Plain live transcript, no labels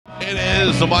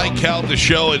is the Mike Calta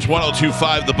Show. It's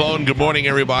 102.5 The Bone. Good morning,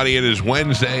 everybody. It is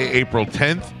Wednesday, April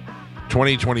 10th,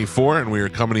 2024, and we are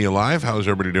coming to you live. How's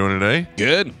everybody doing today?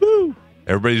 Good. Woo.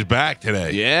 Everybody's back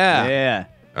today. Yeah.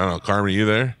 I don't know. Carmen, are you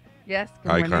there? Yes. Good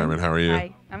Hi, morning. Carmen. How are you?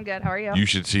 Hi. I'm good. How are you? You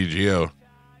should see Gio.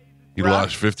 He Rough.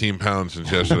 lost 15 pounds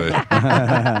since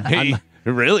yesterday. He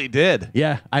really did.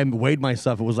 Yeah, I weighed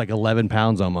myself. It was like 11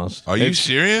 pounds almost. Are you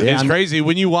serious? Yeah, It's I'm- crazy.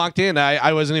 When you walked in,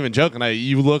 I wasn't even joking.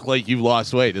 You look like you've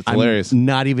lost weight. It's hilarious. I'm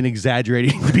not even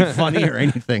exaggerating to be funny or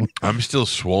anything. I'm still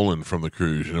swollen from the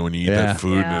cruise. You know, when you eat Yeah. that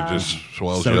food and Yeah. it just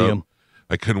swells you Sodium. up.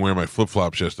 I couldn't wear my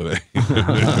flip-flops yesterday. I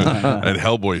had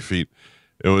Hellboy feet.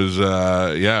 It was,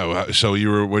 yeah. So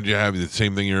what'd you have? The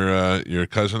same thing your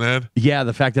cousin had? Yeah,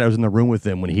 the fact that I was in the room with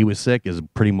him when he was sick is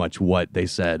pretty much what they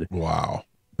said. Wow.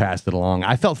 Passed it along.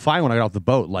 I felt fine when I got off the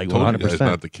boat, like Told 100%. you guys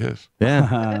not to kiss.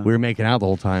 Yeah, we were making out the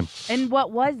whole time. And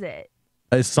what was it?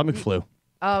 Stomach flu.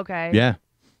 Oh, okay. Yeah.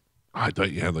 I thought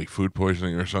you had like food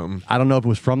poisoning or something. I don't know if it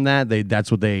was from that.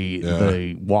 That's what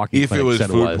the walking If it clinic was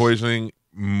said food poisoning,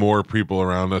 more people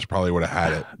around us probably would have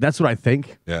had it. That's what I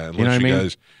think. Yeah, unless You know what I mean?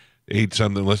 guys ate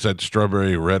something, unless that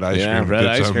strawberry red ice Yeah, cream. red did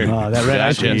ice something. cream. Oh, that red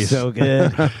ice cream is so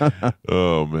good.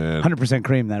 Oh, man. 100%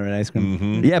 cream, that red ice cream.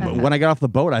 Mhm. Yeah, but when I got off the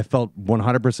boat, I felt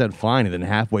 100% fine. And then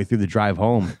halfway through the drive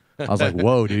home, I was like,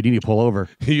 whoa, dude, you need to pull over.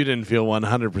 You didn't feel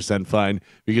 100% fine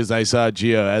because I saw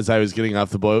Gio as I was getting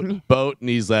off the boat, and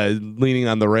he's leaning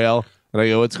on the rail. And I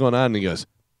go, what's going on? And he goes,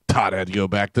 Todd had to go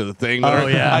back to the thing. Oh,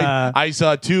 yeah. I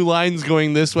saw two lines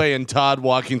going this way and Todd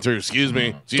walking through. Excuse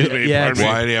me. Yeah, Pardon me.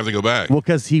 Why did he have to go back? Well,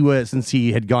 because since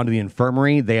he had gone to the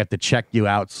infirmary, they have to check you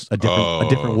out a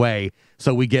different way.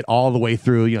 So we get all the way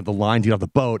through, the line to get off the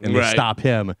boat, and they Right. stop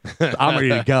him. So I'm ready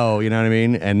to go. You know what I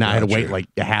mean? And now I had to wait Gotcha. like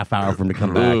a half hour for him to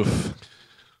come back. Oof.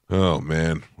 Oh,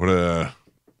 man. What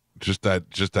just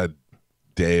that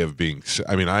day of being sick.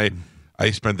 I mean, I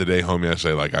spent the day home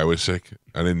yesterday like I was sick.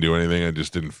 I didn't do anything. I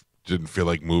just didn't feel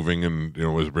like moving, and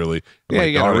was really Yeah,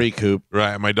 you got to recoup.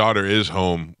 Right, my daughter is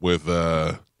home with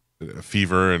a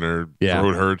fever and her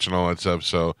throat hurts and all that stuff.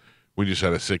 So we just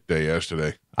had a sick day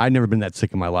yesterday. I'd never been that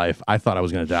sick in my life. I thought I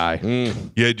was going to die.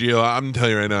 Yeah, Gio, I'm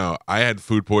telling you right now, I had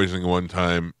food poisoning one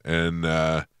time, and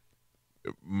I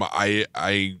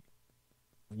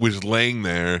was laying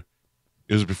there.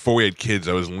 It was before we had kids.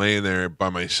 I was laying there by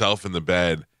myself in the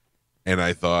bed, and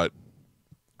I thought,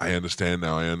 I understand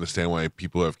now. I understand why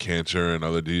people have cancer and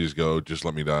other diseases go, just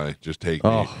let me die. Just take me.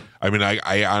 Oh. I mean,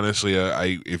 I honestly,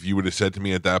 if you would have said to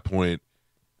me at that point,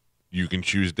 you can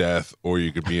choose death or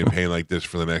you could be in pain like this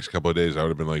for the next couple of days, I would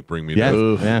have been like, bring me Yeah,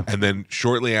 death. yeah. And then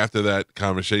shortly after that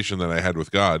conversation that I had with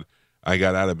God, I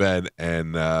got out of bed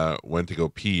and went to go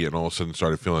pee, and all of a sudden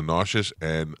started feeling nauseous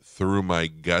and threw my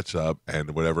guts up,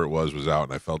 and whatever it was out,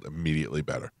 and I felt immediately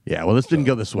better. Yeah, well, this didn't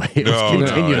go this way. It No, was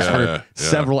continuous no, for yeah.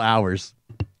 several hours.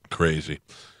 Crazy.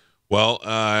 Well,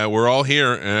 we're all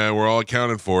here, and we're all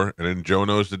accounted for, and then Joe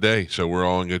knows the day, so we're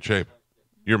all in good shape.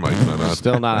 Your mic's not on.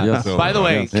 Still not. Yes. Still By the not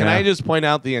way, on. can I just point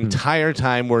out the entire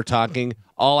time we're talking,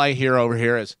 all I hear over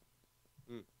here is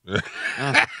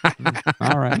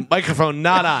All right. microphone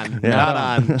not on, not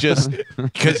on, just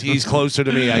because he's closer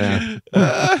to me. I can't.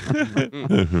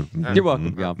 You're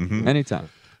welcome, Gal. Anytime.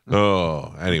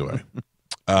 Oh, anyway.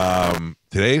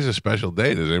 Today's a special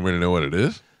day. Does anybody know what it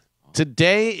is?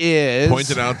 Today is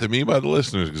Pointed out to me by the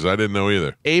listeners, because I didn't know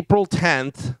either. April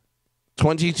 10th,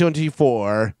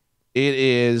 2024. It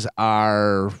is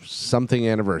our something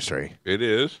anniversary. It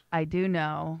is. I do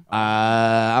know.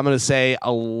 I'm going to say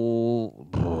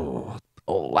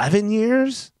 11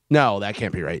 years? No, that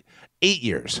can't be right. 8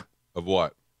 years Of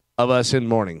what? of us in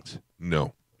mornings.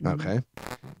 No. Okay.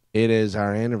 It is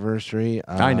our anniversary.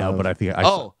 I know, but I think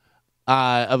of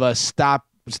us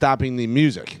stopping the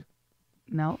music.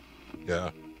 No.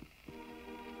 Yeah.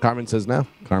 Carmen says no.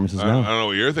 Carmen says I don't no. know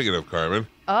what you're thinking of, Carmen.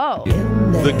 Oh.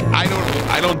 Look,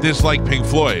 I don't dislike Pink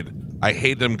Floyd. I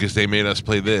hate them because they made us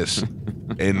play this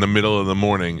in the middle of the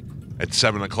morning at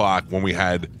 7 o'clock when we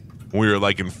were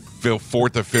like in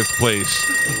fourth or fifth place.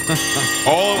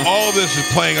 all of this is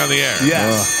playing on the air.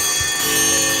 Yes.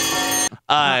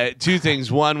 Two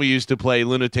things. One, we used to play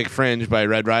Lunatic Fringe by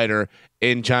Red Rider,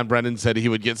 and John Brennan said he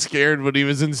would get scared when he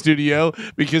was in studio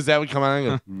because that would come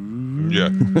on and Yeah.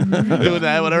 go, doing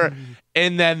that, whatever.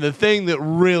 And then the thing that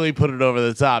really put it over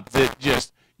the top, that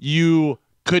just you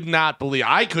could not believe,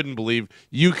 I couldn't believe,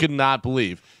 you could not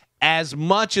believe, as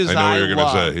much as I know what I you're gonna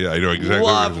love, say. Yeah, I know exactly what you're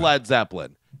love gonna say. Led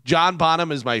Zeppelin. John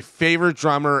Bonham is my favorite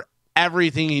drummer.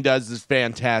 Everything he does is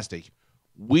fantastic.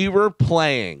 We were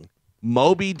playing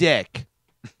Moby Dick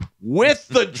with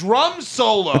the drum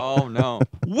solo. Oh no.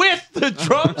 With the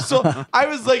drum solo. I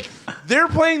was like, they're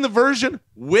playing the version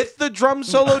with the drum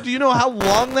solo. Do you know how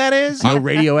long that is? No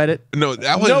radio edit. No,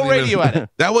 that wasn't radio edit.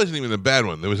 That wasn't even the bad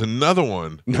one. There was another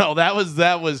one. No,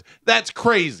 that's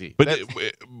crazy. But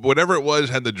whatever it was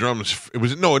had the drums. It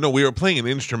was no. We were playing an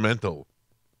instrumental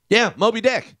Yeah, Moby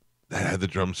Dick. that had the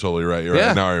drum solo. You're right. You're Yeah.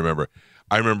 right. Now I remember.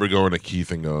 I remember going to Keith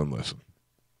and going, listen,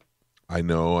 I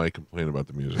know I complain about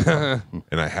the music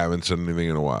and I haven't said anything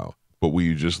in a while, but will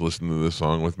you just listen to this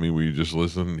song with me? Will you just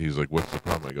listen? He's like, what's the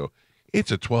problem? I go, it's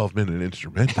a 12-minute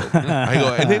instrumental. I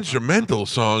go, an instrumental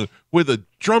song with a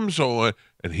drum solo.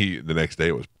 And the next day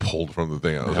it was pulled from the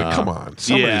thing. I was like, come on.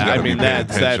 Somebody's Yeah, got to I mean, be paying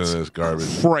that's attention to this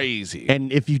garbage. crazy.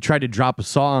 And if you tried to drop a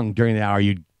song during the hour,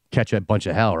 you'd catch a bunch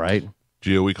of hell, right?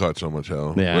 Gio, we caught so much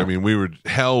hell. Yeah. I mean,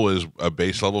 hell was a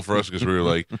base level for us because we were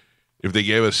like, if they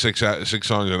gave us six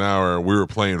songs an hour, we were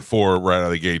playing 4 right out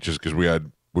of the gate just because we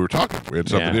were talking. We had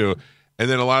stuff to do. And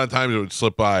then a lot of times it would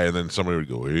slip by and then somebody would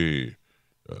go, hey,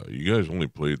 you guys only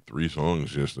played 3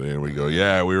 songs yesterday. And we go,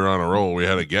 yeah, we were on a roll. We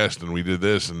had a guest and we did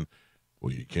this. And,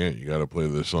 well, you can't. You got to play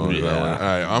this song. Yeah. All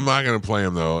right, I'm not going to play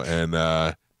him, though. And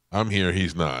I'm here.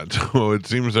 He's not. So it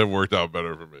seems to have worked out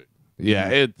better for me. Yeah,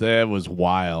 it was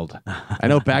wild. I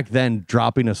know back then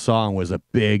dropping a song was a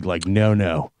big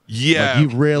no. Yeah.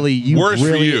 Like you Worse for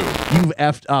really, you. You've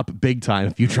effed up big time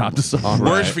if you dropped a song.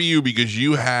 Worse for you because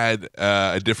you had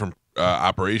a different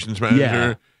operations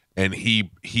manager, and he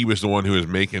was the one who was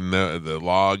making the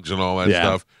logs and all that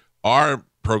stuff. Our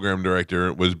program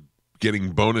director was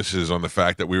getting bonuses on the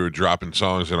fact that we were dropping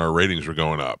songs and our ratings were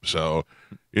going up. So,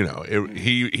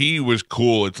 he was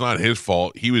cool. It's not his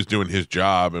fault. He was doing his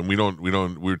job, and we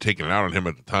were taking it out on him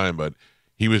at the time, but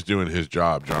he was doing his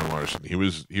job, John Larson. He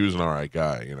was an all right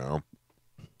guy,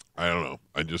 I don't know.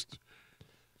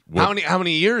 How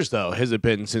many years though has it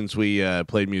been since we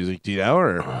played music? Do you know?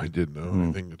 Or I didn't know.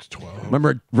 I think it's 12.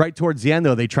 Remember, right towards the end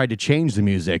though, they tried to change the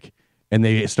music and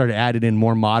they started adding in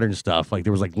more modern stuff. Like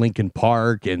there was like Linkin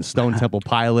Park and Stone Temple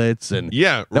Pilots, and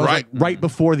Yeah, that was right. like right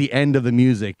before the end of the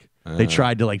music. They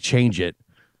tried to like change it.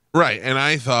 Right, and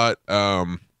I thought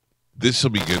this will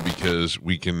be good because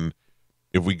we can,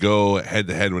 if we go head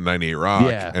to head with 98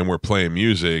 Rock and we're playing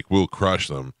music, we'll crush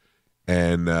them.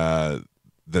 And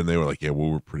then they were like, "Yeah,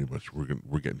 well,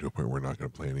 we're getting to a point where we're not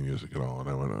going to play any music at all." And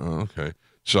I went, "Oh, okay."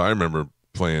 So I remember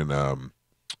playing.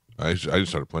 I just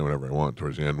started playing whatever I want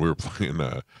towards the end. We were playing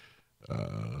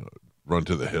 "Run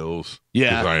to the Hills." Yeah.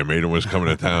 because Iron Maiden was coming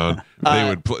to town.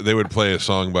 They would play a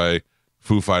song by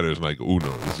Foo Fighters, and like, oh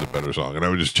no, this is a better song, and I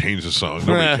would just change the song.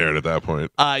 Nobody cared at that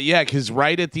point. Yeah, because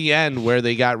right at the end where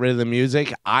they got rid of the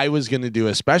music, I was going to do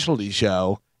a specialty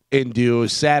show and do a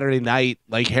Saturday night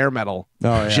like hair metal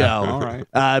show. All right.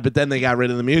 But then they got rid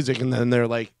of the music, and then they're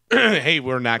like, "Hey,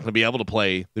 we're not going to be able to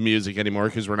play the music anymore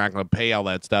because we're not going to pay all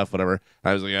that stuff, whatever."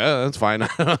 I was like, "Oh, that's fine.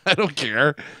 I don't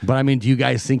care." But I mean, do you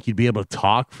guys think you'd be able to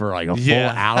talk for like a full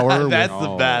hour That's with,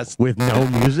 the best. with no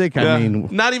music? I mean,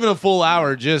 not even a full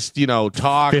hour, just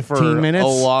talk 15 for minutes? a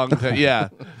long time. Yeah.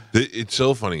 It's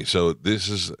so funny. So this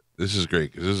is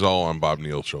great because this is all on Bob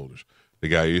Neal's shoulders. The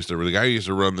guy who used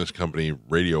to run this company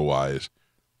radio wise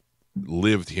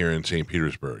lived here in St.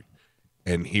 Petersburg,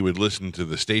 and he would listen to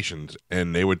the stations,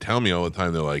 and they would tell me all the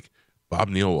time, they're like, Bob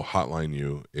Neal will hotline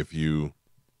you if you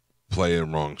play a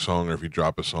wrong song or if you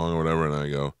drop a song or whatever. And I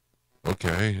go,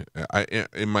 okay.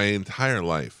 In my entire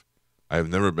life, I've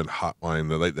never been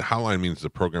hotlined. Like the hotline means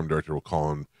the program director will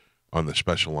call on the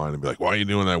special line and be like, why are you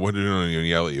doing that? What are you doing? And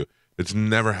yell at you. It's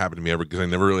never happened to me ever because I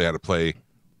never really had to play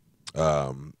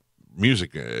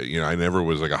music. I never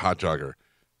was like a hot jogger.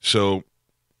 So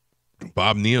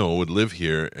Bob Neal would live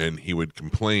here, and he would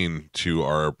complain to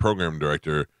our program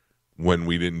director when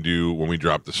we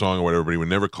dropped the song or whatever, but he would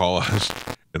never call us.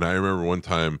 And I remember one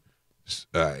time,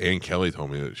 Ann Kelly told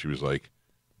me that she was like,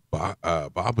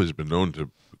 Bob has been known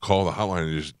to call the hotline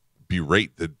and just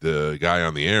berate the guy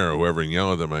on the air or whoever and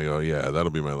yell at them. I go, yeah, that'll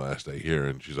be my last day here.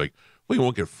 And she's like, well, he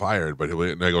won't get fired, but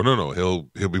and I go, no, he'll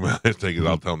be my last day because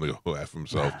I'll tell him to go F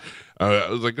himself. I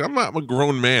was like, I'm a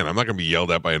grown man. I'm not going to be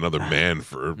yelled at by another man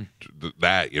for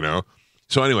that,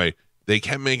 So anyway, they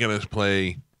kept making us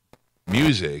play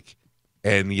music,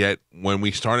 and yet when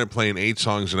we started playing 8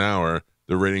 songs an hour,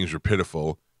 the ratings were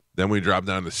pitiful. Then we dropped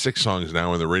down to 6 songs an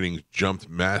hour, and the ratings jumped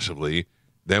massively.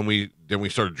 Then we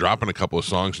started dropping a couple of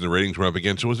songs, and the ratings went up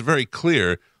again. So it was very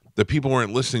clear that people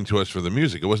weren't listening to us for the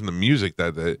music. It wasn't the music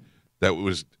that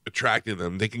was attracting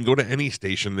them. They can go to any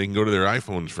station. They can go to their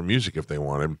iPhones for music if they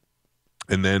wanted.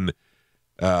 And then,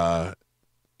 the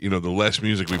less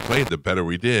music we played, the better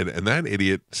we did. And that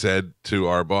idiot said to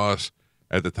our boss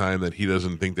at the time that he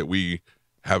doesn't think that we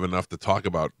have enough to talk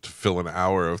about to fill an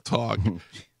hour of talk.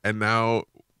 And now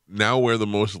we're the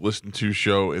most listened to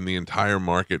show in the entire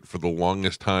market for the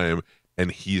longest time,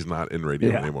 and he's not in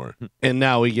radio anymore. And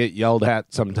now we get yelled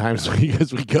at sometimes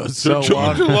because we go so Too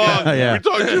long. long. Yeah. We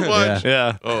talk too much.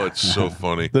 Yeah. Oh, it's so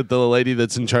funny. That the lady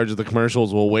that's in charge of the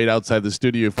commercials will wait outside the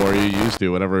studio for you. Used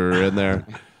to whenever we're in there.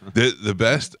 The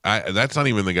best, that's not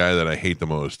even the guy that I hate the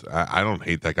most. I don't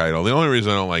hate that guy at all. The only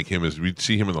reason I don't like him is we'd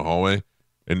see him in the hallway,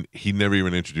 and he never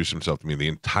even introduced himself to me. The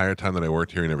entire time that I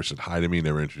worked here, he never said hi to me,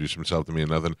 never introduced himself to me,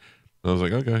 and nothing. And I was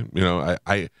like, okay.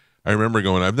 I remember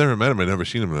going, I've never met him. I've never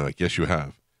seen him. And they're like, yes, you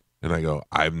have. And I go,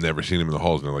 I've never seen him in the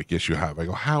halls. And they're like, yes, you have. I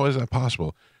go, how is that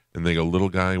possible? And they go, little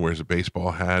guy wears a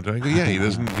baseball hat. And I go, yeah, he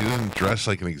doesn't dress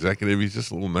like an executive. He's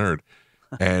just a little nerd.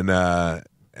 And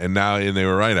they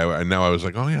were right. I was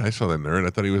like, oh yeah, I saw that nerd. I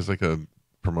thought he was like a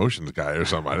promotions guy or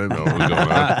something. I didn't know what was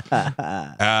going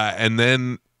on. And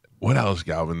then what else,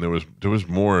 Galvin? There was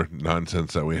more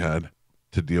nonsense that we had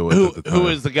to deal with at the time. Who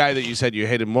is the guy that you said you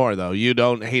hated more though? You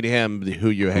don't hate him. Who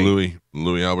you hate?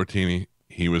 Louis Albertini.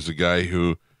 He was the guy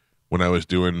who, when I was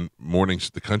doing mornings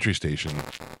at the country station,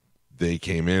 they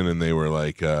came in and they were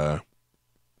like,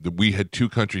 we had 2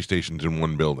 country stations in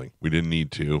one building. We didn't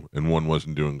need 2, and one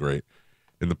wasn't doing great.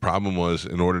 And the problem was,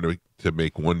 in order to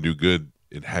make one do good,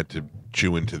 it had to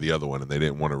chew into the other one, and they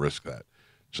didn't want to risk that.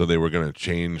 So they were going to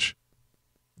change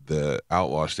the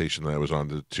Outlaw station that I was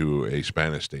on to a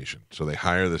Spanish station. So they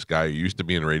hire this guy who used to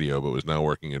be in radio but was now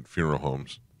working at funeral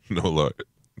homes. No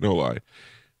lie.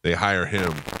 They hire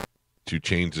him to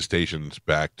change the stations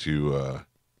back to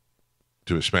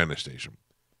a Spanish station.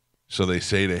 So they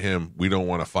say to him, we don't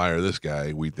want to fire this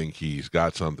guy. We think he's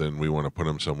got something. We want to put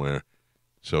him somewhere.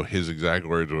 So his exact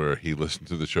words were, he listened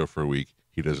to the show for a week.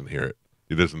 He doesn't hear it.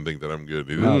 He doesn't think that I'm good.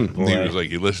 He was like,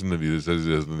 he listened and he says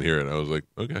he doesn't hear it. I was like,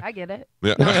 okay. I get it.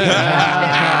 Yeah.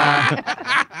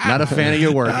 Not a fan of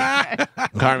your work.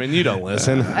 Carmen, you don't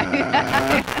listen.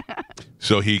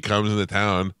 So he comes into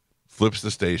town, flips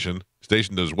the station.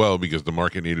 Station does well because the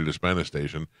market needed a Spanish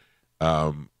station.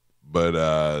 But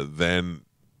then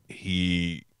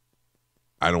I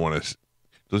don't want to,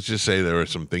 let's just say there were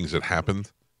some things that happened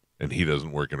and he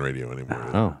doesn't work in radio anymore.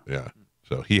 Oh. Yeah.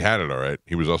 So he had it all right.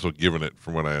 He was also given it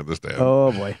from what I understand.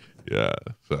 Oh boy. Yeah.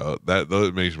 So that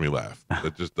makes me laugh.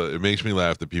 It makes me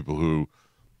laugh that people who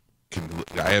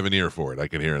I have an ear for it. I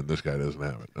can hear it. And this guy doesn't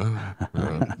have it.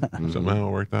 Somehow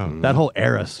it worked out. That whole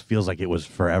era feels like it was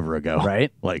forever ago.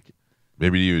 Right? Like,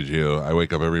 Maybe to you, Gio. I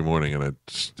wake up every morning and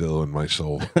it's still in my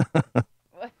soul.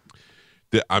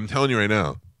 I'm telling you right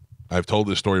now, I've told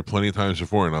this story plenty of times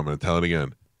before, and I'm going to tell it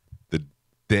again. The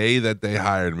day that they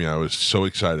hired me, I was so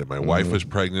excited. My wife was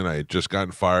pregnant. I had just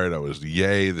gotten fired. I was,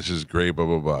 yay, this is great, blah,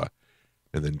 blah, blah.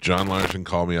 And then John Larson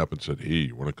called me up and said, hey,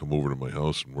 you want to come over to my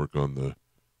house and work on the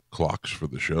clocks for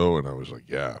the show? And I was like,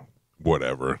 yeah,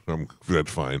 whatever.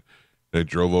 That's fine. And I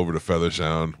drove over to Feather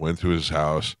Sound, went to his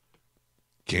house,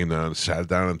 came down, sat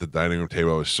down at the dining room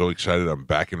table. I was so excited. I'm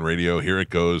back in radio. Here it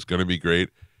goes. Going to be great.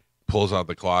 Pulls out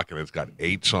the clock, and it's got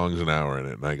 8 songs an hour in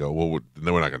it. And I go, well,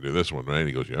 no, we're not going to do this one, right? And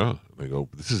he goes, yeah. And I go,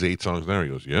 this is 8 songs an hour. He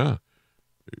goes, yeah.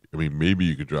 I mean, maybe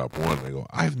you could drop one. And I go,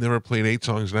 I've never played 8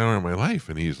 songs an hour in my life.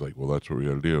 And he's like, well, that's what we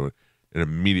got to do. And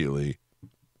immediately,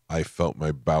 I felt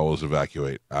my bowels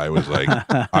evacuate. I was like,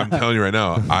 I'm telling you right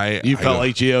now, You felt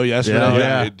like Gio yesterday?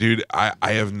 Yeah. Dude, I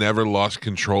have never lost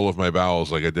control of my bowels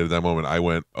like I did at that moment. I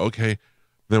went, okay.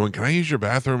 Then I went, can I use your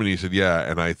bathroom? And he said, yeah.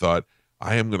 And I thought,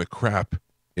 I am going to crap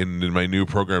in my new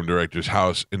program director's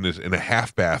house in a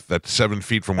half bath that's 7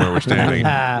 feet from where we're standing.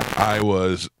 I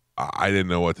didn't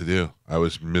know what to do. I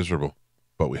was miserable,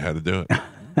 but we had to do it.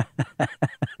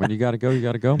 When you got to go, you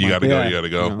got to go. You got to go. You got to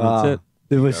go. That's it.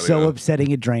 It was Gotta so go.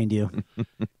 upsetting it drained you.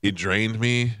 It drained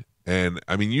me. And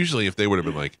I mean, usually if they would have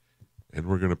been like, and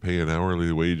we're going to pay an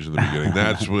hourly wage in the beginning,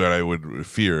 that's what I would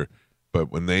fear.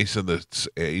 But when they said that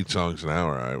 8 songs an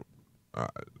hour,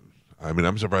 I mean,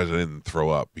 I'm surprised I didn't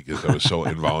throw up because I was so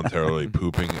involuntarily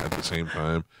pooping at the same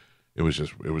time. It was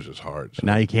just hard. So.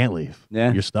 now you can't leave.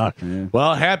 Yeah. You're stuck. Yeah.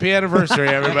 Well, happy anniversary,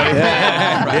 everybody.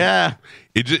 Yeah.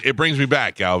 It brings me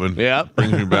back, Calvin. Yep.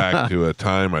 Brings me back to a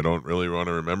time I don't really want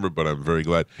to remember, but I'm very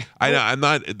glad. I'm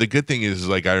not. The good thing is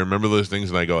like I remember those things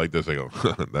and I go like this. I go,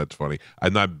 that's funny.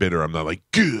 I'm not bitter. I'm not like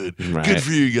good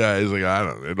for you guys. Like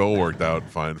it all worked out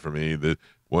fine for me. The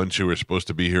ones who were supposed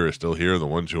to be here are still here. The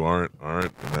ones who aren't,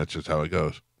 and that's just how it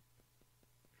goes.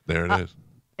 There it is.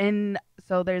 And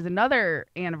so there's another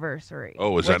anniversary.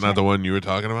 Oh, is that not the one you were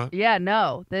talking about? Yeah,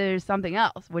 no. There's something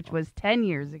else, which was 10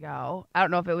 years ago. I don't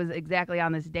know if it was exactly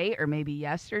on this date or maybe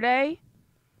yesterday.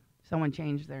 Someone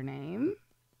changed their name.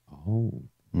 Oh.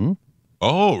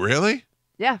 Oh, really?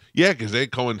 Yeah. Yeah, because they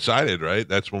coincided, right?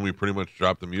 That's when we pretty much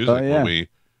dropped the music Oh, yeah. when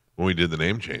we did the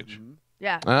name change.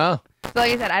 Yeah. Oh. So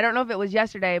like I said, I don't know if it was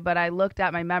yesterday, but I looked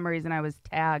at my memories and I was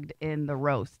tagged in the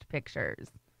roast pictures.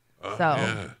 Oh, So-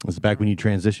 yeah. It was back when you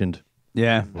transitioned.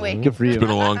 Yeah. Wait. Good for It's you. been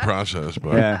a long process,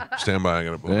 but Yeah. stand by. I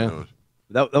gotta blow my Yeah. nose.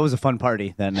 That was a fun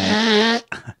party that night.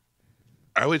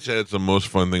 I would say it's the most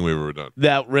fun thing we've ever done.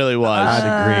 That really was.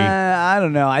 I'd agree. I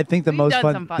don't know. I think the We've most done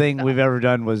fun some fun thing stuff. we've ever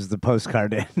done was the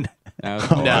postcard in. That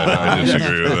was Oh, I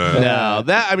disagree with that. No,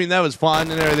 that was fun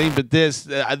and everything, but this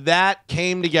that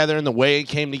came together and the way it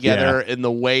came together and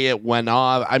the way it went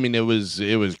off. I mean, it was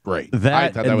great. I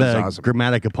That thought and that was the awesome.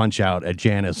 Grammatica punch out at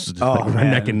Janice, Oh, like, man.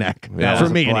 neck and neck. Yeah. For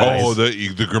me, That was a anyways.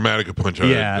 Oh, the Grammatica punch out.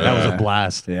 Yeah, that was a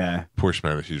blast. Yeah. Poor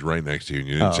Spanish. He's right next to you, and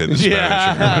you didn't Oh. say the Spanish.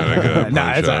 Yeah. Grammatica No,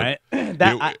 punch it's out. all right.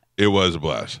 That, It was a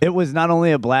blast. it was not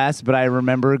only a blast, but I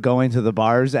remember going to the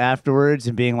bars afterwards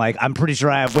and being like, I'm pretty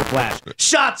sure I have whiplash.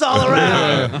 Shots all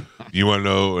around. You want to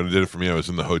know what it did it for me? I was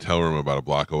in the hotel room about a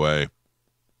block away,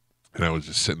 and I was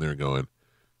just sitting there going,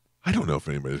 I don't know if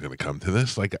anybody's going to come to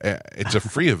this. Like, it's a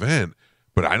free event,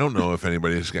 but I don't know if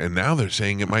anybody's going to. And now they're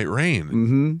saying it might rain.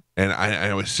 Mm-hmm. And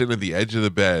I was sitting at the edge of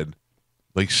the bed,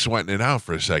 like sweating it out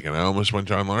for a second. I almost went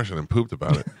John Larson and pooped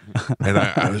about it. And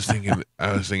I was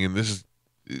thinking, this is,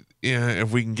 yeah,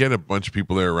 if we can get a bunch of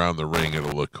people there around the ring,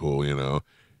 it'll look cool, you know.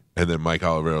 And then Mike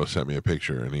Olivero sent me a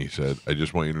picture, and he said, I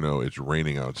just want you to know it's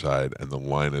raining outside, and the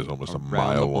line is almost a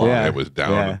mile long. Yeah. It was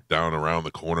down around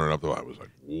the corner and up the. I was like,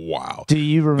 wow. Do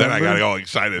you remember? Then I got all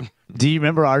excited. Do you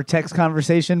remember our text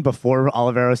conversation before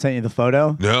Olivero sent you the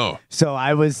photo? No. So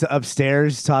I was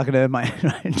upstairs talking to my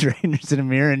trainers in a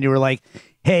mirror, and you were like,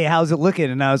 hey, how's it looking?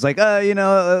 And I was like,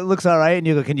 it looks all right. And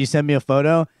you go, can you send me a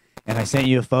photo? And I sent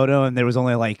you a photo, and there was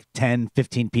only like 10,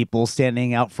 15 people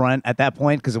standing out front at that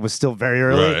point because it was still very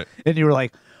early. Right. And you were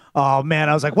like, oh, man.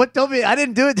 I was like, what? Don't be. I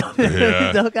didn't do it.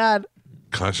 Yeah. Oh, God.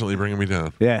 Constantly bringing me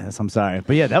down. Yeah, I'm sorry.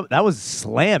 But yeah, that was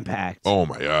slam packed. Oh,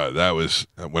 my God. That was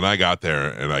when I got there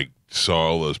and I saw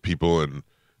all those people and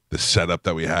the setup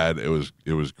that we had. It was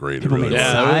great. People it really made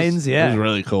was. signs, It yeah. was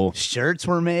really cool. Shirts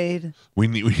were made. We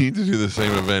need to do the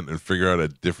same event and figure out a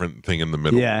different thing in the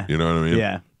middle. Yeah. You know what I mean?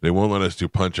 Yeah. They won't let us do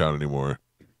punch out anymore.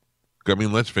 I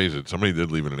mean, let's face it. Somebody did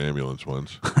leave in an ambulance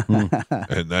once,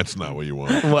 and that's not what you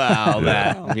want. Wow,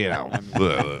 Yeah. that you know. It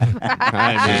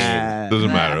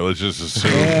doesn't matter. Let's just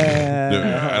assume.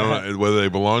 I don't know whether they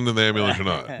belong to the ambulance or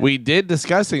not. We did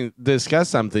discuss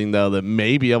something though that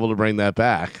may be able to bring that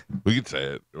back. We could say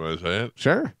it. You want to say it?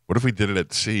 Sure. What if we did it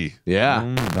at sea? Yeah.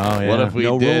 Oh, yeah. What if we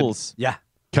no did rules. Yeah.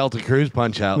 Celtic Cruise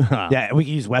punch out? Yeah, we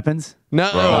can use weapons.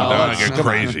 No, Bro, now I let's- get come on.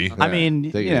 crazy. I mean,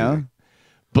 Take it you know. easy.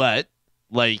 But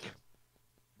like,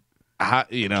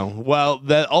 well,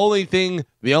 the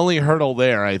only hurdle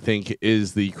there, I think,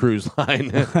 is the cruise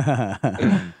line.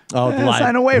 Oh,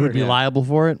 sign a waiver. Who'd be Yeah. liable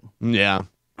for it? Yeah.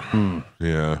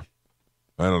 Yeah.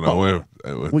 I don't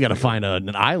know. We got to find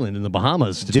an island in the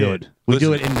Bahamas to do Dude, it. We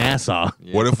do listen. it in Nassau.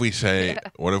 What if we say?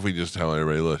 What if we just tell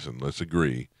everybody? Listen, let's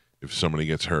agree. If somebody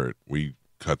gets hurt, we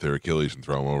cut their Achilles and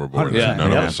throw them overboard. 100%. None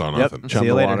of Yep. us saw Yep. nothing. See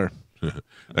you later.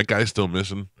 That guy's still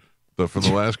missing from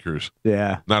the last cruise.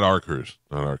 Yeah. Not our cruise.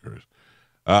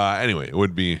 Anyway, it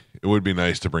would be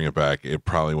nice to bring it back. It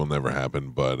probably will never happen,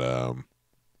 but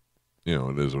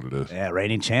it is what it is. Yeah,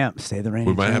 reigning champ. Stay the reigning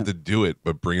We might champ. have to do it,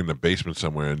 but bring it in the basement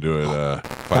somewhere and do it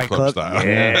Fight Club style.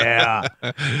 Yeah.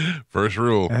 First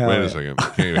rule. Hell Wait yeah. a second.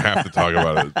 You have to talk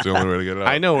about it. It's the only way to get it out.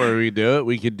 I know where we do it.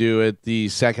 We could do it the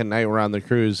second night we're on the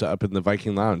cruise up in the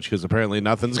Viking Lounge because apparently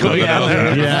nothing's going on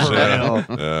there. Yeah.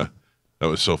 Yeah. That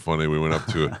was so funny. We went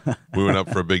up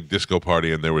for a big disco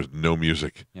party and there was no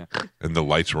music. Yeah. And the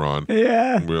lights were on.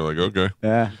 Yeah. We were like, okay.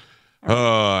 Yeah.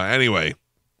 Anyway,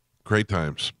 great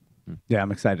times. Yeah,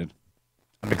 I'm excited.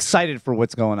 I'm excited for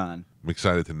what's going on. I'm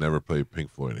excited to never play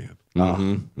Pink Floyd again.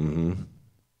 Mm-hmm.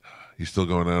 You still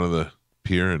going out of the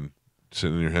pier and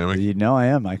sitting in your hammock? You know I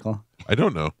am, Michael. I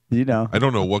don't know. You know. I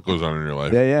don't know what goes on in your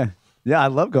life. Yeah. Yeah, I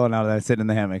love going out there, sitting in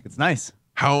the hammock. It's nice.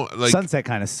 How Sunset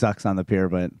kind of sucks on the pier,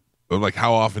 but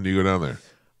how often do you go down there?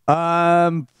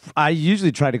 I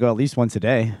usually try to go at least once a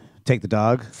day. Take the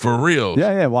dog. For real?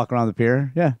 Yeah, walk around the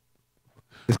pier. Yeah.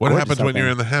 It's What gorgeous happens out when you're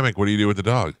there. in the hammock? What do you do with the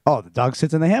dog? Oh, the dog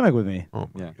sits in the hammock with me. Oh,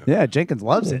 my Yeah. God. Yeah, Jenkins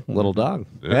loves it. Little dog.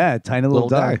 Yeah, tiny little, Little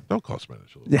dog. guy. Don't call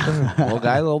Spanish. Yeah. Little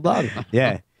guy, little dog.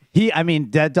 Yeah.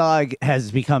 That dog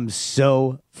has become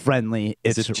so friendly.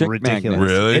 It's a chick ridiculous. magnet.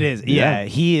 Really? It is. Yeah,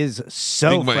 he is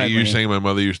so friendly. You're saying my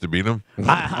mother used to beat him?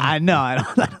 I know. I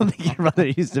don't think your brother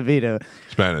used to beat him.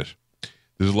 Spanish.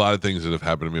 There's a lot of things that have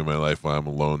happened to me in my life while I'm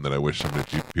alone that I wish some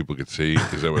people could see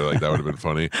because that would have been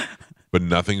funny. But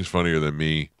nothing's funnier than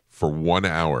me for 1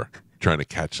 hour trying to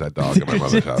catch that dog at my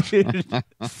mother's house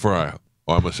for I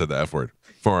almost said the F word.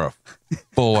 For a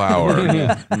full hour,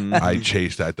 I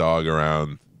chased that dog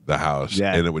around the house,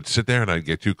 and it would sit there, and I'd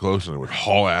get too close, and it would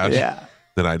haul ass. Yeah.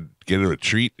 Then I'd get it a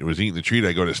treat. It was eating the treat.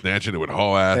 I'd go to snatch it. It would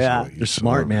haul ass. Yeah. Like, You're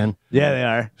smart, man. Yeah, they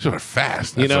are. So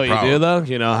fast. You That's know what the you do problem.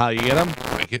 though? You know how you get them?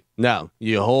 Like it. No,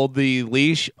 you hold the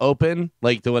leash open,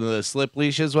 like the one of the slip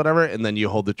leashes, whatever, and then you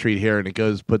hold the treat here, and it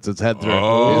goes, puts its head through.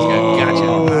 Oh,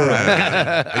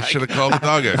 Gotcha. I should have called the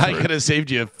dog I expert. could have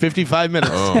saved you 55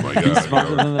 minutes. Oh my god!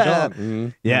 Smarter than the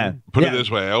dog. Yeah. Put Yeah. it this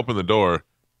way: I opened the door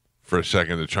for a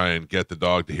second to try and get the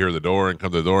dog to hear the door and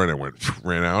come to the door, and it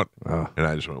ran out, and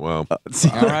I just went, "Well, All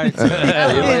right. See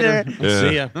you later.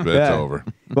 See ya. It's Yeah. over."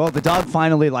 Well, the dog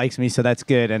finally likes me, so that's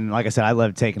good. And like I said, I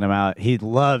love taking him out. He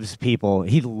loves people.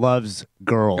 He loves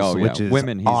girls, Oh, yeah. which is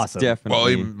Women. He's awesome. Well,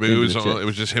 definitely. it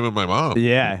was just him and my mom.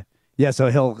 Yeah. Yeah,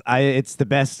 so it's the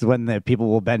best when the people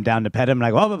will bend down to pet him, and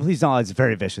I go, oh, but please don't. It's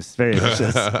very vicious. Very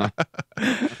vicious.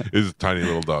 It's a tiny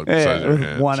little dog the Yeah, size of your with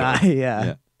hand. one so- eye,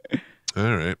 yeah.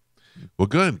 All right. Well,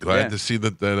 good. Glad Yeah. to see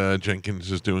that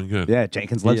Jenkins is doing good. Yeah,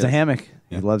 Jenkins loves the is. hammock.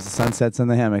 He loves the sunsets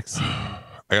and the hammocks. I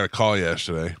got a call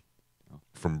yesterday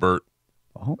from Bert.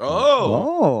 Oh.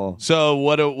 Oh. So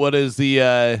what is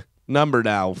the number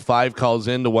now? 5 calls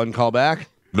in to 1 call back?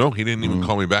 No, he didn't even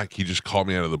call me back. He just called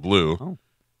me out of the blue. Oh.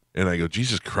 And I go,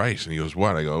 Jesus Christ. And he goes,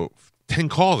 what? I go, 10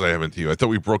 calls I haven't to you. I thought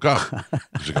we broke up.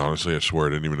 He's like, honestly, I swear I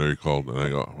didn't even know you called. And I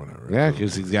go, whatever. Yeah,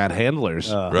 because he's got handlers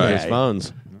Oh, for right. his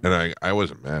phones. And I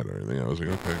wasn't mad or anything. I was like,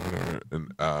 okay, whatever.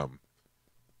 And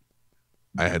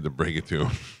I had to break it to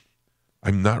him.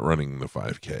 I'm not running the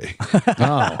 5K.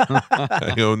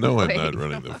 I go, no, I'm not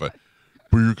running the 5K.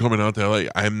 But you're coming out to LA.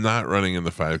 I'm not running in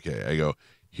the 5K. I go,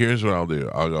 here's what I'll do.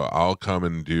 I'll come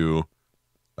and do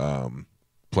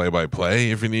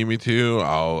play-by-play if you need me to.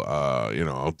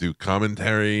 I'll do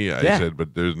commentary. I said,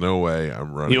 but there's no way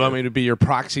I'm running. You want me to be your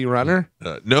proxy runner?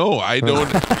 No, I don't.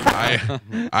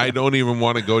 I don't even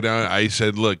want to go down. I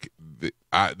said, look,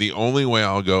 the only way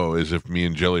I'll go is if me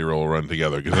and Jelly Roll run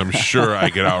together because I'm sure I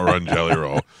can outrun Jelly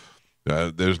Roll.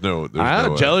 There's no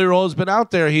way. Jelly Roll's been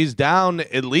out there. He's down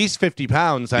at least 50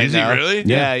 pounds. I Is he know. really?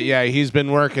 Yeah. He's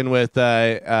been working with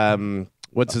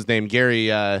what's his name? Gary,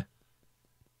 the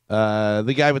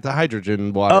guy with the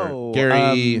hydrogen water. Oh,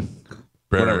 Gary,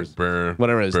 Whatever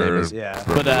whatever his name is.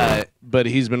 Yeah. But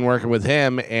he's been working with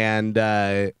him, and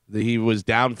he was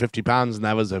down 50 pounds, and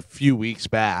that was a few weeks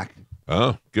back.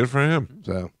 Oh, good for him.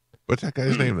 So What's that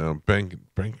guy's name now? Brecken.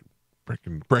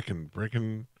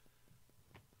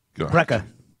 Brecca.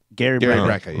 Gary Gary Brecca.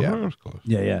 Brecca, yeah. that was close.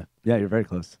 Yeah. You're very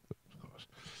close.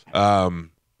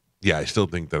 Yeah, I still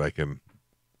think that I could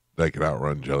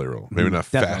outrun Jelly Roll. Maybe not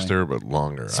definitely. faster, but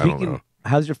longer. I don't know.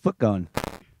 How's your foot going?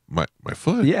 My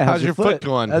foot. Yeah. how's your foot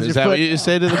going? How's Is your that foot? what you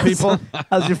say to the people?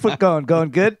 How's your foot going? Going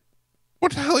good?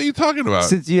 What the hell are you talking about?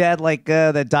 Since you had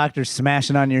that doctor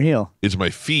smashing on your heel. It's my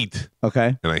feet,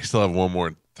 Okay. and I still have one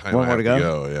more time. One I more have to to go?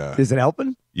 go. Yeah. Is it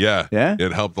helping? Yeah. Yeah?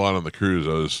 It helped a lot on the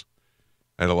cruise.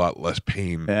 I had a lot less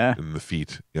pain Yeah. in the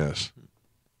feet. Yes.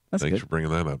 That's Thanks good. for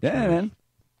bringing that up. Yeah, Jimmy. man.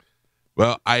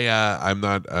 Well, I'm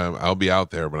not. I'll be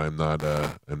out there, but I'm not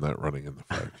running in the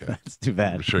 5K. That's too I'm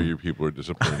bad. sure you people are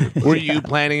disappointed. Were you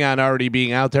planning on already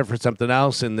being out there for something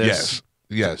else in this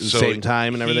Yes. So same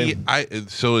time and everything?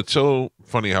 So it's so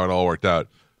funny how it all worked out.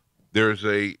 There's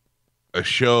a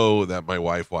show that my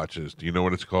wife watches. Do you know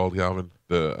what it's called, Galvin?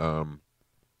 The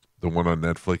one on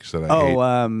Netflix that I hate.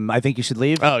 I think you should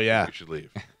leave. Oh, yeah. You should leave.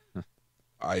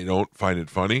 I don't find it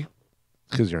funny.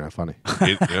 Because you're not funny.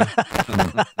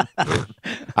 Yeah.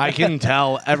 I can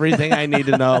tell everything I need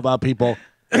to know about people.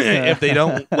 If they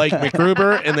don't like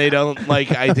McGruber and they don't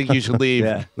like I Think You Should Leave,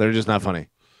 Yeah. they're just not funny.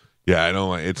 Yeah, I don't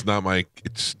like. It's not my.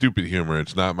 It's stupid humor.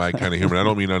 It's not my kind of humor. I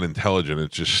don't mean unintelligent.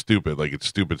 It's just stupid. Like it's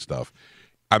stupid stuff.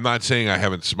 I'm not saying I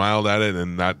haven't smiled at it,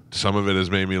 and not some of it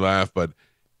has made me laugh. But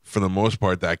for the most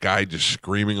part, that guy just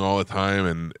screaming all the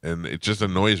time, and it just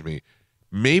annoys me.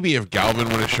 Maybe if Galvin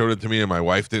would have showed it to me and my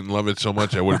wife didn't love it so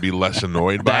much, I would be less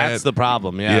annoyed by That's it. the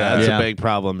problem. Yeah, Yeah. that's Yeah. a big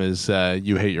problem. Is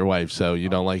you hate your wife, so you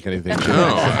don't like anything. she No,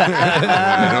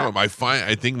 likes. I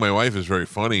I think my wife is very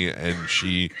funny, and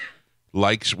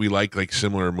we like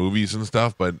similar movies and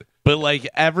stuff, but. But like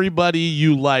everybody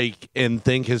you like and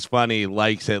think is funny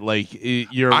likes it. Like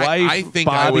your wife, I think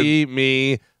I Bobby,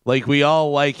 me, like we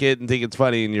all like it and think it's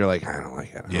funny, and you're like, I don't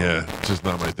like it. I don't Yeah, like it's just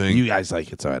not my it. thing. You guys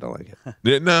like it, so I don't like it.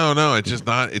 Yeah, no, it's just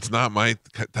not. It's not my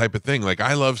type of thing. Like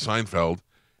I love Seinfeld,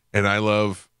 and I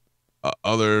love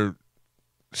other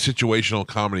situational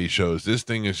comedy shows. This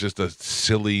thing is just a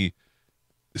silly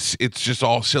it's just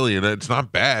all silly, and it's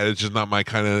not bad. It's just not my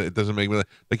kind of. It doesn't make me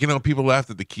like people laughed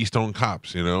at the Keystone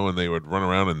Cops, and they would run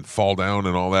around and fall down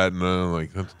and all that, and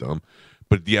like that's dumb.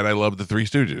 But yet I love the Three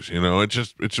Stooges.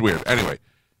 It's weird. Anyway,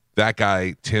 that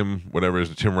guy Tim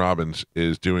Robbins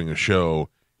is doing a show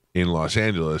in Los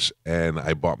Angeles, and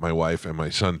I bought my wife and my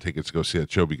son tickets to go see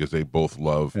that show because they both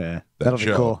love that that'll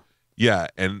show. be cool. Yeah,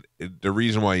 and the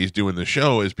reason why he's doing the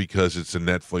show is because it's a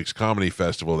Netflix comedy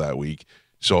festival that week.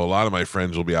 So a lot of my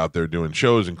friends will be out there doing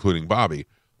shows, including Bobby.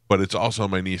 But it's also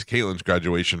my niece Caitlin's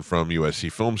graduation from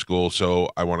USC Film School, so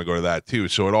I want to go to that too.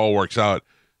 So it all works out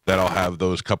that I'll have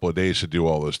those couple of days to do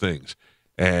all those things.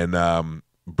 And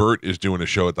Bert is doing a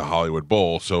show at the Hollywood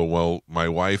Bowl. So while my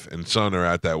wife and son are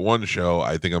at that one show,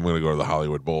 I think I'm going to go to the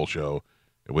Hollywood Bowl show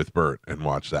with Bert and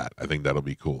watch that. I think that'll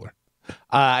be cooler.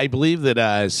 I believe that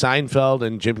Seinfeld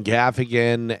and Jim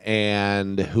Gaffigan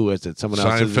and who is it? Someone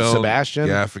else? Is it Sebastian?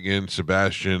 Gaffigan,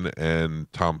 Sebastian,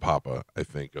 and Tom Papa, I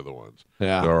think, are the ones.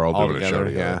 Yeah, they're all doing together, a show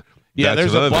together. Yeah,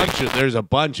 That's there's a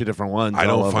bunch of different ones. I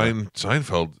don't find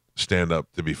Seinfeld stand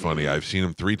up to be funny. I've seen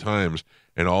him 3 times,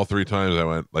 and all 3 times I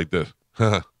went like this.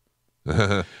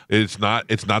 It's not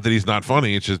that he's not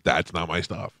funny. It's just that's not my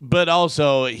stuff. But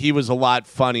also, he was a lot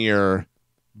funnier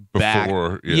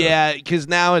before. Yeah, because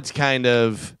now it's kind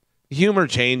of humor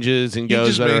changes and goes.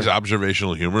 He just makes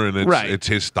observational humor, and it's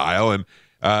his style. And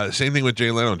same thing with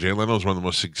Jay Leno. Jay Leno is one of the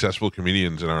most successful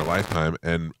comedians in our lifetime,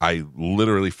 and I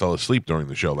literally fell asleep during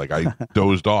the show. Like I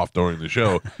dozed off during the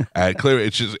show.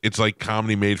 Clearly, it's like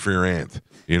comedy made for your aunt,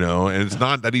 And it's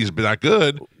not that he's that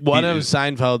good. One of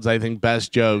Seinfeld's, I think,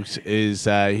 best jokes is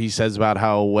he says about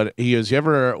how he goes. You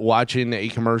ever watching a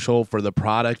commercial for the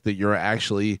product that you're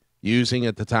actually using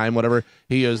at the time, whatever.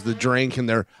 He goes, the drink, and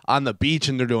they're on the beach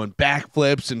and they're doing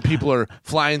backflips and people are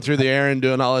flying through the air and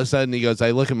doing all this stuff. And he goes,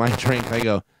 I look at my drink and I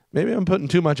go, maybe I'm putting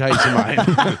too much ice in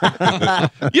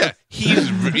mine. Yeah, he's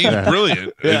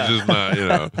brilliant. It's just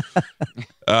not,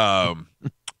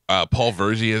 Paul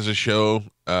Verzi has a show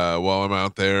while I'm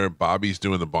out there. Bobby's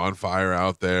doing the bonfire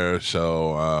out there.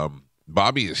 So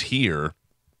Bobby is here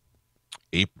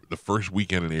the first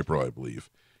weekend in April, I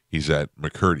believe. He's at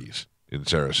McCurdy's in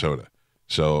Sarasota.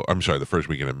 So I'm sorry, the first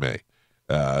weekend in May.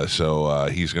 So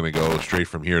he's going to go straight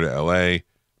from here to L.A.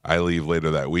 I leave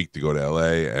later that week to go to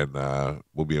L.A. and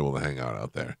we'll be able to hang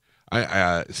out there.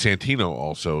 Santino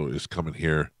also is coming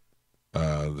here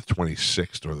the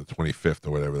 26th or the 25th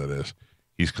or whatever that is.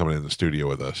 He's coming in the studio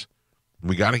with us.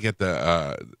 We got to get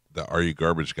the Are You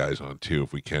Garbage guys on too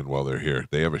if we can while they're here.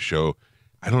 They have a show.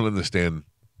 I don't understand.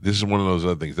 This is one of those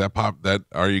other things. That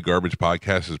Are You Garbage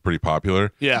podcast is pretty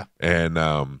popular. Yeah. And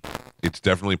it's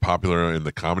definitely popular in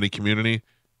the comedy community.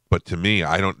 But to me,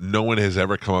 no one has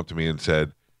ever come up to me and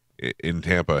said in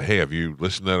Tampa, hey, have you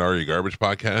listened to that Are You Garbage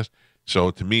podcast?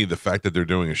 So to me, the fact that they're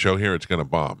doing a show here, it's going to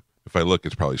bomb. If I look,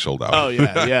 it's probably sold out. Oh,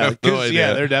 yeah, yeah.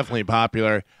 Yeah, they're definitely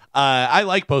popular. I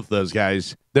like both of those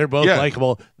guys. They're both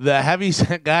likable. The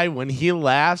heavyset guy, when he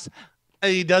laughs,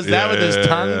 he does that with his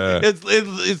tongue.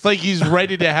 It's like he's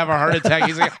ready to have a heart attack.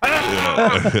 He's like,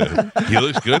 He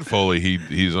looks good, Foley.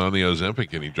 He's on the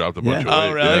Ozempic and he dropped a bunch of weight.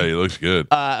 Oh, really? Yeah, he looks good.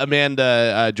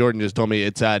 Amanda Jordan just told me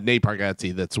it's Nate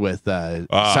Bargatze that's with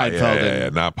Seinfeld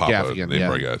and not Papa. Gaffigan. Nate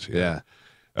Bargatze.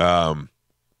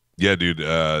 Yeah, dude.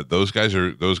 Those guys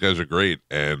are great,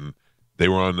 and they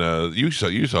were on. You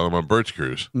saw them on Bert's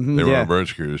Cruise. Mm-hmm, they were on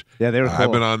Bert's Cruise. Yeah, they were cool.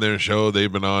 I've been on their show.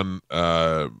 They've been on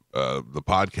the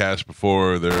podcast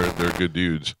before. They're good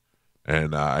dudes,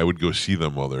 and I would go see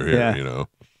them while they're here. Yeah.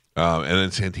 And then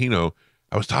Santino,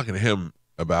 I was talking to him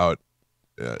about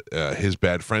his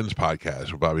Bad Friends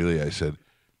podcast with Bobby Lee. I said,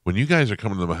 when you guys are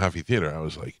coming to the Mahaffey Theater, I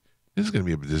was like, this is going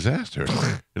to be a disaster.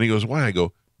 And he goes, why? I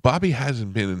go, Bobby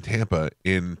hasn't been in Tampa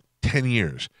in 10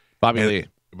 years. Bobby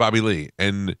Lee.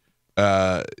 And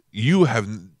you have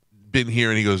been here.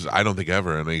 And he goes, I don't think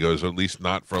ever. And he goes, at least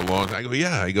not for a long time. I go,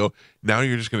 yeah. I go, now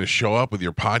you're just going to show up with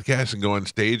your podcast and go on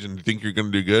stage and think you're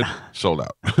going to do good? Sold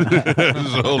out.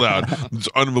 Sold out. It's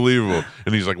unbelievable.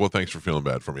 And he's like, well, thanks for feeling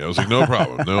bad for me. I was like, no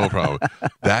problem. No problem.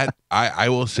 That I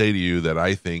will say to you that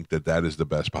I think that is the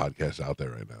best podcast out there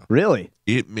right now. Really?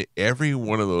 Every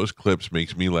one of those clips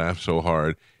makes me laugh so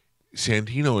hard.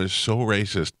 Santino is so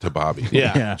racist to Bobby.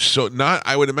 Yeah. So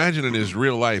I would imagine in his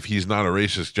real life he's not a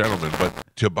racist gentleman, but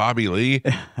to Bobby Lee,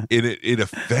 it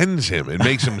offends him. It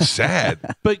makes him sad.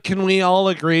 But can we all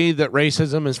agree that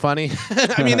racism is funny?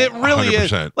 I mean, it really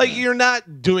 100%. is. Like, you're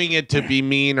not doing it to be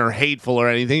mean or hateful or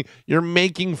anything. You're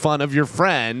making fun of your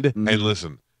friend. And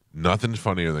listen, nothing's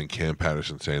funnier than Cam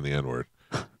Patterson saying the N-word.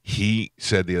 He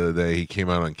said the other day, he came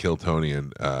out on Kill Tony,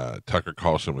 and Tucker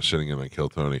Carlson was sitting in on Kill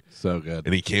Tony. So good.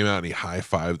 And he came out and he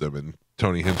high-fived him, and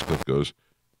Tony Hinchcliffe goes,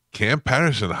 Cam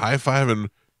Patterson high-fiving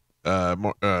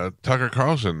Tucker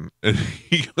Carlson. And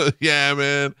he goes, yeah,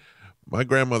 man, my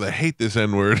grandmother hate this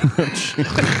N-word.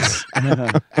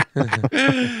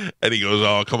 And he goes,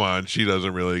 oh, come on, she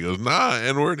doesn't really. He goes, nah,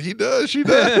 N-word, he does, she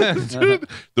does. Dude,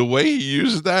 the way he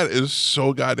uses that is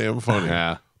so goddamn funny.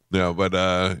 Yeah. No, but,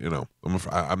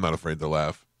 I'm not afraid to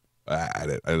laugh at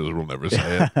it. I just will never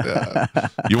say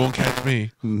it. You won't catch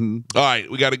me. Mm-hmm. All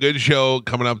right, we got a good show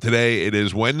coming up today. It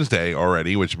is Wednesday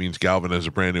already, which means Galvin has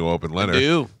a brand new open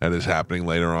letter that is happening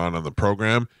later on the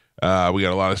program. We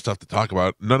got a lot of stuff to talk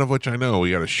about, none of which I know.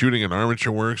 We got a shooting in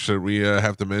Armature Works that we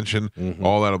have to mention.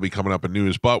 All that'll be coming up in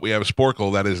news. But we have a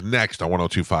Sporkle that is next on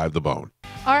 102.5 The Bone.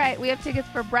 All right, we have tickets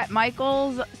for Bret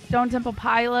Michaels, Stone Temple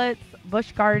Pilots,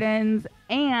 Busch Gardens,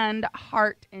 and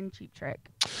Heart and Cheap Trick.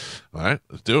 All right,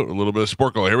 let's do it. A little bit of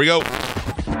Sporkle. Here we go.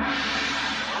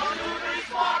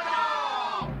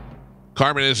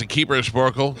 Carmen is the keeper of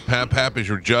Sporkle. Pap is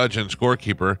your judge and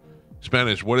scorekeeper.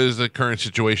 Spanish, what is the current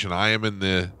situation? I am in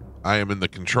the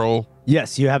control.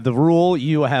 Yes, you have the rule.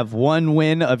 You have one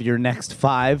win of your next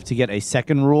 5 to get a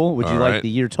second rule. Would you All like right. the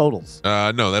year totals?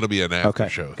 No, that'll be an after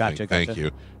show. Gotcha. Thank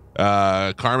you.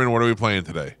 Carmen, what are we playing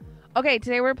today? Okay,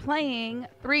 today we're playing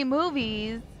 3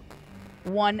 movies,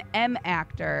 1 M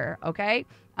actor. Okay,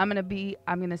 I'm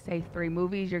gonna say 3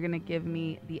 movies. You're gonna give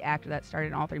me the actor that started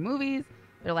in all 3 movies.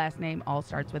 Their last name all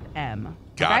starts with M.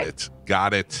 Got okay?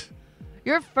 Got it.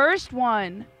 Your first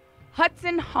one,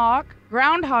 Hudson Hawk,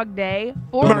 Groundhog Day,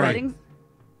 4 Murray. weddings.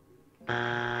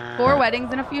 4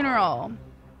 weddings and a funeral.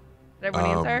 Did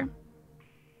everyone answer?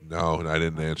 No, I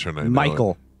didn't answer. And I know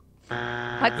Michael.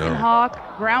 Hudson No.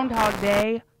 Hawk, Groundhog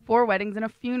Day, 4 weddings and a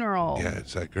funeral. it. Yeah,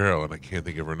 it's that girl, and I can't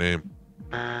think of her name.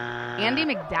 Andy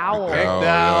McDowell.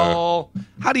 Oh,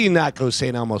 How do you not go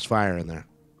St. Elmo's Fire in there?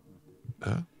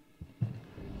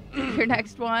 Your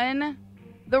next one,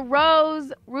 The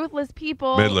Rose, Ruthless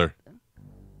People. Midler.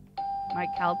 Mike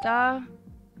Calta.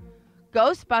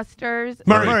 Ghostbusters.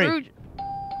 Murray. Scrooge-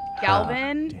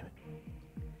 Galvin.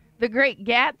 The Great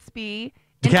Gatsby.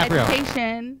 In DiCaprio.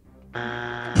 Education.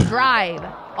 Drive.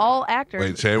 All actors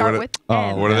Wait, say start what? with Oh,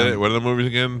 N. What are the movies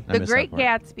again? I The missed that Great part.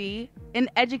 Gatsby. In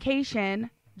Education.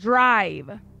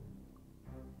 Drive.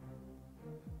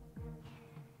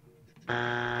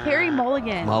 Carrie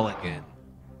Mulligan. Mulligan.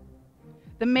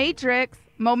 The Matrix.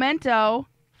 Memento.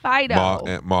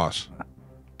 Fido. Moss.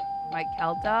 Mike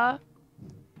Calta.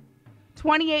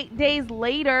 28 Days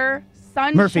Later.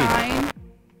 Sunshine.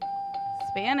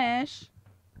 Spanish.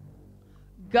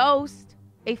 Ghost.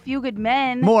 A Few Good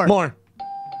Men. More.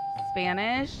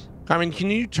 Spanish. Carmen, can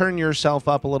you turn yourself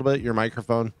up a little bit, your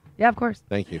microphone? Yeah, of course.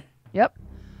 Thank you. Yep.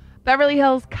 Beverly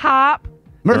Hills Cop.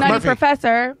 Murphy. The Nutty Murphy.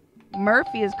 Professor.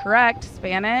 Murphy is correct.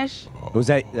 Spanish. Was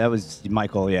that was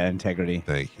Michael? Yeah, integrity.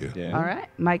 Thank you. Yeah. All right.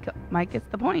 Mike gets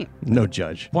the point. No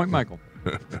judge. Point Michael.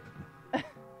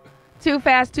 Too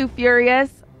Fast, Too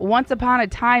Furious. Once Upon a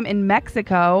Time in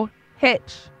Mexico.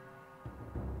 Hitch.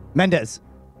 Mendez.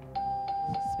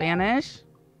 Spanish.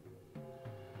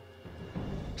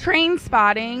 Train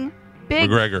Spotting. Big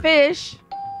McGregor. Fish.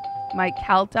 Mike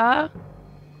Calta.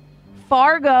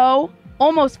 Fargo.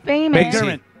 Almost Famous.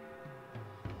 McDermott.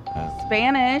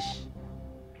 Spanish.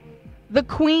 The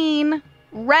Queen.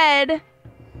 Red.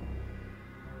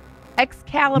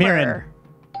 Excalibur. Mirren.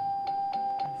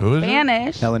 Who is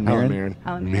Spanish. Helen Helen Mirren. Mirren.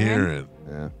 Helen it? Mirren. Mirren.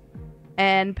 Yeah.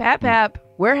 And Pap,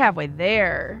 we're halfway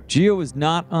there. Gio is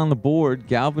not on the board.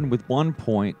 Galvin with 1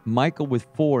 point. Michael with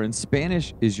 4. And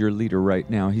Spanish is your leader right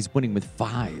now. He's winning with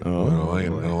 5. I don't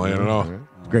like it at all.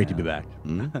 Great to be back.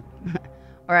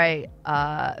 All right.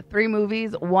 3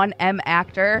 movies, 1 M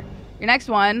actor. Your next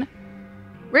one,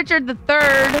 Richard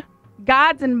III,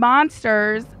 Gods and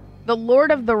Monsters, The Lord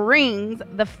of the Rings,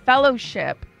 The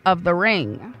Fellowship of the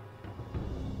Ring.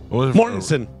 What was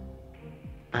Mortensen.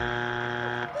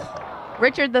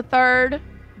 Richard III,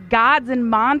 Gods and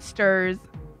Monsters,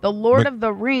 The Lord of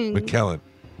the Rings, McKellen.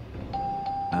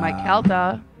 Mike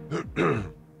Calta.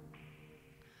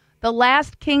 The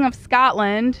Last King of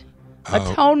Scotland,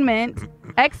 Atonement,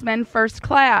 X-Men First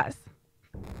Class.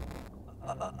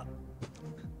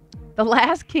 The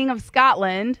Last King of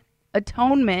Scotland,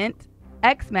 Atonement,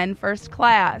 X-Men First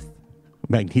Class.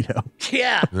 Magneto.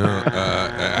 Yeah.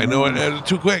 I know it.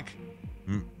 Too quick.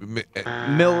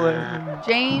 Miller.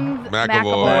 James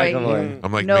McAvoy. McAvoy.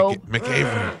 I'm like No.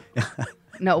 McAvoy.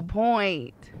 No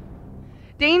point.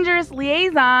 Dangerous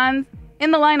Liaisons,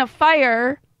 In the Line of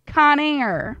Fire, Con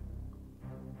Air.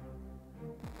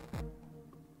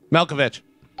 Malkovich.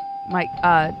 Mike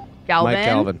Galvin. Mike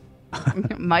Galvin.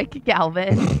 Mike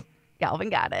Galvin. Galvin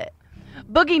got it.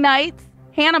 Boogie Nights,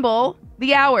 Hannibal,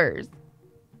 The Hours.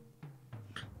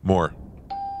 More.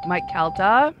 Mike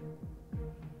Calta.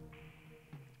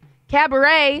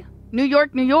 Cabaret, New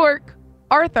York, New York.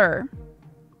 Arthur.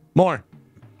 More.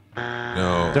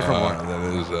 No, Different one.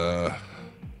 That is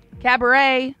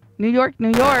Cabaret, New York,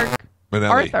 New York. Manelli.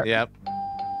 Arthur. Yep.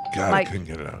 God, Mike. I couldn't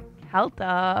get it out.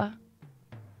 Calta.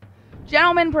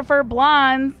 Gentlemen prefer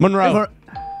blondes. Monroe.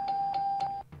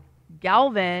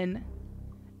 Galvin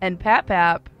and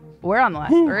Pap. We're on the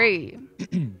last three.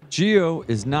 Gio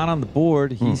is not on the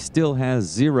board. He still has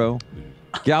 0.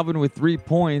 Galvin with 3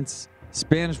 points.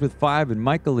 Spanish with 5, and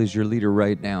Michael is your leader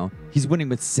right now. He's winning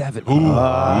with 7.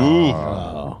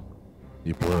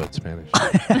 You blew it, Spanish.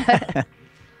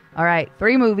 All right,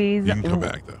 3 movies. You can come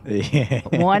back though. Yeah.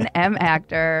 1 M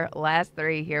actor. Last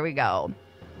 3. Here we go.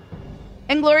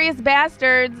 Inglorious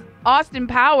Bastards. Austin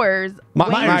Powers.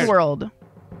 Myers. Wayne's World.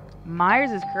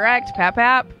 Myers is correct.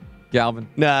 Pap. Galvin.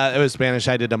 Nah, it was Spanish.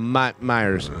 I did a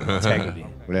Myers. Integrity.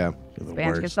 Yeah.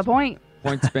 Spanish gets the point.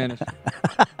 Point Spanish.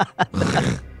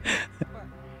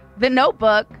 The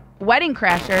Notebook. Wedding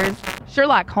Crashers.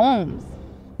 Sherlock Holmes.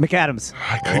 McAdams.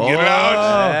 I couldn't get it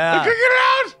out. Yeah. I couldn't get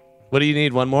it out. What do you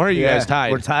need? One more? Or you Yeah, guys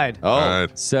tied? We're tied. Oh. All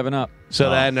right. 7 up. So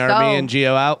then are So- me and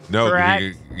Gio out? No, Correct.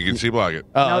 you can see block it.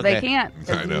 Oh, No, okay. they can't. I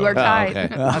 'cause know. You are tied.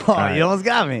 okay. Oh, you almost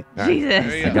got me.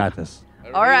 Jesus. I got this.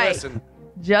 All right. Listen.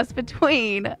 Just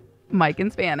between Mike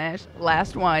and Spanish.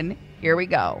 Last one. Here we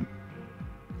go.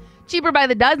 Cheaper by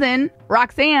the Dozen.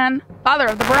 Roxanne. Father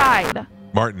of the Bride.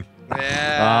 Martin.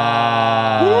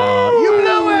 Yeah. You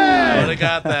know I would it. have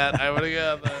got that. I would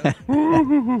have got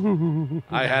that.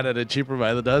 I had it at cheaper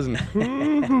by the dozen.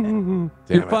 Damn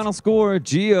Your it. final score,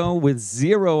 Gio with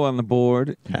 0 on the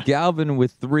board, Galvin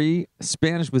with 3,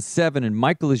 Spanish with 7, and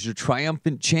Michael is your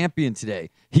triumphant champion today.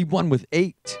 He won with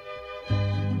 8.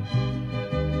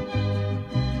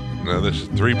 No, this is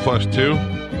 3 plus 2.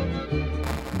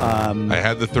 I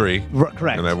had the 3,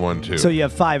 Correct. and I won 2. So you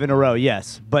have 5 in a row,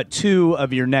 yes, but 2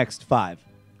 of your next 5.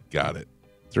 Got it.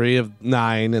 3 of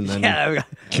 9 and then Yeah.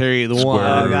 carry the Square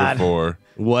one. root God. of 4.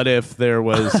 What if there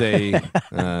was a...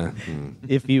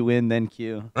 If you win, then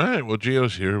Q. All right. Well,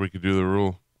 Gio's here. We could do the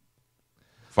rule.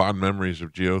 Fond memories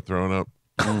of Gio throwing up.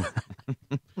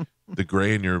 The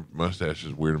gray in your mustache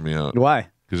is weirding me out Why?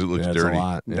 because it looks Yeah, it's a dirty.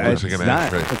 lot. It Yeah. looks like it's an not.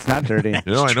 ashtray. It's not dirty.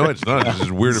 No, I know it's not. This is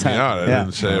weirding me out. I Yeah.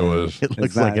 didn't say it was. It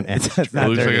looks like an It's ashtray. not It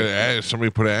looks dirty. like somebody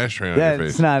put an ashtray on Yeah, your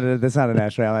it's face. not. That's not an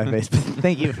ashtray on my face. But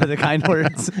thank you for the kind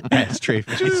words. Ashtray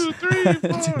face. 2, 3,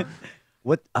 4.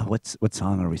 What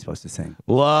song are we supposed to sing?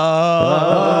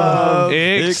 Love,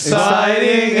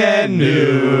 exciting and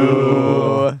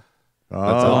new.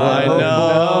 That's all I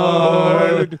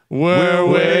know. We're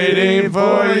waiting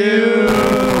for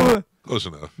you. Close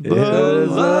enough.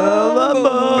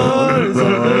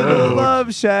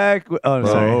 Love Shack. Oh,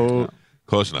 sorry.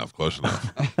 Close enough. Close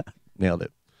enough. Nailed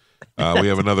it. We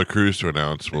have another cruise to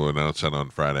announce. We'll announce that on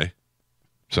Friday.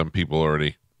 Some people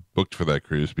already booked for that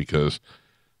cruise because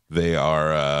they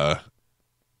are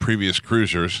previous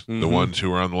cruisers. The ones who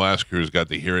were on the last cruise got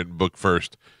to hear it and book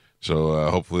first. So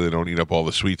hopefully they don't eat up all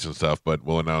the sweets and stuff, but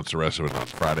we'll announce the rest of it on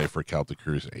Friday for Celtic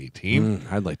Cruise 18.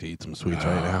 I'd like to eat some sweets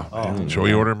right now. So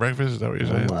you ordering breakfast? Is that what you're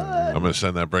saying? I'm going to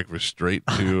send that breakfast straight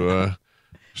to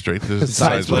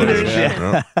Side Splitters.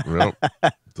 Yeah.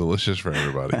 Yep. Delicious for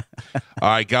everybody. All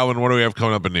right, Galvin, what do we have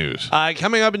coming up in news?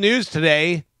 Coming up in news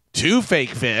today, 2 fake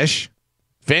fish,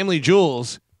 Family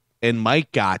Jewels, and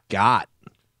Mike got.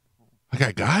 I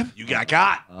got God? You got.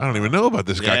 I don't even know about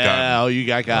this got Yeah, oh, you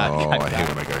got. Oh, I hate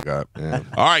when I got.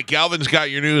 All right, Galvin's got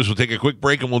your news. We'll take a quick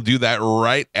break, and we'll do that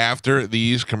right after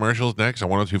these commercials next on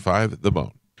 102.5 The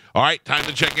Bone. All right, time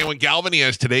to check in with Galvin. He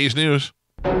has today's news.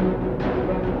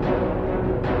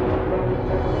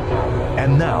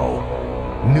 And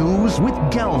now, news with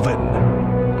Galvin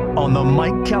on the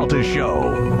Mike Calta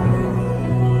Show.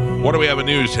 What do we have in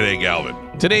news today, Galvin?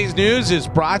 Today's news is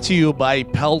brought to you by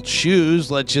Pelt Shoes.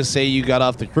 Let's just say you got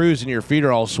off the cruise and your feet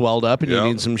are all swelled up and Yep. you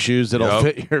need some shoes that'll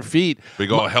Yep. fit your feet.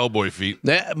 Big old Hellboy feet.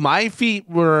 My feet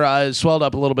were swelled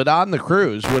up a little bit on the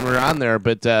cruise when we were on there,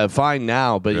 but fine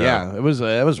now. But Yeah. it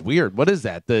was weird. What is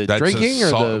that? The That's drinking or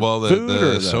the food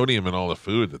or the sodium and all the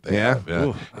food that they Yeah? have. Yeah.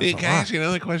 Ooh, Hey, that's a can I lot. ask you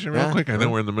another question real Yeah. quick? I know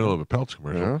we're in the middle of a Pelts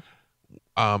commercial.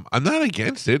 Yeah. I'm not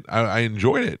against it. I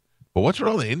enjoyed it. But what's with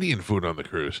all the Indian food on the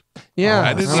cruise? Yeah,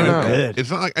 I didn't I don't even. know. Good. It's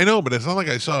not like I know, but it's not like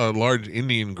I saw a large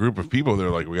Indian group of people. They're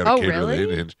like, we got to Oh, cater to really? the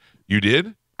Indians. You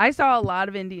did? I saw a lot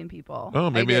of Indian people. Oh,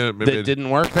 maybe. I did. Maybe That didn't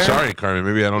work there. Sorry, Carmen.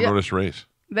 Maybe I don't Yeah. notice race.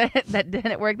 that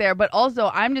didn't work there. But also,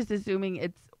 I'm just assuming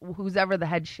it's who's ever the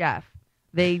head chef.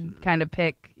 they kind of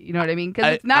pick, you know what I mean?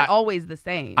 Because it's not always the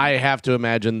same. I have to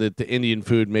imagine that the Indian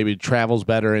food maybe travels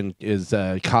better and is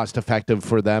cost effective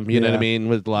for them. You know what I mean?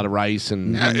 With a lot of rice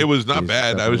and it was not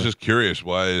bad. I was just curious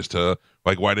why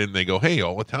didn't they go, hey,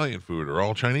 all Italian food or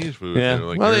all Chinese food? Yeah.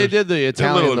 Like, well, they did the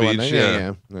Italian little one. beach,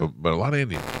 Yeah. But a lot of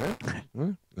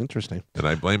Indian. Interesting. And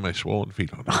I blame my swollen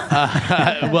feet on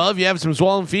it. Well, if you have some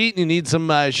swollen feet and you need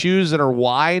some shoes that are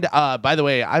wide, by the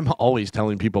way, I'm always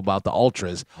telling people about the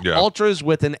Ultras. Yeah. Ultras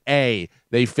with an A.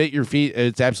 They fit your feet.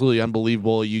 It's absolutely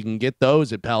unbelievable. You can get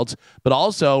those at Pelts. But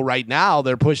also, right now,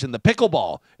 they're pushing the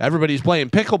pickleball. Everybody's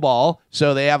playing pickleball,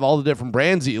 so they have all the different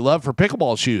brands that you love for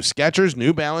pickleball shoes. Skechers,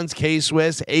 New Balance,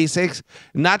 K-Swiss, Asics.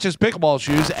 Not just pickleball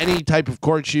shoes, any type of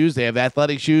court shoes. They have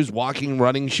athletic shoes, walking,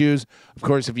 running shoes. Of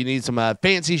course, if you need some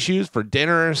fancy shoes for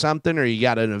dinner or something, or you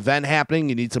got an event happening,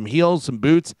 you need some heels, some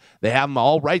boots, they have them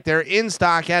all right there in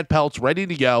stock at Pelts, ready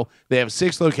to go. They have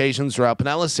 6 locations throughout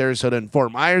Pinellas, Sarasota, and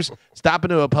Fort Myers. Stop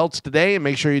into a Pelts today and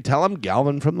make sure you tell them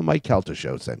Galvin from the Mike Calta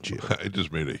Show sent you. I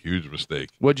just made a huge mistake.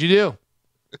 What'd you do?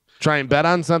 Try and bet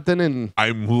on something? And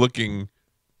I'm looking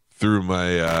through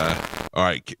my all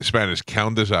right, Spanish,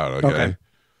 count this out, okay?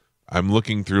 I'm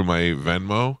looking through my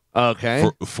Venmo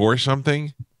for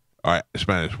something. All right,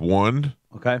 Spanish, 1,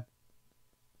 Okay.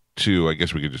 2, I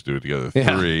guess we could just do it together.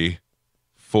 Yeah. 3,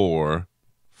 4,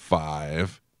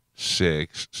 5,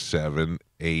 6, 7,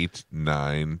 8,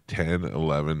 9, 10,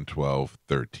 11, 12,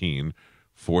 13,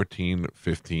 14,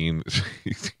 15,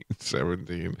 16,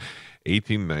 17,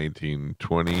 18, 19,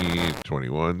 20,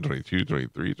 21, 22,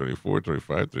 23, 24,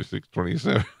 25, 26,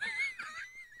 27.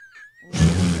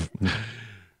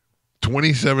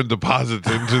 27 deposits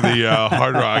into the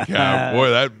Hard Rock app. Boy,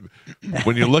 that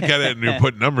when you look at it and you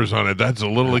put numbers on it, that's a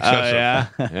little excessive.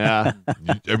 yeah.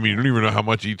 I mean, you don't even know how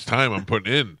much each time I'm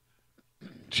putting in.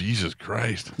 Jesus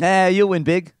Christ. You'll win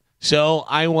big. So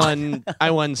I won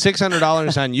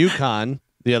 $600 on UConn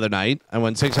the other night. I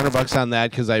won $600 on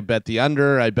that because I bet the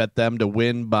under. I bet them to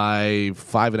win by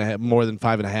 5.5, more than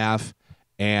 5.5,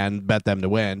 and bet them to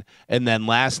win. And then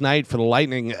last night for the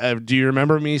Lightning, do you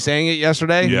remember me saying it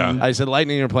yesterday? Yeah. I said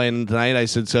Lightning are playing tonight. I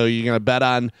said, so you're going to bet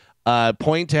on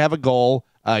Point to have a goal,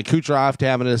 Kucherov to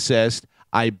have an assist.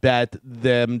 I bet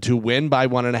them to win by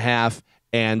 1.5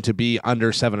 and to be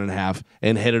under 7.5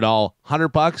 and hit it all.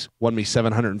 $100 won me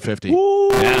 $750.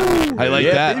 Yeah, I like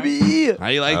that. Baby.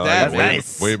 I like that. Way,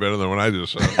 Nice. way better than what I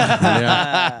just said.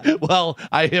 Yeah. Well,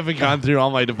 I haven't gone through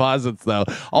all my deposits though.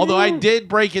 Although I did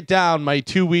break it down. My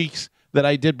 2 weeks that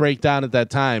I did break down at that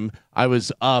time, I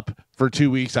was up for 2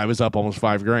 weeks. I was up almost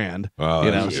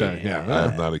 $5,000. So yeah, I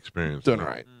have not experienced doing that. all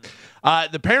right.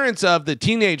 The parents of the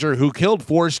teenager who killed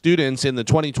 4 students in the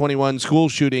 2021 school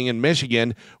shooting in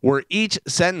Michigan were each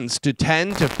sentenced to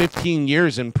 10 to 15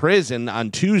 years in prison on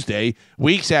Tuesday,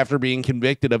 weeks after being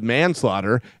convicted of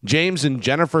manslaughter. James and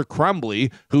Jennifer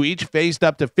Crumbly, who each faced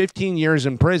up to 15 years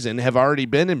in prison, have already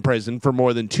been in prison for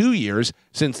more than 2 years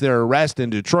since their arrest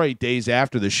in Detroit days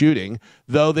after the shooting.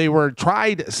 Though they were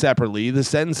tried separately, the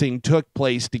sentencing took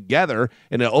place together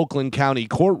in an Oakland County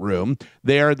courtroom.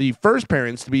 They are the first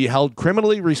parents to be held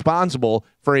criminally responsible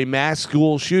for a mass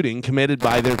school shooting committed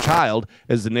by their child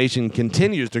as the nation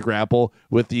continues to grapple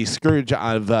with the scourge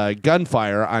of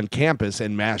gunfire on campus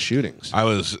and mass shootings. I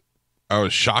was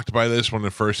shocked by this when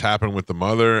it first happened with the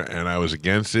mother, and I was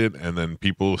against it. And then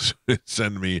people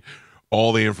send me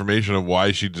all the information of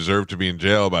why she deserved to be in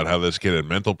jail, about how this kid had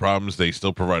mental problems. They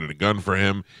still provided a gun for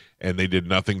him, and they did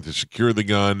nothing to secure the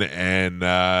gun. And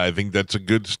I think that's a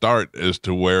good start as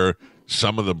to where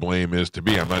some of the blame is to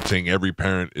be. I'm not saying every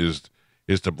parent is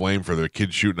to blame for their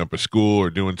kids shooting up a school or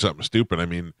doing something stupid. I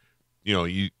mean,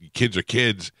 kids are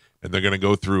kids, and they're going to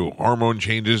go through hormone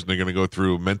changes, and they're going to go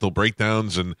through mental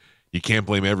breakdowns, and you can't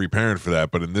blame every parent for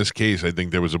that. But in this case, I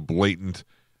think there was a blatant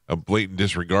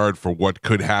disregard for what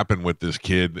could happen with this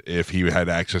kid if he had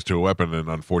access to a weapon, and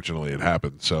unfortunately it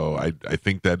happened. So I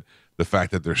think that the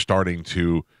fact that they're starting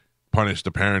to punish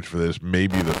the parents for this may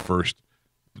be the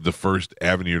first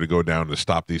avenue to go down to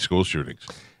stop these school shootings.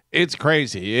 It's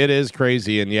crazy. It is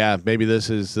crazy. And yeah, maybe this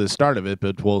is the start of it,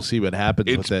 but we'll see what happens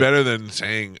It's with it. better than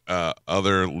saying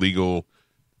other legal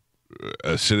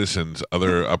citizens,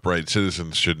 other upright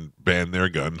citizens should ban their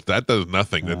guns. That does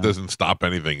nothing. That doesn't stop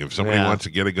anything. If somebody wants to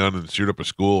get a gun and shoot up a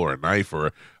school or a knife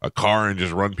or a car and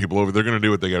just run people over, they're going to do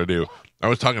what they got to do. I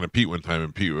was talking to Pete one time,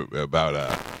 and Pete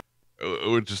about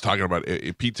we were just talking about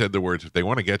it. Pete said the words, if they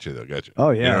want to get you, they'll get you. Oh,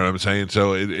 yeah. You know what I'm saying?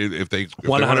 So if they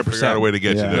want to 100%. figure out a way to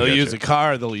get you, They'll get use you. a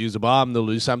car, they'll use a bomb, they'll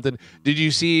do something. Did you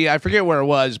see, I forget where it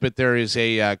was, but there is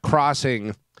a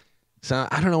crossing So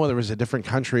I don't know whether it was a different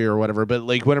country or whatever, but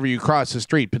like whenever you cross the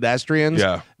street, pedestrians,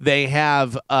 Yeah. they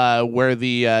have where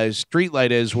the street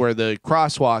light is, where the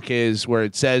crosswalk is, where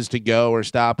it says to go or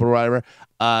stop or whatever,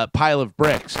 pile of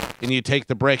bricks, and you take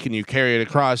the brick and you carry it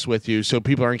across with you, so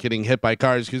people aren't getting hit by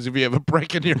cars. Because if you have a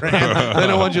brick in your hand, they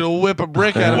don't want you to whip a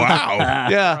brick at them. Wow.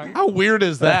 Yeah, how weird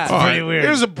is that? That's pretty weird.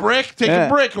 Here's a brick. Take a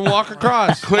brick and walk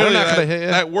across. Clearly, They're not gonna that, hit you.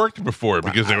 that worked before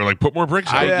because they were like, put more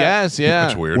bricks I out. guess, yeah.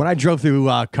 That's weird. When I drove through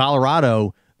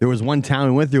Colorado, there was one town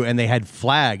we went through, and they had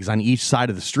flags on each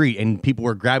side of the street, and people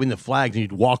were grabbing the flags, and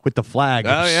you'd walk with the flag.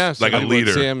 Oh yeah, Like a somebody would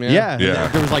leader. see 'em, Yeah. Yeah.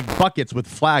 There was like buckets with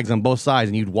flags on both sides,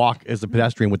 and you'd walk as a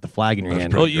pedestrian with the flag in your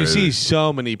hand. Well, you Crazy. see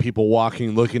so many people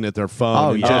walking, looking at their phone,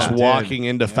 Oh, and yeah. just Dude. walking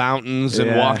into fountains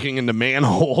and Yeah. walking into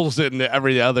manholes and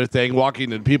every other thing,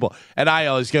 walking into people. And I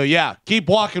always go, yeah, keep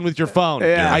walking with your phone.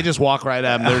 Yeah. I just walk right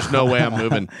at them. There's no way I'm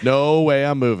moving. No way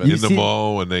I'm moving. In the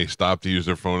mall, when they stop to use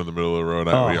their phone in the middle of the road,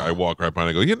 I walk right by and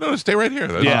I go, no, stay right here.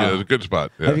 That's, Yeah. that's a good spot.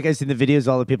 Yeah. Have you guys seen the videos?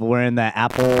 All the people wearing the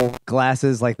Apple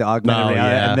glasses, like the augmented Oh,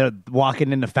 reality, yeah. and they're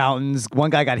walking into fountains. One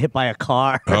guy got hit by a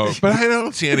car. Oh, but I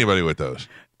don't see anybody with those.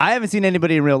 I haven't seen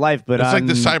anybody in real life, but It's like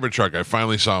the on- Cybertruck. I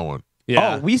finally saw one.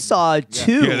 Yeah. Oh, we saw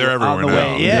two. Yeah, they're everywhere on the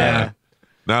now. way. Yeah.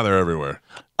 Now they're everywhere.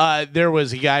 There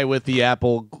was a guy with the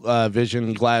Apple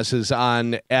Vision glasses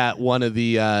on at one of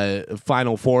the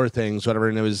Final Four things, whatever,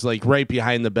 and it was like right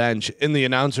behind the bench. And the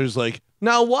announcer's like,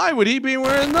 now why would he be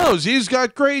wearing those? He's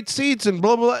got great seats and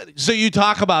blah, blah, blah. So you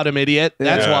talk about him, idiot.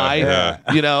 That's Yeah, why. yeah.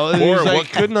 You know, Or he's like,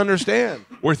 what- couldn't understand.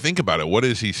 Or think about it. What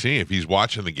is he seeing? If he's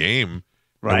watching the game,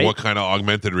 Right. and what kind of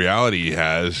augmented reality he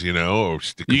has, or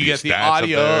You get the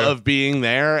audio of being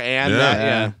there and Yeah. that.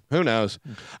 Yeah. Who knows?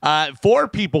 4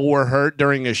 people were hurt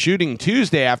during a shooting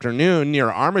Tuesday afternoon near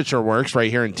Armature Works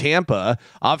right here in Tampa.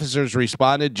 Officers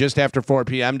responded just after 4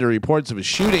 p.m. to reports of a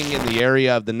shooting in the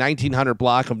area of the 1900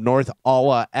 block of North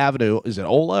Ola Avenue. Is it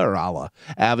Ola or Ala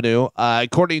Avenue?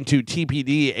 According to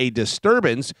TPD, a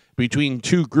disturbance between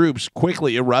two groups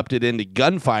quickly erupted into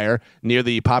gunfire near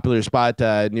the popular spot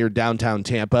near downtown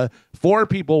Tampa. 4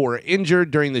 people were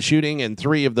injured during the shooting, and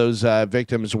 3 of those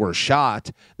victims were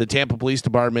shot. The Tampa Police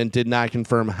Department did not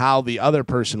confirm how the other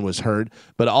person was hurt,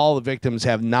 but all the victims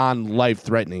have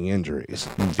non-life-threatening injuries.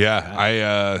 Yeah,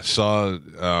 I saw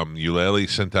Eulalie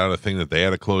sent out a thing that they had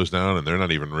to close down, and they're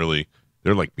not even really.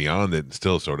 They're like beyond it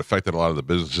still, so it affected a lot of the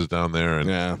businesses down there. And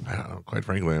Yeah. I don't know, quite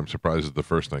frankly, I'm surprised it's the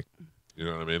first thing. You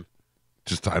know what I mean?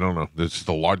 Just I don't know. There's just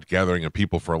a large gathering of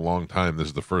people for a long time. This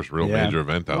is the first real Yeah. major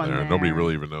event down One there, and nobody there.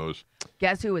 really even knows.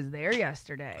 Guess who was there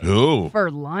yesterday? Who? For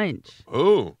lunch.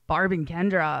 Who? Barb and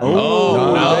Kendra.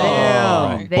 Oh,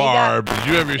 no. They Barb, did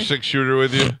you have your 6-shooter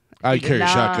with you? I carry a Nah.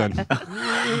 shotgun.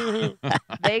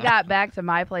 They got back to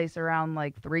my place around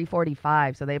like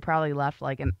 3:45, so they probably left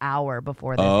like an hour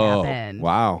before this happened.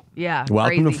 Wow. Yeah. Welcome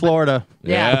crazy, to but- Florida.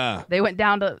 Yeah. They went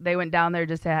down there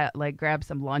just to like grab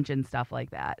some lunch and stuff like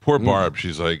that. Poor Barb.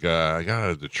 She's like, I got out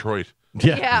of Detroit.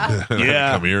 Yeah.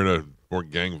 Yeah. Come here to more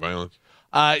gang violence.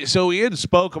 So we had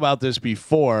spoke about this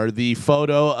before. The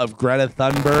photo of Greta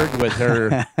Thunberg with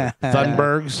her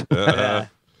Thunbergs.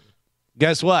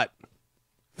 Guess what?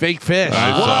 Fake fish.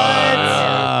 I saw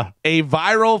that. A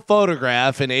viral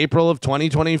photograph in April of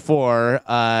 2024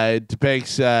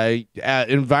 depicts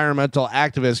environmental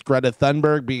activist Greta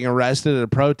Thunberg being arrested at a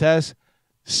protest.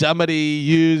 Somebody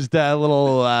used a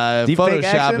little Deepfake Photoshop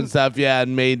action? and stuff,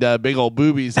 and made big old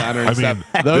boobies on her and I mean,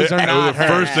 stuff. Those are that not was the her.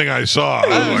 first thing I saw. I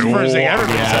That was was the like, first thing wow.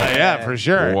 everybody saw. Yeah, for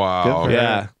sure. Wow.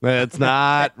 Yeah, that's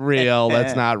not real.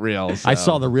 That's not real. I So.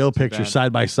 saw the real picture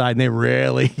side by side, and they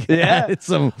really added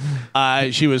some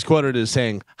She was quoted as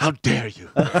saying, "How dare you?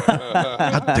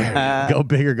 How dare go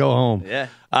big or go home. Yeah.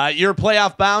 you?" Your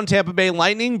playoff-bound Tampa Bay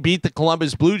Lightning beat the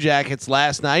Columbus Blue Jackets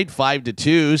last night,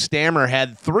 5-2. Stammer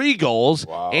had 3 goals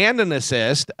and an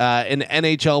assist. An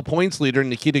NHL points leader,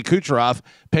 Nikita Kucherov,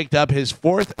 picked up his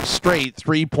 4th straight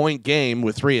 3-point game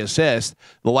with 3 assists.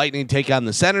 The Lightning take on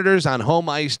the Senators on home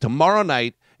ice tomorrow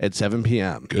night at 7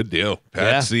 p.m. Good deal.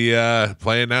 Pat's the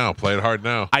play it now. Play it hard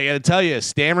now. I got to tell you,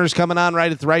 Stammer's coming on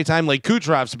right at the right time. Like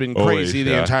Kucherov's been crazy Always, the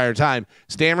yeah. entire time.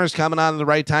 Stammer's coming on at the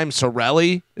right time.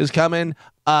 Sorelli is coming.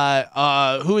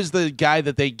 Who is the guy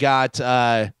that they got?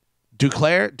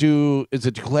 Duclair? Is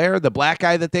it Duclair, the black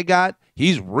guy that they got?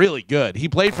 He's really good. He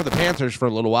played for the Panthers for a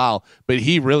little while, but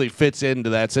he really fits into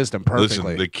that system perfectly.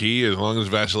 Listen, the key, as long as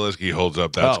Vasilevsky holds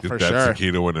up, that's Oh, for that's sure. the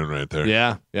key to winning right there.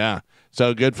 Yeah, yeah.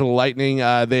 So good for the Lightning.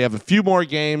 They have a few more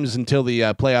games until the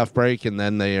playoff break, and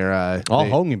then they are All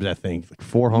home games, I think. Like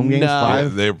 4 home games, No.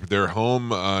 5. They're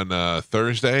home on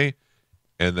Thursday,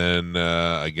 and then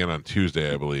again on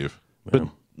Tuesday, I believe. But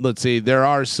let's see, there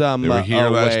are some They were here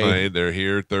last away. night. They're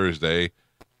here Thursday,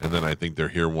 and then I think they're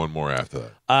here one more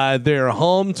after that. They're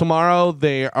home tomorrow.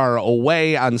 They are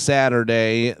away on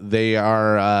Saturday. They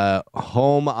are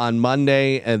home on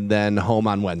Monday and then home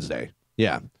on Wednesday.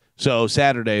 Yeah. So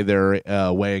Saturday they're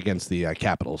away against the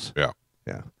Capitals. Yeah.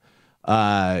 Yeah.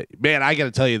 Man, I got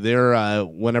to tell you, they're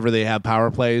whenever they have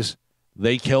power plays,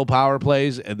 they kill power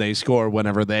plays and they score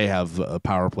whenever they have a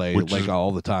power play, Which like is-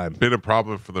 all the time. Been a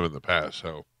problem for them in the past,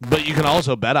 so But you can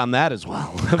also bet on that as well.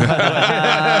 All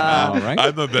right.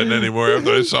 I'm not betting anymore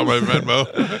after I saw my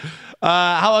Venmo.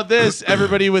 How about this?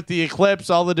 Everybody with the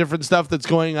eclipse, all the different stuff that's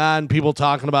going on, people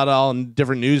talking about it all in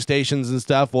different news stations and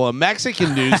stuff. Well, a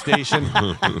Mexican news station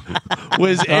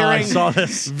was I airing saw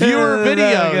this. viewer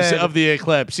videos good. of the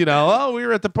eclipse. You know, oh, we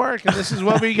were at the park and this is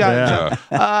what we got.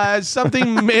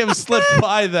 Something may have slipped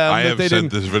by them I that have they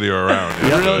sent didn't. this video around.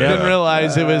 Didn't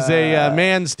realize it was a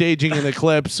man staging an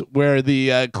eclipse where the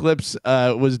eclipse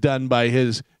was done by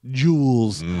his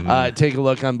jewels. Take a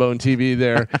look on Bone TV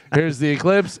there. Here's the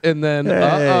eclipse, and then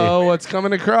what's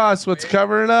coming across? What's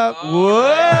covering up? Whoa!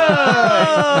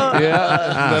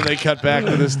 Yeah. And then they cut back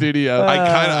to the studio.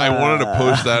 I wanted to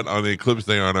post that on the eclipse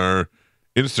thing on our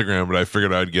Instagram, but I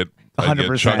figured I'd get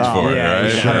 100%. chunks for it, yeah,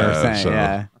 right? 100%. so-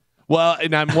 Yeah. Well,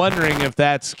 and I'm wondering if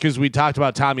that's because we talked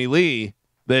about Tommy Lee,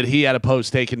 that he had a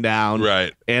post taken down.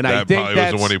 Right. And that I think probably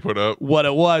that's was the one he put up. what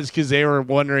it was, because they were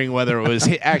wondering whether it was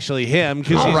actually him,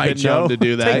 because he's right, been known Joe. to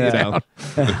do that, Take you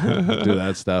it know, do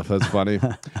that stuff. That's funny.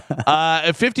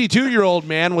 A 52-year-old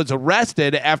man was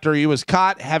arrested after he was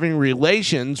caught having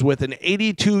relations with an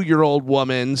 82-year-old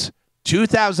woman's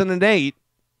 2008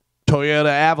 Toyota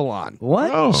Avalon.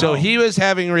 What? Oh. So he was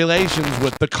having relations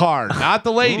with the car, not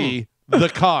the lady, the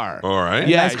car. All right.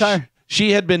 Yeah, Nice car.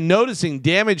 She had been noticing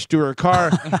damage to her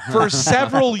car for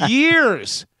several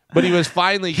years, but he was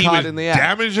finally He caught was in the act.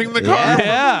 damaging the car.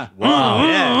 Yeah. Wow.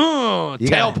 Yeah. You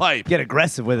gotta Tailpipe. Get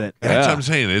aggressive with it. That's what I'm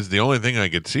saying. Is the only thing I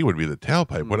could see would be the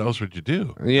tailpipe. What else would you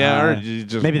do? Yeah, or Uh, you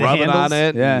just maybe the rub it on handles?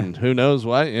 it. Yeah. And who knows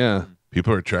what? Yeah.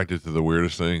 People are attracted to the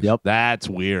weirdest things. Yep. That's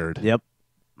weird. Yep.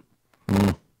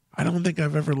 I don't think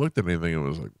I've ever looked at anything and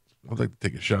was like, I'd like to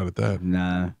take a shot at that.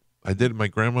 Nah. I did. My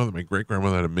great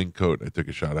grandmother had a mink coat. I took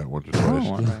a shot at once or twice.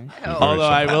 Oh, all right. Although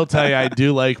I will tell you, I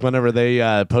do like whenever they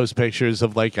post pictures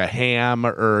of like a ham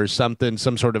or something,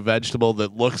 some sort of vegetable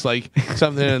that looks like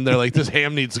something, and they're like, "This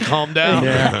ham needs to calm down."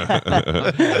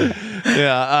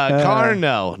 Car,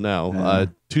 no.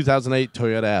 2008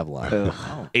 Toyota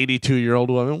Avalon. 82-year-old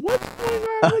woman. What's going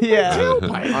on? With Yeah.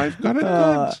 my tailpipe? I've got a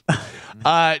gun.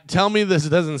 Tell me this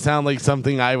doesn't sound like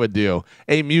something I would do.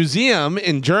 A museum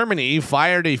in Germany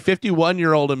fired a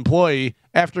 51-year-old employee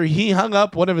after he hung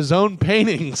up one of his own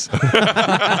paintings. It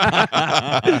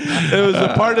was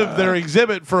a part of their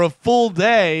exhibit for a full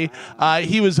day.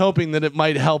 He was hoping that it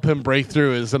might help him break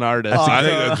through as an artist. I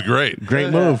think that's great.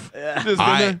 Great move. Just been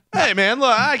there, hey, man,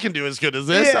 look, I can do as good as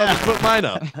this. I'll just put mine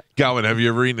up. Galvin, have you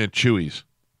ever eaten at Chewy's?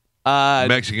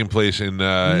 Mexican place in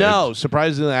No,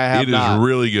 surprisingly, I have it is not.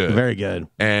 really good. Very good.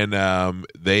 And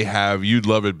they have, you'd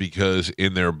love it because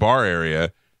in their bar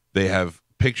area they have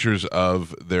pictures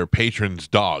of their patrons'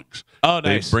 dogs. Oh,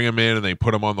 nice. They bring them in and they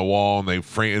put them on the wall, and they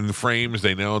in the frames,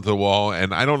 they nail it to the wall.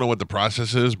 And I don't know what the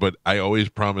process is, but I always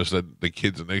promise that the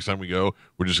kids, the next time we go,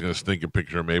 we're just going to sneak a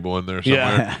picture of Mabel in there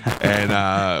somewhere. And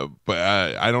but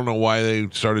I don't know why they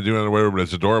started doing it or whatever, but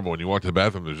it's adorable. When you walk to the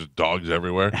bathroom, there's just dogs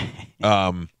everywhere.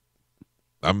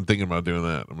 I'm thinking about doing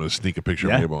that. I'm going to sneak a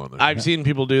picture of Mabel on there. I've seen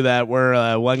people do that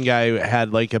where one guy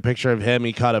had like a picture of him.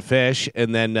 He caught a fish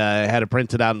and then had it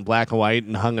printed out in black and white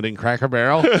and hung it in Cracker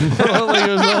Barrel. Like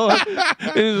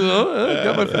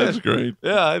got my fish. That's great.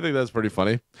 Yeah, I think that's pretty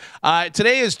funny.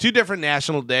 Today is two different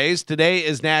national days. Today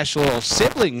is National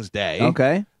Siblings Day.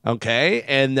 Okay. Okay.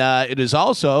 And it is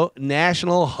also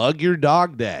National Hug Your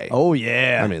Dog Day. Oh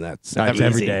yeah. I mean, that's That's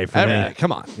every day for me.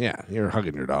 Come on. Yeah, you're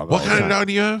hugging your dog. What all the kind of time. dog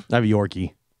do you have? I have a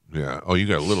Yorkie. Yeah. Oh, you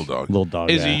got a little dog. Little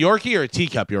dog. Is yeah. he Yorkie or a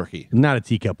teacup Yorkie? Not a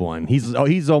teacup one. He's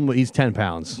almost 10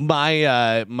 pounds.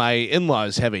 My my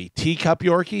in-laws have a teacup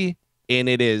Yorkie, and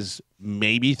it is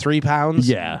maybe 3 pounds.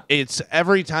 Yeah. It's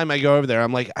every time I go over there,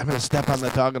 I'm like, I'm gonna step on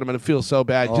that dog and I'm gonna feel so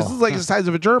bad because it's like the size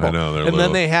of a gerbil. I know, they're and little.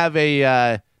 then they have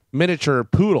a miniature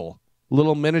poodle,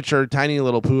 little miniature, tiny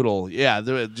little poodle. Yeah,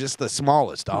 they're just the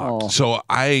smallest dog. Oh. So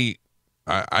I'm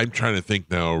trying to think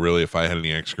now, really, if I had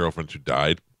any ex-girlfriends who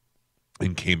died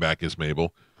and came back as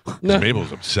Mabel. 'Cause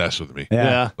Mabel's obsessed with me.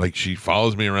 Yeah. Like, she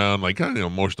follows me around, like, I don't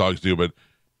know, most dogs do, but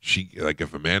she, like,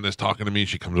 if Amanda's talking to me,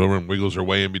 she comes over and wiggles her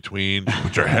way in between. She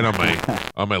puts her head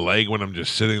on my leg when I'm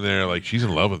just sitting there. Like, she's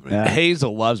in love with me. Yeah.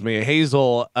 Hazel loves me.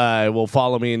 Hazel will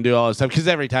follow me and do all that stuff because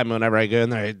every time whenever I go in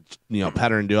there, I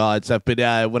pet her and do all that stuff. But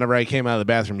whenever I came out of the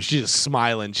bathroom, she's just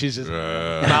smiling. She's just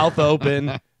mouth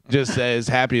open, just as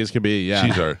happy as can be. Yeah,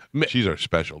 she's our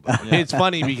special dog. It's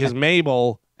funny because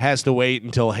Mabel has to wait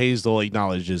until Hazel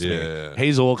acknowledges me.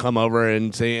 Hazel will come over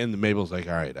and say, and Mabel's like,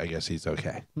 all right, I guess he's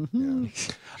okay.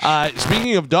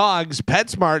 Speaking of dogs,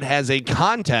 PetSmart has a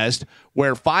contest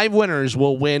where 5 winners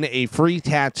will win a free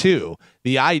tattoo.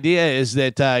 The idea is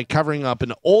that covering up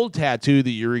an old tattoo that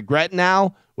you regret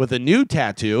now with a new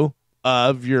tattoo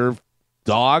of your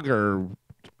dog or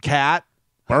cat,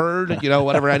 bird,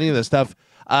 whatever, any of this stuff.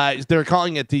 They're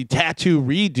calling it the Tattoo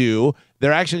Redo.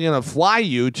 They're actually going to fly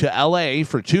you to LA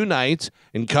for 2 nights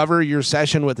and cover your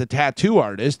session with a tattoo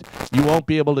artist. You won't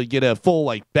be able to get a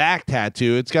full back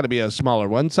tattoo. It's got to be a smaller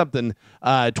one, something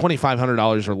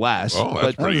 $2,500 or less. Oh,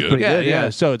 that's pretty good.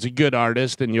 Yeah. So it's a good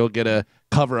artist, and you'll get a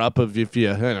cover up of if you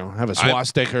have a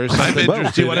swastika or something.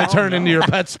 Do you want to turn into your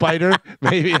pet spider?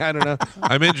 Maybe, I don't know.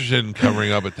 I'm interested in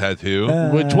covering up a tattoo.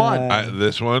 Which one?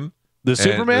 This one. The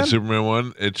Superman? The Superman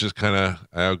one. It's just kind of,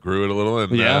 I outgrew it a little.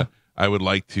 And I would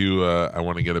like to, I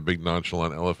want to get a big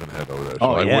nonchalant elephant head over there.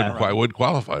 So I would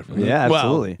qualify for that. Yeah,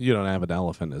 absolutely. Well, you don't have an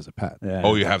elephant as a pet. Yeah.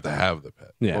 Oh, you have to have the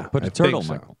pet. Yeah. Well, put I a turtle, think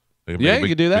so. Michael. Yeah, you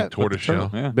could do that. Big tortoise shell.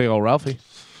 Yeah. Big old Ralphie.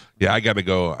 Yeah, I gotta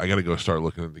go start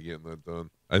looking into getting that done.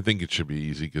 I think it should be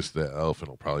easy because the elephant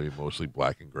will probably be mostly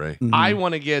black and gray. I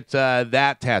want to get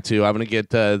that tattoo. I'm going to get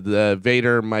the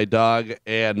Vader, my dog,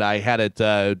 and I had it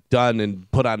done and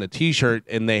put on a T-shirt,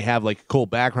 and they have a cool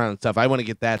background and stuff. I want to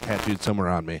get that tattooed somewhere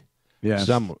on me. Yeah.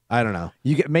 I don't know.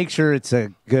 You make sure it's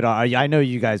a good. I know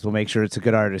you guys will make sure it's a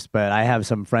good artist, but I have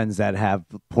some friends that have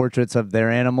portraits of their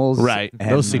animals. Right.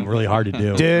 and- Those seem really hard to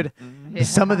do. dude.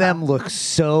 Some of them look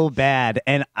so bad,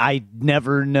 and I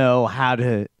never know how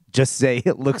to just say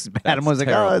it looks bad. I'm always like,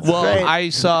 oh, it's Well, great. I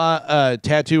saw a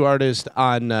tattoo artist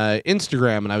on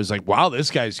Instagram, and I was like, wow, this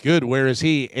guy's good. Where is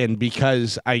he? And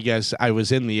because I guess I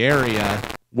was in the area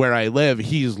where I live,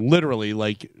 he's literally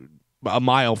a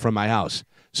mile from my house.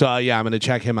 So, I'm going to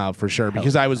check him out for sure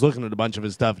because I was looking at a bunch of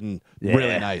his stuff and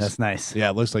really nice. That's nice. Yeah,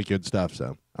 it looks like good stuff,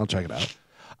 so I'll check it out.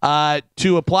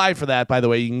 To apply for that, by the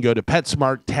way, you can go to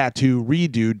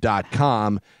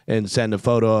PetsmartTattooRedo.com and send a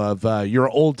photo of your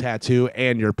old tattoo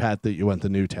and your pet that you want the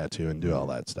new tattoo and do all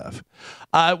that stuff.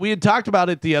 We had talked about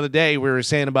it the other day. We were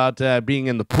saying about being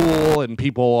in the pool and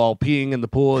people all peeing in the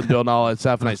pool and doing all that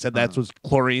stuff, and I said that's what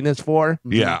chlorine is for.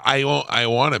 Yeah, I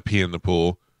want to pee in the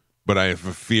pool, but I have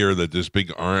a fear that this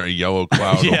big yellow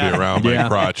cloud will be around my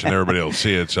crotch and everybody will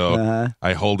see it. So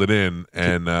I hold it in,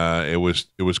 and it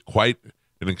was quite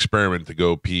an experiment to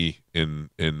go pee in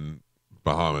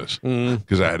Bahamas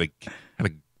because I had to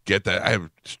get that. I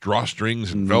have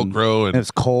drawstrings and Velcro, and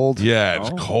It's cold. yeah, it's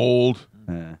cold.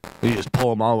 You just pull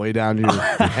them all the way down to your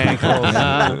ankles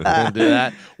and do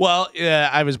that. Well,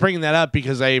 I was bringing that up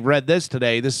because I read this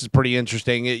today. This is pretty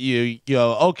interesting. You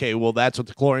go, okay, well, that's what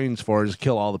the chlorine's for, is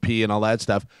kill all the pee and all that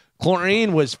stuff.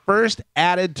 Chlorine was first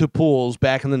added to pools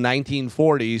back in the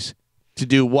 1940s to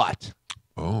do what?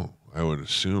 Oh, I would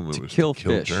assume it was kill to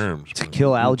kill fish. germs. To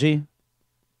kill algae.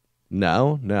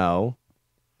 No.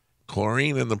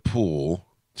 Chlorine in the pool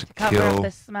to Cover kill. up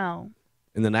the smell.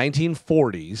 In the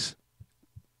 1940s,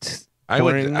 I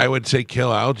chlorine- would say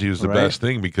kill algae was the Right. best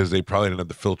thing because they probably didn't have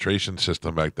the filtration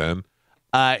system back then.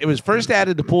 it was first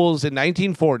added to pools in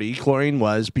 1940. Chlorine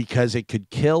was because it could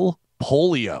kill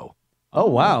polio. Oh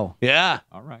wow. Yeah.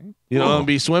 All right. You don't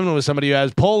be swimming with somebody who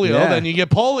has polio, Yeah. then you get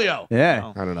polio.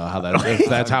 Yeah. I don't know how if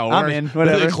that's how it I'm works. in, But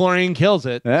whatever. the chlorine kills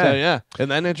it. Yeah. So yeah. Isn't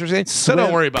that interesting? So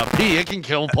don't worry about pee. It can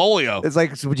kill polio. It's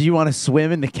like, so do you want to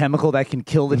swim in the chemical that can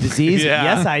kill the disease? Yeah.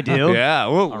 Yes, I do. Yeah.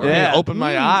 Well, right. yeah. Open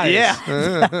my eyes.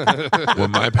 Yeah.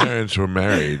 When my parents were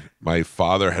married, my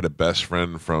father had a best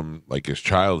friend from his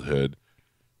childhood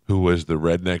who was the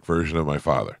redneck version of my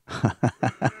father.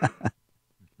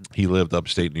 He lived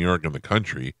upstate New York in the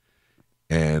country,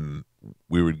 and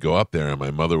we would go up there, and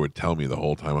my mother would tell me the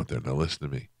whole time up there, now listen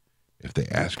to me. If they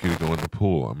ask you to go in the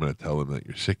pool, I'm going to tell them that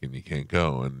you're sick and you can't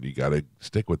go, and you got to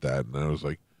stick with that. And I was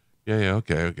like, yeah,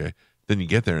 okay. Then you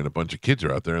get there, and a bunch of kids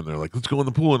are out there, and they're like, let's go in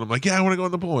the pool. And I'm like, yeah, I want to go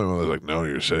in the pool. And I was like, no,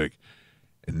 you're sick.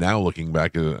 And now looking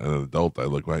back as an adult, I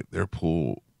look like their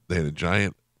pool, they had a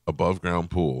giant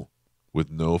above-ground pool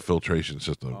with no filtration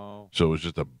system. Oh. So it was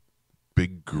just a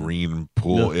big green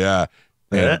pool. Yeah.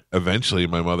 And eventually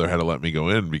my mother had to let me go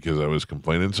in because I was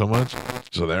complaining so much.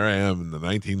 So there I am in the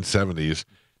 1970s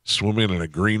swimming in a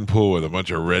green pool with a bunch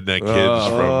of redneck kids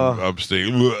from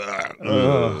upstate.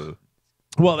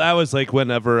 Well, that was like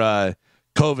whenever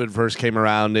COVID first came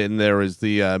around, and there was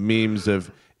the memes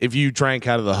of if you drank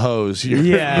out of the hose, you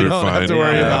Yeah. you You're don't have fine. to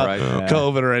worry Yeah, about right. Yeah.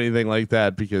 COVID or anything like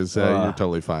that because you're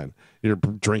totally fine. you're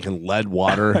drinking lead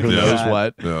water. Who Yeah. knows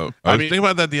what? No, I was mean- thinking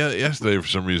about that yesterday for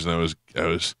some reason. I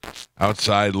was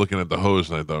outside looking at the hose,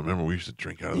 and I thought, remember we used to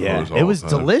drink out of the Yeah, hose all it was the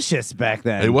time. delicious back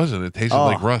then. It wasn't. It tasted Oh,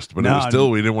 like rust, but it no, was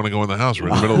still. We didn't want to go in the house. We're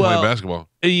in the middle of Well, playing basketball.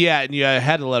 Yeah, and you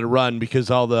had to let it run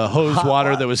because all the hose Hot water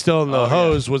water. that was still in the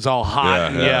hose was all hot. Yeah,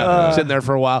 and yeah, yeah, sitting there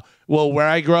for a while. Well, where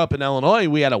I grew up in Illinois,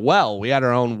 we had a well. We had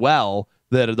our own well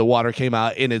that the water came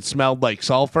out, and it smelled like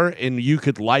sulfur, and you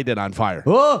could light it on fire.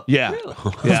 Oh, Yeah,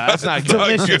 yeah, that's not good. Not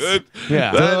Delicious. good.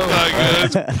 Yeah. That's not good.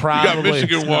 You got Probably,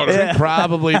 Michigan water.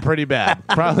 probably pretty bad.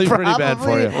 Probably pretty bad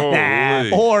for you.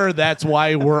 Holy. Or that's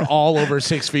why we're all over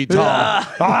 6 feet tall.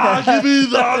 Give me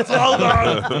that.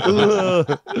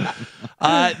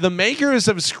 The makers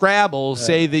of Scrabble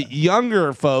say that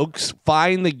younger folks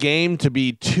find the game to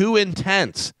be too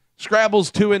intense. Scrabble's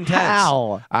too intense.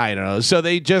 How? I don't know. So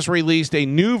they just released a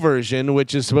new version,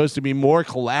 which is supposed to be more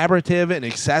collaborative and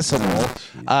accessible.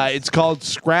 It's called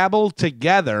Scrabble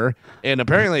Together, and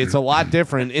apparently it's a lot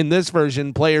different. In this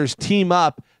version, players team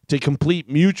up to complete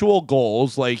mutual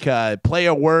goals, like play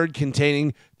a word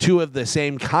containing two of the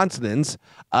same consonants,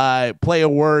 play a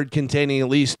word containing at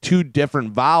least two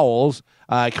different vowels,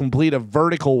 complete a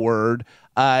vertical word.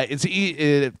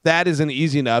 If that isn't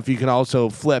easy enough, you can also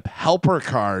flip helper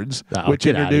cards, Oh, which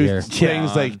get outta introduce here.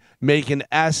 things like make an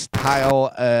S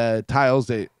tiles a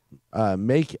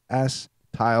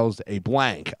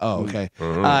blank. Oh, okay.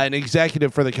 An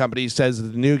executive for the company says that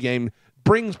the new game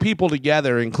brings people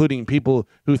together, including people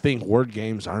who think word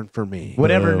games aren't for me.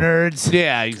 whatever, Oh. nerds.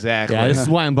 Yeah, exactly. Yeah, this is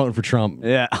why I'm voting for Trump.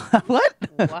 Yeah. What?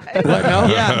 What? No?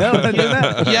 Yeah, No, do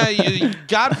that. yeah.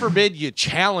 God forbid you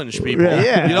challenge people.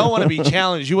 Yeah. You don't want to be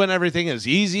challenged. You want everything as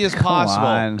easy as possible.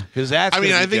 on. Because that's. I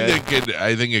mean, gonna I be think good. that could.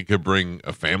 I think it could bring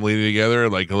a family together,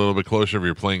 like a little bit closer if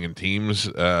you're playing in teams.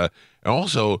 And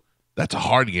also, that's a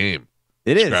hard game.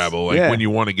 It is. Scrabble, like Yeah. when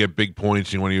you want to get big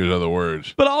points, you want to use other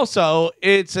words. But also,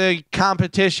 it's a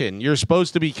competition. You're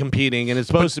supposed to be competing, and it's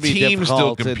supposed to be teams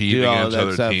still difficult to compete do all against that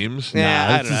other stuff. teams. Yeah,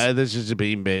 Nah, I don't know. This is just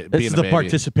being This a is the baby.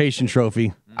 participation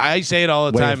trophy. I say it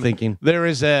all the Way of time. thinking. There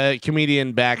was a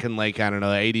comedian back in like I don't know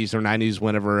the 80s or 90s.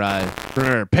 Whenever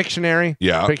remember Pictionary?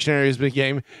 Yeah. Pictionary is a big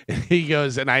game. He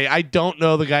goes, and I don't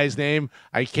know the guy's name.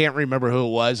 I can't remember who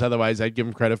it was. Otherwise, I'd give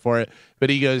him credit for it. But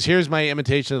he goes, "Here's my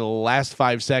imitation of the last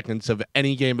 5 seconds of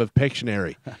any game of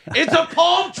Pictionary. It's a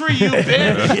palm tree, you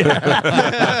bitch."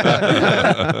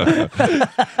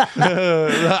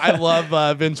 I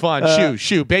love Vince Vaughn.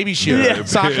 Shoe, baby shoe, Yeah.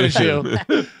 sock and a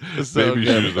shoe. So Baby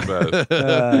good. shoes the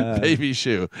best. Baby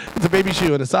shoe. It's a baby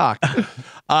shoe and a sock.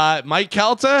 Mike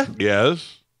Calta,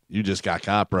 Yes. you just got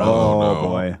caught, bro. Oh, no.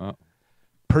 boy.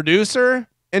 Producer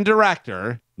and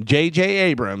director J.J.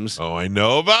 Abrams Oh, I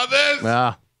know about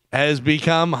this. has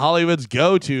become Hollywood's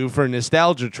go-to for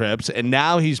nostalgia trips, and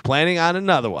now he's planning on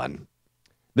another one.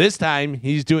 This time,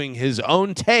 he's doing his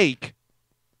own take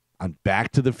on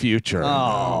Back to the Future.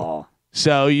 Oh.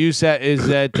 So you said, is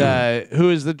that who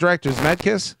is the director? Is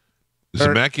Metcalf?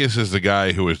 Zemeckis is the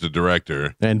guy who is the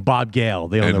director, And Bob Gale,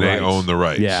 they own and the they rights. own the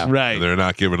rights. Yeah. Right. They're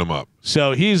not giving them up.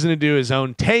 So he's going to do his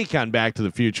own take on Back to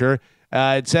the Future.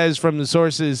 It says from the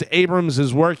sources, Abrams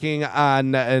is working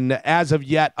on an as of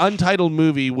yet untitled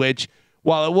movie, which,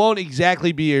 while it won't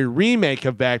exactly be a remake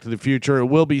of Back to the Future, it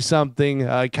will be something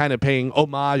kind of paying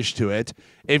homage to it.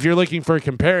 If you're looking for a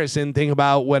comparison, think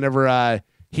about whenever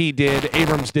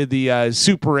Abrams did the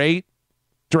Super 8,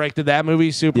 directed that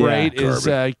movie. Super Yeah. 8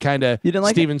 is kind of You didn't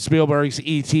like Steven Spielberg's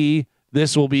E.T.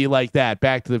 This will be like that,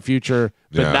 Back to the Future,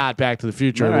 but Yeah. not Back to the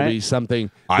Future. All It'll right. be something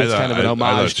I that's thought, kind of an I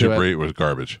thought homage to Super it. 8 was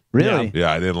garbage. Really?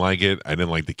 Yeah, I didn't like it. I didn't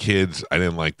like the kids. I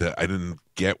didn't like I didn't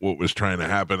get what was trying to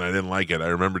happen. I didn't like it. I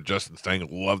remember Justin saying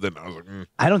loved it. And I was like,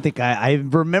 I don't think I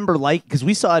remember because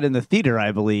we saw it in the theater,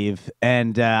 I believe,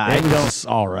 and I It don't was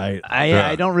all right.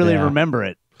 I don't really Yeah. remember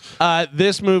it.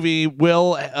 This movie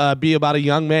will be about a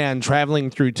young man traveling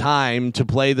through time to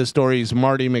play the story's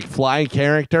Marty McFly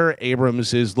character.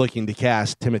 Abrams is looking to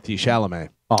cast Timothy Chalamet.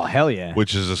 Oh hell yeah!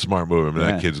 which is a smart move. I mean,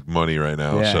 Yeah. that kid's money right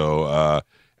now. Yeah. So,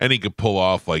 and he could pull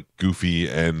off like goofy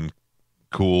and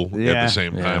cool at Yeah. the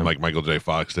same time, Yeah. like Michael J.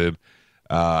 Fox did.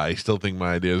 I still think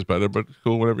my idea is better, but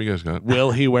cool, whatever you guys got.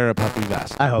 Will he wear a puppy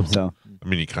vest? I hope so. I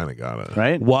mean, you kind of got it.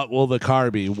 Right? What will the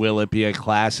car be? Will it be a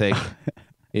classic?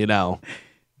 You know,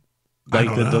 I like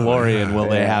don't the know. DeLorean? Will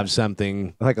they Yeah. have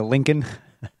something? Like a Lincoln.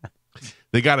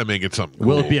 They got to make it something.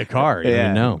 Will cool. it be a car? You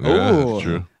Yeah. don't know. Yeah, Ooh. that's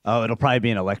true. Oh, it'll probably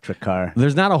be an electric car.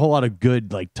 There's not a whole lot of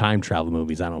good like time travel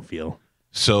movies. I don't feel.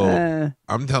 So Eh.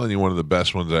 I'm telling you, one of the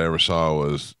best ones I ever saw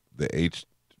was it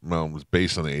was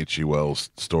based on the H.G. Wells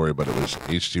story, but it was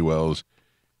H.G. Wells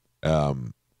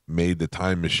made the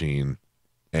time machine,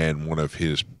 and one of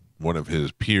his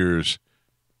peers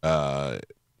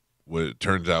what it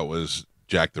turns out was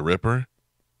Jack the Ripper,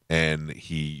 and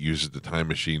he uses the time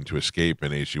machine to escape,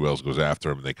 and H.G. Wells goes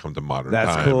after him, and they come to modern times.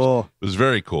 That's cool. It was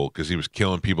very cool because he was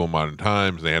killing people in modern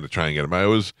times. They had to try and get him out.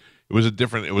 It was a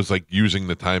different. It was like using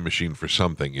the time machine for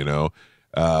something, you know.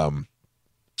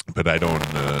 But I don't.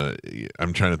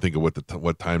 I'm trying to think of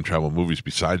what time travel movies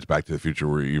besides Back to the Future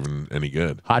were even any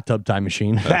good. Hot Tub Time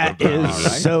Machine. That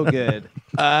is so good.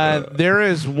 There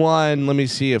is one. Let me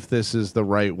see if this is the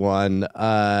right one.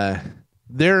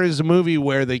 There is a movie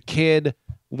where the kid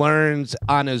learns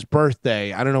on his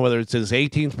birthday. I don't know whether it's his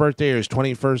 18th birthday or his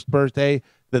 21st birthday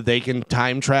that they can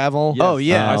time travel. Yes, Oh,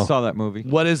 yeah. I saw that movie.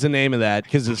 What is the name of that?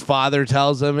 Because his father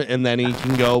tells him, and then he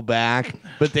can go back,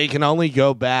 but they can only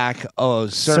go back a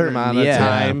certain amount of yeah.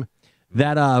 time.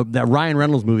 That Ryan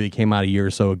Reynolds movie that came out a year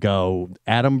or so ago,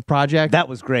 Adam Project, That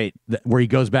was great. where he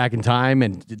goes back in time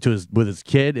and with his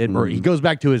kid, and or he goes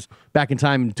back in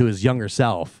time to his younger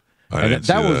self. I And didn't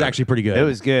that see was that. actually pretty good. It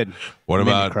was good. What Made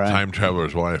me about cry. Time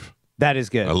Traveler's Wife? That is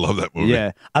good. I love that movie.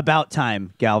 Yeah. About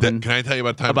Time, Galvin. Can I tell you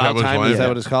about Time About Traveler's time, Wife? is that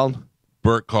what it's called?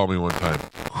 Bert called me one time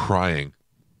crying.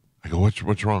 I go, what's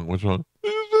wrong? What's wrong?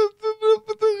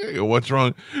 I go, what's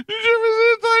wrong? Did you ever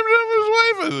see Time Traveler's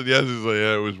Wife? I said, yes. He's like,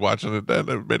 yeah, I was watching it then.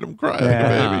 It made him cry like a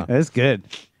Yeah. baby. It's good.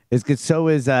 It's good. So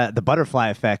is the Butterfly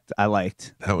Effect. I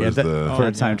liked That was the... for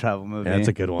a time travel movie. Yeah, that's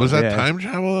a good one. Was that Yeah. time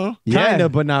travel, though? Kind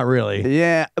of, but not really.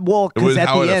 Yeah. Well, It was because at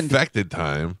how the it end. affected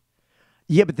time.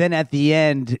 Yeah, but then at the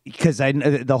end, because I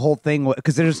the whole thing,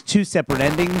 because there's two separate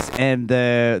endings, and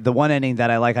the one ending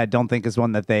that I like, I don't think is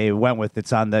one that they went with.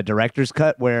 It's on the director's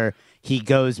cut where he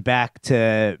goes back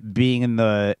to being in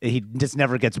the. He just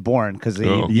never gets born because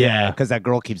Oh. because that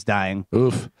girl keeps dying.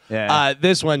 Oof. Yeah.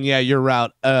 This one, yeah, you're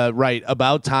right. Right.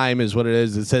 About Time is what it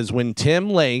is. It says when Tim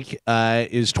Lake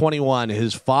is 21,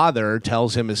 his father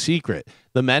tells him a secret.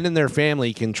 The men in their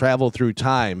family can travel through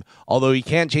time. Although he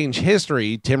can't change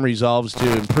history, Tim resolves to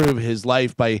improve his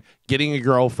life by getting a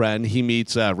girlfriend. He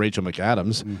meets Rachel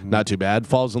McAdams. Not too bad.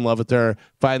 Falls in love with her.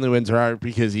 Finally wins her heart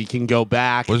because he can go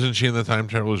back. Wasn't she in the Time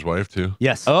Traveler's Wife, too?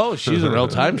 Yes. Oh, she's a real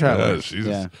time traveler. Yeah, she's...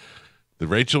 Yeah.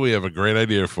 Rachel, we have a great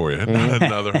idea for you.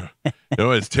 Another.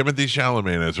 It's Timothy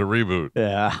Chalamet as a reboot.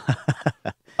 Yeah.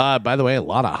 By the way, a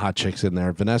lot of hot chicks in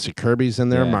there. Vanessa Kirby's in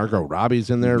there. Yeah. Margot Robbie's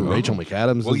in there. Rachel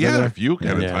McAdams Well, is in yeah, there. if you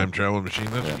had a Yeah. time travel machine,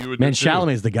 that's what you would Man, do. too.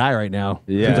 Chalamet's the guy right now.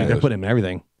 Yeah. Seems like they put him in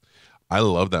everything. I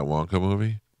love that Wonka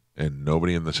movie, and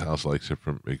nobody in this house likes it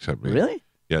except me. Really?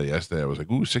 Yeah, yesterday I was like,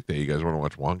 ooh, sick day. You guys want to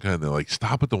watch Wonka? And they're like,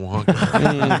 stop with the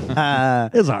Wonka.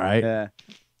 It's all right. Yeah.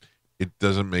 It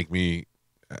doesn't make me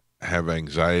have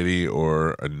anxiety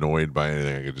or annoyed by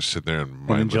anything. I could just sit there and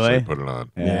mindlessly enjoy? put it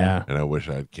on. Yeah. And I wish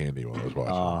I had candy while I was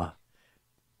watching.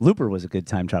 Looper was a good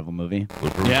time travel movie.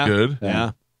 Looper was Yeah. good.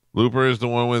 Yeah. Looper is the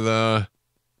one with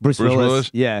Bruce Bruce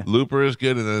Willis. Yeah. Looper is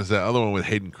good, and then there's that other one with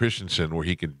Hayden Christensen where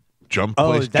he could jump.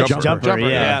 Oh, place. that's Jumper.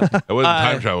 Yeah. That wasn't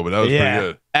time travel, but that was yeah. pretty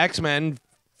good. X-Men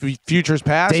Futures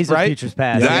Past, Days right? of Futures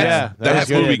Past. That, that was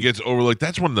that movie good. gets overlooked.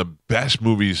 That's one of the best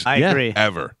movies I agree.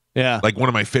 ever. Yeah. Like one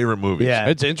of my favorite movies. Yeah.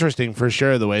 It's interesting for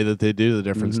sure the way that they do the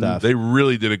different stuff. They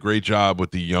really did a great job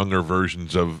with the younger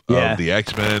versions of Yeah. the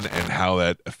X-Men and how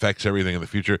that affects everything in the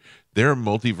future. Their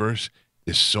multiverse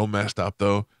is so messed up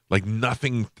though. Like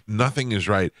nothing is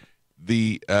right.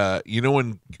 The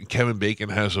when Kevin Bacon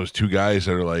has those two guys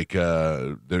that are like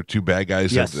they're two bad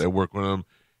guys Yes. that work with him.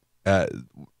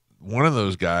 One of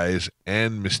those guys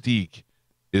and Mystique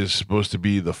is supposed to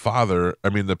be the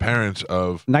parents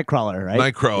of Nightcrawler, right?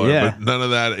 Nightcrawler, Yeah. but none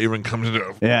of that even comes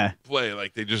into Yeah. play.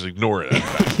 Like they just ignore it.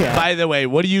 By the way,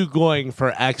 what are you going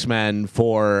for X-Men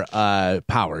for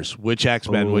powers? Which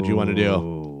X-Men would you want to do?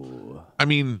 Ooh. I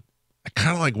mean, I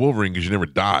kind of like Wolverine because you never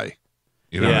die.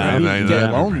 You know Yeah. what I You mean?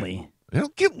 get lonely. I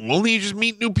don't get lonely. You just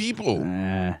meet new people.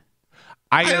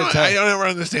 I gotta tell I don't ever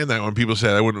understand that when people say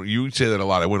I wouldn't. You say that a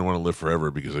lot. I wouldn't want to live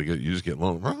forever because you just get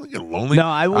lonely. I don't get lonely. No,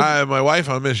 I would- My wife,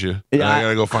 I'll miss you. Yeah, I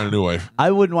gotta go find a new wife. I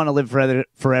wouldn't want to live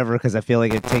forever because I feel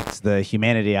like it takes the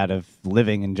humanity out of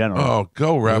living in general. Oh,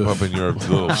 go wrap up in your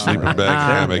little sleeping bag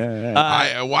hammock.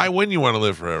 yeah. Why wouldn't you want to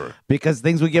live forever? Because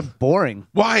things would get boring.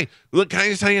 Why? Look, can I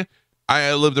just tell you?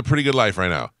 I lived a pretty good life right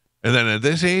now. And then at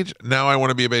this age, now I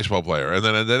want to be a baseball player. And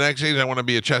then at the next age, I want to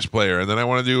be a chess player. And then I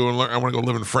want to go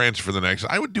live in France for the next.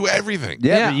 I would do everything.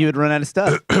 Yeah, but you would run out of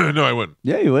stuff. No, I wouldn't.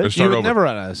 Yeah, you would. Let's You start would over. never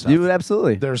run out of stuff. You would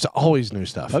absolutely. There's always new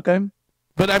stuff. Okay.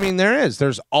 But I mean,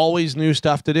 there's always new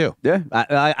stuff to do. Yeah,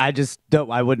 I just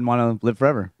don't. I wouldn't want to live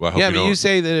forever. Well, I hope Yeah, you but don't. you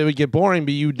say that it would get boring,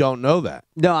 but you don't know that.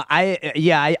 No,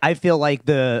 I feel like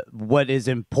what is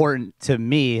important to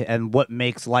me and what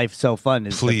makes life so fun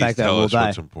is Please the fact that tell we'll us die.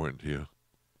 what's important to you.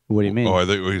 What do you mean? Oh, I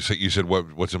think you said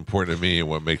what's important to me and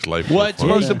what makes life. What's so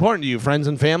fun. most important to you? Friends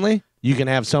and family? You can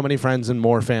have so many friends and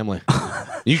more family.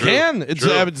 You can.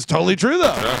 It's totally true,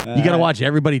 though. You got to watch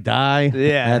everybody die.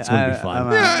 Yeah, That's going to be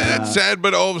fun. Yeah, it's sad,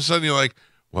 but all of a sudden you're like,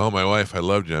 well, my wife, I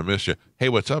loved you, I missed you. Hey,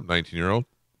 what's up, 19-year-old?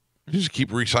 You just keep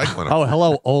recycling them. Oh,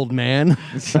 hello, old man.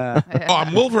 Oh,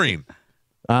 I'm Wolverine.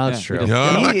 That's true. No,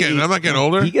 I'm not getting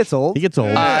older. He gets old. He gets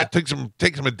old. It takes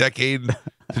him a decade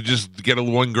to just get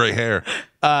one gray hair.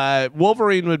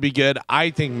 Wolverine would be good. I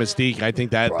think Mystique. I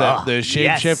think that the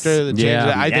shapeshifter, the change.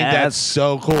 Yeah. I think that's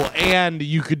so cool, and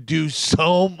you could do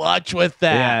so much with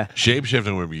that. Yeah.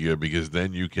 Shapeshifting would be good because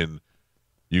then you can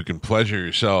pleasure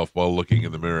yourself while looking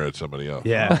in the mirror at somebody else.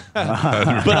 Yeah.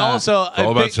 But also, It's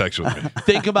all about sex with me.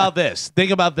 think about this.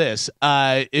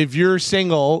 If you're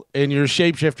single and you're a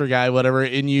shapeshifter guy, whatever,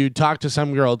 and you talk to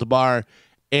some girl at the bar,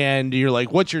 and you're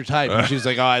like, "What's your type?" And she's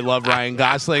like, "Oh, I love Ryan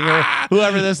Gosling or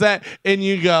whoever this that." And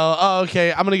you go, "Oh,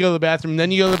 okay, I'm gonna go to the bathroom." And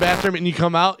then you go to the bathroom and you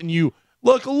come out and you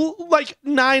look like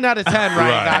 9 out of 10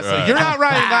 Ryan Gosling. right. You're not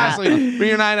Ryan Gosling, but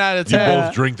you're 9 out of You 10.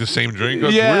 both drink the same drink?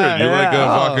 That's Yeah, weird. You like a yeah.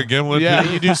 vodka gimlet? Yeah,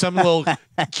 too? you do some little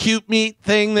cute meat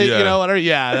thing that Yeah. you know whatever.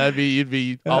 Yeah, you'd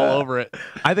be all over it.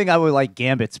 I think I would like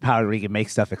Gambit's power where he can make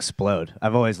stuff explode.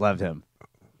 I've always loved him.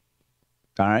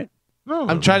 All right. No,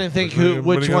 I'm trying to think what do you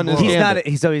which got one is going on? He's Gambit.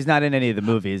 not. He's not in any of the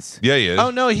movies. Yeah, he is.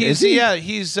 Oh no, he's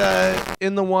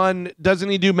in the one. Doesn't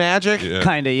he do magic? Yeah.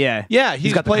 Kinda. Yeah. Yeah,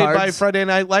 he's got the played by cards. Friday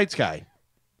Night Lights guy.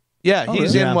 Yeah,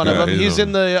 he's really? in one of Yeah, them. he's He's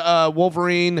in the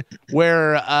Wolverine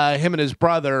where him and his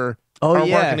brother are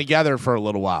yeah. working together for a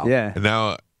little while. Yeah. And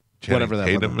now Whatever Channing that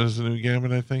Tatum one is the new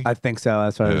Gambit, I think. I think so.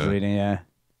 That's what I was Yeah. reading. Yeah.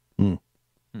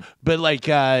 But like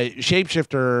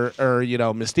shapeshifter or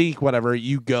Mystique, whatever,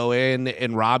 you go in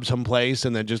and rob some place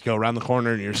and then just go around the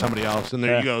corner and you're somebody else, and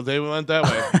there you go. They went that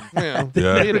way. Yeah.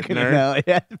 Beat it, nerd. No,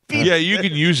 yeah. Yeah, you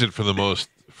can use it for the most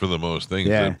things,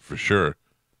 Yeah. for sure.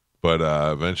 But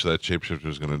eventually that shapeshifter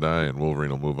is going to die, and Wolverine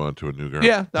will move on to a new girl.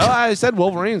 Yeah, I said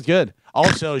Wolverine's good.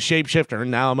 Also, shapeshifter.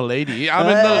 Now I'm a lady. I'm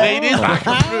in the ladies'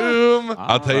 locker room.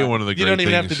 I'll tell you one of the You great don't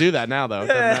even have things. to do that now, though. It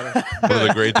doesn't matter. One of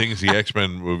the great things the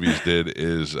X-Men movies did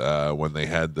is when they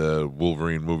had the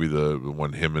Wolverine movie, the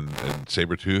one him and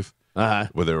Sabretooth,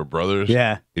 where they were brothers.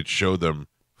 Yeah. It showed them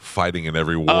fighting in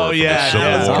every war. Oh, from yeah, the Civil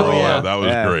that's War. cool, Oh, yeah. that was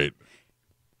Yeah. great.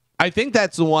 I think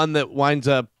that's the one that winds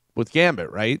up with Gambit,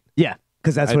 right? Yeah.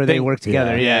 Because that's I where they think- work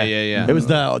together. Yeah. It was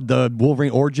the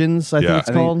Wolverine Origins, I think Yeah. it's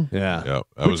called. Yeah. Yeah,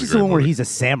 that Which was a is great the one where movie. he's a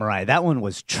samurai. That one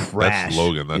was trash. That's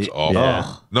Logan. That's awful.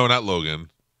 Yeah. No, not Logan.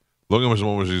 Logan was the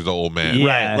one where he's the old man.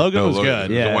 Yeah. Right. Logan No, was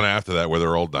good. The Yeah. one after that where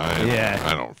they're all dying. Yeah.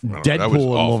 I don't know. Deadpool That was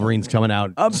and awful. Wolverine's coming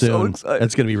out I'm so soon. excited.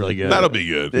 That's going to be really good. That'll be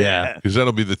good. Yeah. Because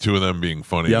that'll be the two of them being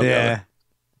funny. Yep. together. Yeah.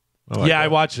 I like I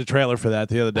that. watched the trailer for that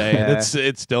the other day. Yeah.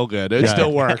 It's still good. It Yeah.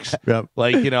 still works. Yep.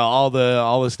 Like all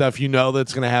the stuff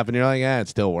that's gonna happen. You're like, it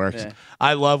still works. Yeah.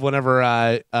 I love whenever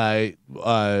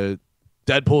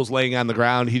Deadpool's laying on the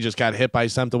ground. He just got hit by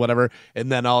something, whatever,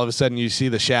 and then all of a sudden you see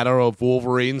the shadow of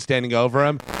Wolverine standing over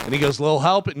him, and he goes, "Little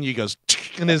help," and he goes,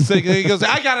 and his thing, he goes,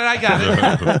 "I got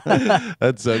it."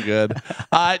 That's so good.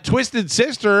 Twisted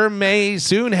Sister may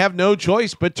soon have no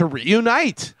choice but to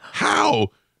reunite. How?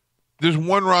 There's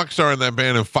one rock star in that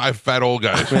band and 5 fat old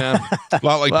guys. Yeah. A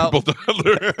lot like Well- people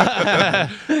Toddler.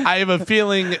 I have a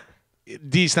feeling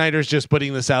D. Snyder's just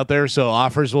putting this out there, so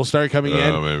offers will start coming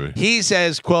in. Maybe. He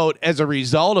says, quote, as a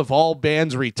result of all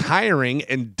bands retiring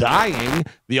and dying,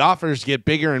 the offers get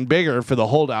bigger and bigger for the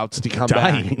holdouts to come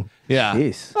back. Dying? Yeah.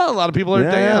 Jeez. Well, a lot of people are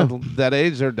Yeah. that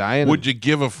age, they're dying. Would you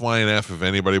give a flying F if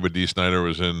anybody but D. Snyder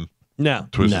was in No.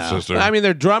 Twisted No. Sister? I mean,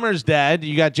 their drummer's dead.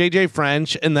 You got JJ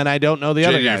French, and then I don't know the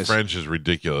other JJ guys. French is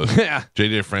ridiculous. Yeah.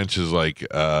 JJ French is like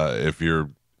if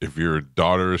your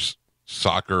daughter's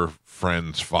soccer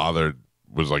friend's father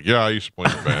was like, yeah, I used to play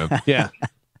in a band. Yeah.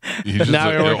 He's just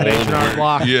Now you're working old H&R weird-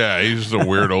 Block. Yeah, he's just a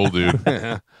weird old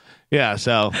dude. Yeah,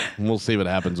 so we'll see what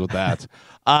happens with that.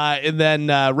 And then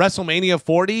WrestleMania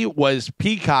 40 was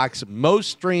Peacock's most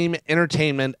streamed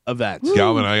entertainment event.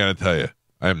 Galvin, I gotta tell you,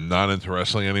 I am not into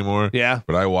wrestling anymore. Yeah.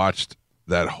 But I watched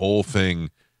that whole thing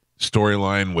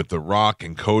storyline with The Rock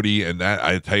and Cody, and that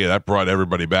I tell you that brought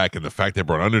everybody back, and the fact they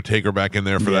brought Undertaker back in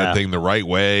there for that thing the right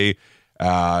way,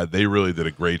 they really did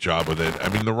a great job with it. I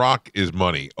mean, The Rock is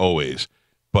money always,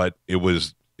 but it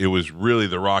was really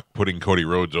The Rock putting Cody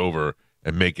Rhodes over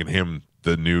and making him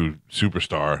the new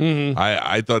superstar. Mm-hmm.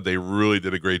 I thought they really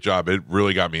did a great job. It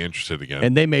really got me interested again.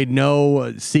 And they made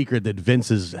no secret that Vince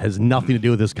has nothing to do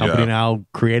with this company Yeah. now,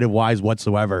 creative wise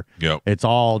whatsoever. Yep. It's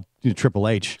all Triple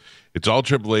H. It's all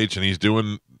Triple H, and he's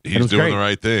doing was the great.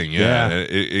 right thing. Yeah, Yeah. And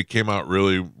it came out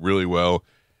really, really well.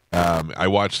 I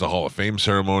watched the Hall of Fame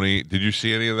ceremony. Did you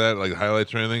see any of that, like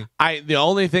highlights or anything? The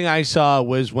only thing I saw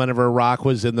was whenever Rock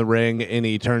was in the ring and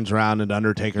he turns around and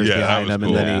Undertaker's Yeah, that behind was him,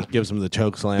 cool. and then he gives him the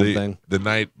choke slam thing. The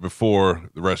night before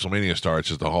the WrestleMania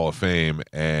starts is the Hall of Fame,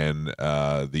 and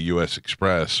the U.S.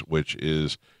 Express, which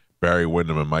is Barry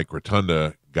Windham and Mike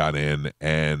Rotunda, got in,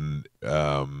 and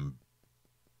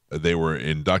they were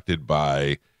inducted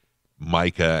by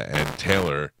Micah and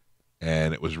Taylor.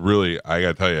 And it was really, I got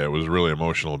to tell you, it was really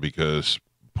emotional because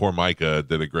poor Micah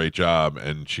did a great job,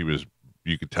 and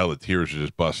you could tell the tears were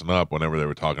just busting up whenever they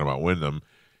were talking about Wyndham.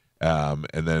 And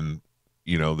then,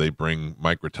 they bring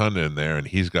Mike Rotunda in there, and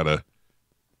he's got to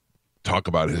talk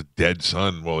about his dead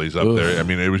son while he's up there. I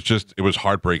mean, it was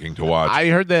heartbreaking to watch. I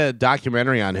heard the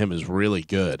documentary on him is really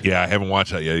good. Yeah, I haven't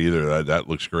watched that yet either. That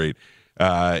looks great.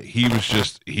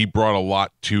 He brought a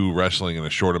lot to wrestling in a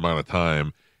short amount of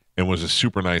time. And was a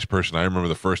super nice person. I remember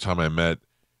the first time I met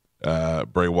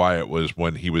Bray Wyatt was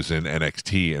when he was in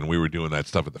NXT, and we were doing that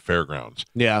stuff at the fairgrounds.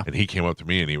 Yeah, and he came up to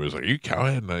me and he was like, "Are you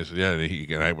Cowhead?" And I said, "Yeah."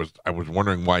 And I was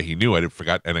wondering why he knew. I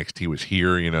forgot NXT was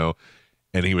here,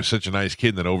 And he was such a nice kid.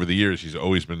 And then over the years, he's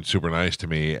always been super nice to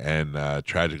me. And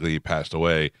tragically, he passed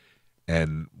away.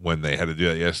 And when they had to do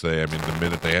that yesterday, I mean, the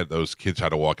minute they had those kids had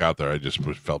to walk out there, I just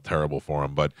felt terrible for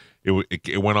them. But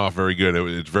it went off very good.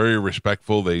 It's very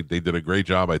respectful. They did a great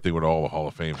job, I think, with all the Hall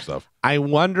of Fame stuff. I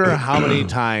wonder how many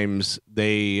times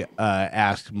they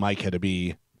asked Micah to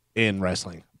be in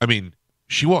wrestling. I mean,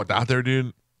 she walked out there,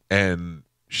 dude, and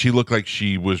she looked like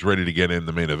she was ready to get in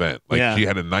the main event. Like she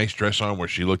had a nice dress on where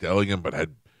she looked elegant, but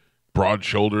had broad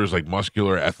shoulders, like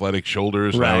muscular, athletic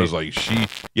shoulders. Right. And I was like,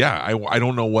 I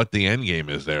don't know what the end game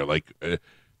is there. Like,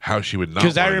 how she would not.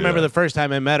 Because I remember the first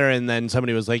time I met her, and then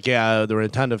somebody was like, "Yeah, the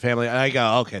Rotunda family." And I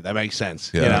go, "Okay, that makes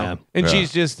sense." Yeah. And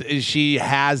Yeah. she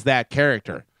has that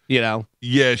character. Yeah,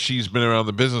 she's been around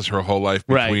the business her whole life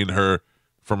between her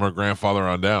from her grandfather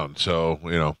on down. So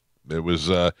it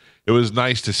was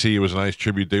nice to see. It was a nice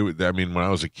tribute. I mean, when I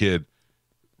was a kid,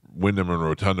 Wyndham and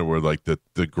Rotunda were like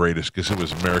the greatest because it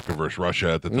was America versus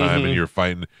Russia at the time, and you're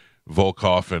fighting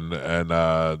Volkov and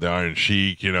the Iron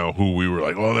Sheik, who we were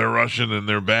like, oh, they're Russian and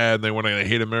they're bad and they want to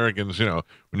hate Americans. When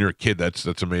you're a kid, that's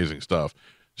amazing stuff.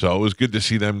 So it was good to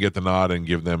see them get the nod and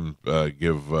give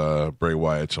Bray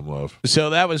Wyatt some love. So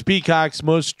that was Peacock's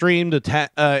most streamed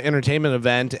entertainment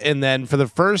event, and then for the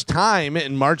first time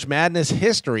in March Madness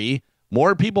history,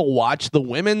 more people watched the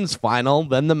women's final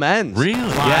than the men's. Really?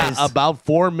 Yeah, about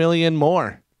 4 million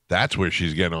more. That's where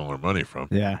she's getting all her money from.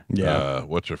 Yeah.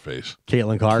 What's her face?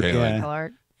 Caitlin Clark. Caitlin.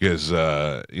 Clark. Because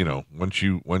once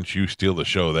you steal the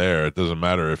show there, it doesn't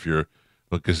matter if you're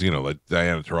because like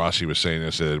Diana Taurasi was saying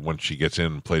this that once she gets in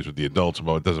and plays with the adults,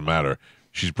 it doesn't matter.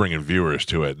 She's bringing viewers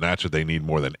to it, and that's what they need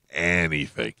more than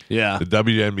anything. Yeah. The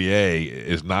WNBA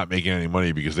is not making any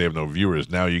money because they have no viewers.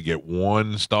 Now you get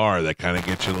one star that kind of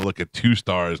gets you to look at 2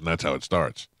 stars, and that's how it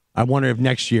starts. I wonder if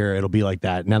next year it'll be like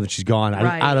that. Now that she's gone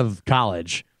out of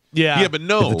college. Yeah, but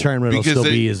no, the tournament will still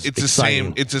be as it's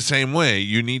exciting. It's the same way.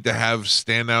 You need to have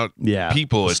standout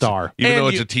people. Star. Even And though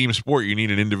it's a team sport, you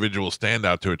need an individual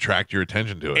standout to attract your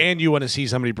attention to it. and you want to see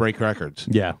somebody break records.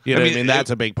 Yeah. You know I what I mean, mean?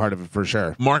 That's a big part of it for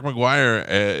sure. Mark McGuire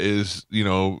is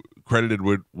credited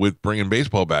with bringing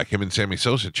baseball back. Him and Sammy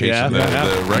Sosa chasing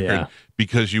the record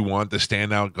because you want the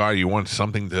standout guy. You want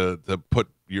something to put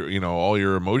your all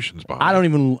your emotions behind. I don't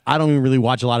even really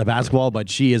watch a lot of basketball, but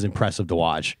she is impressive to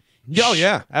watch. Oh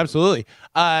yeah, absolutely.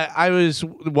 I was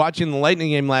watching the Lightning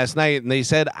game last night, and they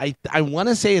said I want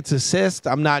to say it's assist.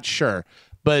 I'm not sure,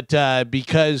 but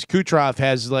because Kucherov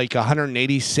has like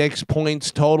 186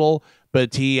 points total,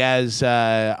 but he has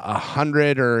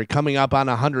 100 or coming up on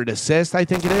 100 assists, I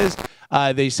think it is.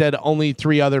 They said only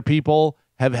 3 other people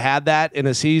have had that in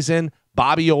a season: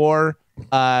 Bobby Orr,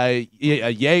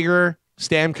 Jaeger,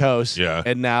 Stamkos,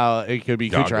 and now it could be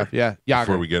Kucherov. Yeah, Yager.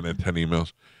 Before we get into 10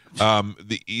 emails.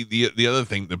 The other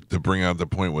thing to bring out the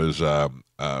point was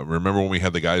remember when we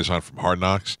had the guys on from Hard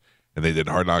Knocks and they did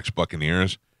Hard Knocks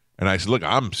Buccaneers, and I said, look,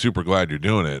 I'm super glad you're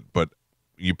doing it, but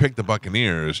you picked the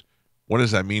Buccaneers. What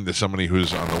does that mean to somebody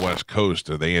who's on the West Coast?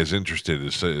 Are they as interested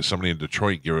as somebody in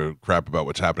Detroit give a crap about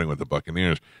what's happening with the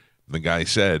Buccaneers? And the guy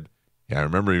said, I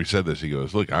remember he said this. He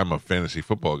goes, look, I'm a fantasy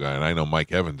football guy, and I know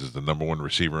Mike Evans is the #1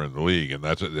 receiver in the league, and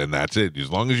that's it. As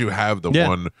long as you have the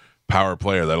one power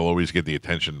player, that'll always get the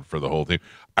attention for the whole team.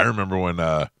 I remember when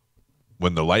the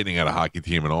Lightning had a hockey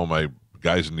team and all my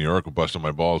guys in New York were busting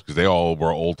my balls because they all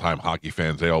were old-time hockey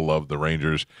fans. They all loved the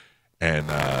Rangers, and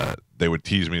they would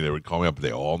tease me. They would call me up, but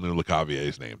they all knew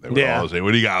LeCavier's name. They would all say,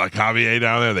 what do you got, LeCavier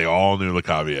down there? They all knew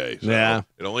LeCavier. So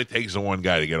it only takes the one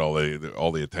guy to get all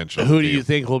the attention. Who do you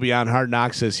think will be on Hard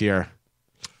Knocks this year?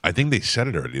 I think they said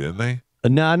it already, didn't they?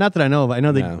 No, not that I know of. I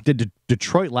know they No. did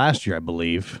Detroit last year, I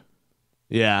believe.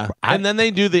 Yeah, and then they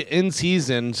do the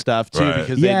in-season stuff too Right.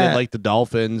 because they Yeah. did like the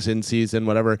Dolphins in-season,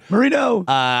 whatever. Marino.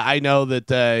 I know that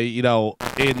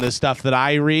in the stuff that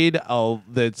I read,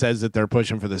 that says that they're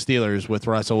pushing for the Steelers with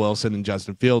Russell Wilson and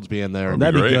Justin Fields being there. That'd be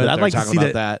That'd be great. good. I'd They're like to talking see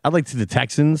about that. I'd like to see the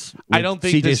Texans. I with don't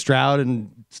think C.J. this- Stroud and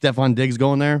Stephon Diggs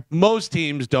going there. Most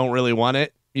teams don't really want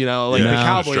it. You know, like Yeah. the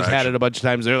Cowboys Distraction. had it a bunch of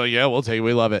times. They're like, yeah, we'll take it.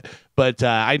 We love it. But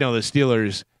I know the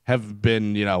Steelers have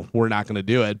been, we're not going to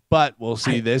do it. But we'll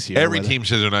see this year. Every whether- team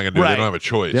says they're not going to do it. They Right. don't have a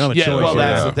choice. They don't have a Yeah, choice. well,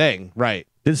 that's Yeah. the thing. Right.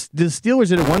 The Steelers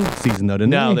did it one season though,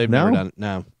 didn't they? No, they've never done it.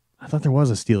 No. I thought there was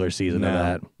a Steelers season of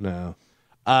that. No.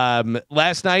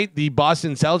 Last night, the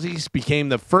Boston Celtics became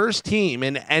the first team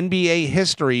in NBA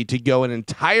history to go an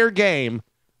entire game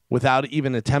without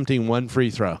even attempting one free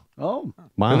throw. Oh,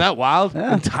 Wow. Isn't that wild?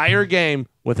 Yeah. Entire game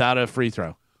without a free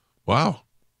throw. Wow.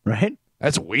 right.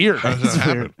 That's weird. How does that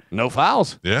happen? No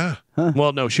fouls. Yeah.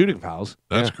 Well, no shooting fouls.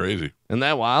 That's Yeah. crazy. Isn't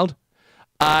that wild?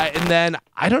 And then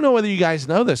I don't know whether you guys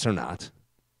know this or not.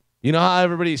 You know how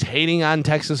everybody's hating on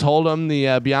Texas Hold'em, the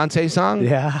Beyonce song?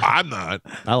 Yeah. I'm not.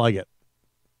 I like it.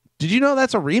 Did you know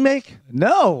that's a remake?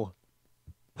 No.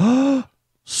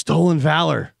 Stolen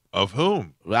Valor. Of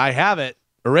whom? I have it.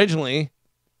 Originally,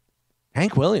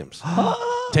 Hank Williams.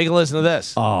 Take a listen to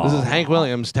this. Oh. This is Hank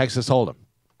Williams, Texas Hold'em.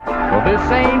 Well, this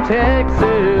ain't Texas.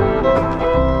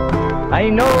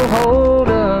 Ain't no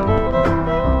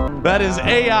Hold'em. That is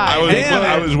AI.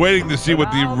 I was waiting to see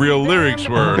what the real lyrics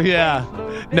were. Yeah.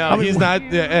 No, he's not.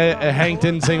 Hank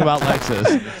didn't sing about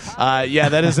Lexus. Yeah,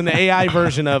 that is an AI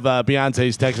version of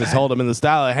Beyonce's Texas Hold'em in the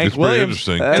style of Hank It's pretty Williams.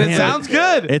 interesting. And it Yeah. sounds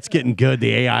good. It's getting good.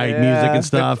 The AI music and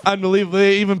stuff. Unbelievable.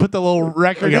 They even put the little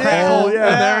record Yeah. hole in Yeah.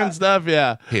 there and stuff.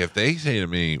 Yeah. Hey, if they say to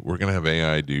me, we're going to have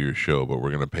AI do your show, but we're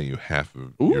going to pay you half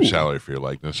of your salary for your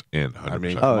likeness and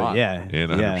 100%. Oh yeah. and yeah.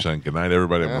 100%. Good night,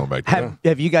 everybody. I'm going back to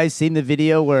Have you guys seen the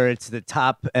video where it's the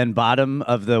top and bottom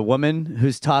of the woman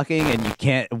who's talking and you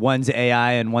can't, one's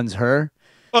AI and one's her?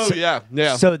 Oh, yeah.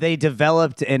 Yeah. So they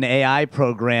developed an AI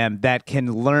program that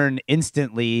can learn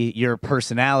instantly your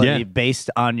personality Yeah. based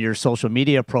on your social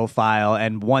media profile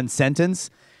and one sentence.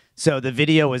 So the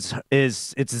video is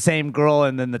it's the same girl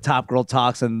and then the top girl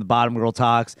talks and the bottom girl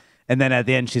talks. And then at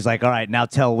the end, she's like, all right, now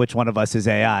tell which one of us is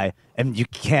AI. And you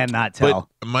cannot tell.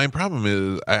 But my problem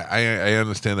is, I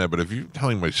understand that, but if you're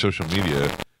telling my social media,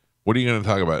 what are you going to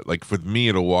talk about? Like, with me,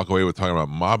 it'll walk away with talking about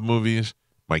mob movies,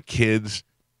 my kids,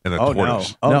 and a Oh, no.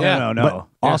 tortoise. Oh, Yeah. no.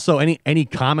 But also, any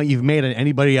comment you've made on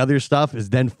anybody other stuff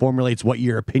is then formulates what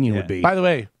your opinion would be. By the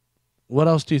way, what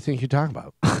else do you think you're talking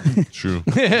about? True.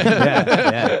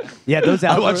 Yeah, those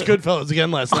I algor- watched Goodfellas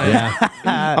again last night.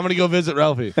 I'm going to go visit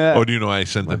Ralphie. Oh, do you know I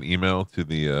sent an email to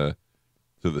the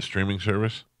streaming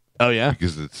service? Oh, yeah?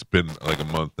 Because it's been like a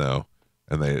month now,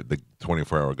 and the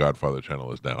 24-hour Godfather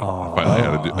channel is down.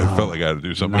 I felt like I had to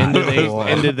do something.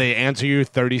 And did they answer you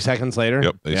 30 seconds later?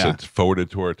 Yep, they said forwarded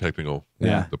to our technical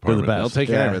Yeah. department. They're the They'll best. take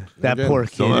care of it. That They're poor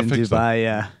good. Still kid not in fixed, though. Dubai.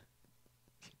 Yeah.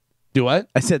 Do what?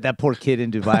 I said that poor kid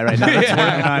in Dubai right now that's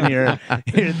working on your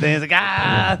thing. It's like,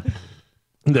 ah.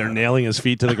 They're nailing his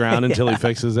feet to the ground until he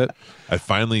fixes it. I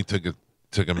finally took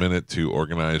a minute to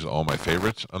organize all my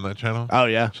favorites on that channel. Oh,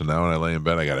 yeah. So now when I lay in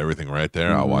bed, I got everything right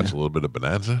there. I'll watch a little bit of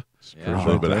Bonanza, a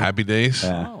little bit of Happy Days,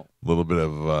 a little bit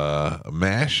of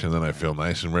MASH, and then I feel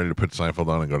nice and ready to put Seinfeld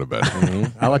on and go to bed.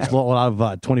 I watch a lot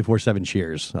of 24/7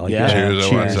 Cheers. I like Yeah. the Cheers,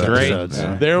 I watch that. Great. episodes.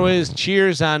 Yeah. There was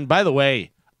Cheers on, by the way,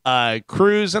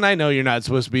 Cruise, and I know you're not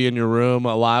supposed to be in your room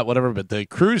a lot, whatever, but the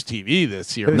Cruise TV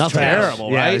this year It was was trash.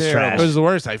 terrible, Yeah, right? it was trash. It was the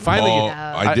worst. I finally Oh,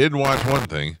 Yeah. I did watch one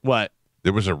thing. what?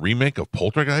 There was a remake of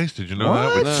Poltergeist. Did you know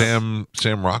that with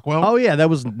Sam Rockwell? Oh yeah, that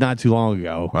was not too long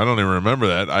ago. I don't even remember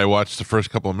that. I watched the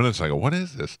first couple of minutes. I go, "What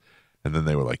is this?" And then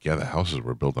they were like, "Yeah, the houses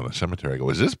were built on a cemetery." I go,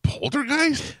 "Is this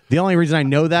Poltergeist?" The only reason I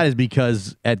know that is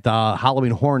because at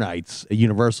Halloween Horror Nights at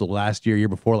Universal last year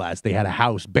before last, they had a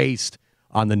house based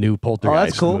on the new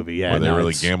Poltergeist cool. movie. Yeah, Where they no, really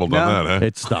it's- gambled on that, huh?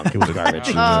 It stunk. It was garbage.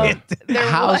 There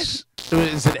House.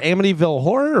 Is it Amityville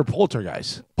Horror or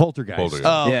Poltergeist? Poltergeist. Poltergeist.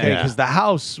 Oh, okay. Yeah. Because the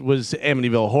house was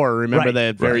Amityville Horror. Remember Right.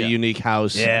 that very Right. unique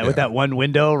house? Yeah, with that one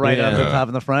window right up the Yeah. top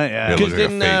in the front. Yeah. Yeah, Because look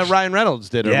at her then face. Ryan Reynolds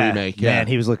did a Yeah. remake. Man,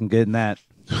 he was looking good in that.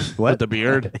 with the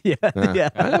beard. Yeah. Yeah.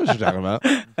 I know what you're talking about.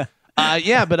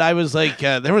 Yeah, but I was like,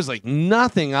 there was like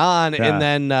nothing on, Yeah. and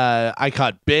then I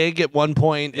caught Big at one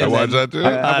point. I And watched then, that too.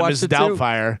 I watched Miss it too.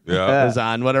 Doubtfire Yeah. was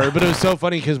on, whatever. But it was so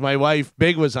funny because my wife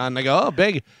Big was on. And I go, oh,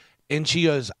 Big. And she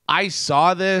goes, I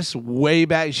saw this way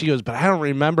back. She goes, but I don't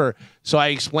remember. So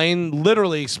I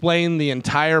literally explained the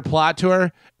entire plot to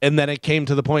her. And then it came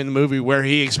to the point in the movie where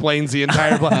he explains the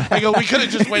entire plot. I go, we could have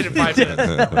just waited 5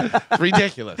 minutes. It's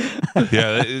ridiculous.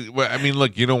 Yeah, I mean,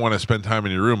 look, you don't want to spend time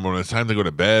in your room when it's time to go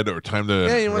to bed or time to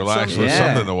relax. There's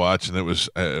something to watch. And it was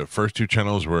first 2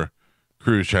 channels were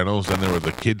cruise channels. Then there were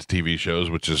the kids' TV shows,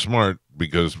 which is smart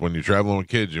because when you're traveling with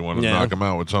kids, you want to knock them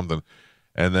out with something.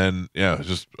 And then, it was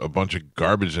just a bunch of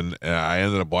garbage. And I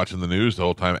ended up watching the news the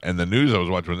whole time. And the news I was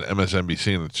watching was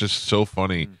MSNBC. And it's just so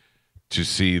funny to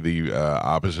see the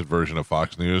opposite version of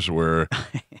Fox News where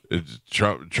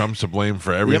Trump's to blame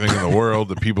for everything in the world.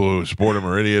 The people who support him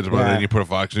are idiots. But then you put a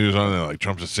Fox News on and they're like,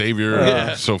 Trump's a savior.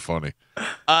 It's so funny.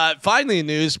 Finally, in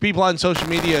news, people on social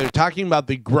media are talking about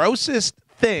the grossest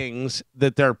things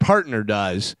that their partner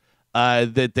does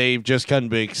that they've just come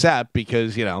to accept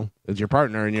because, it's your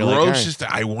partner and you're grossest,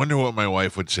 I wonder what my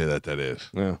wife would say that is.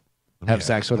 Yeah. Have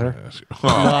sex with her? Hey!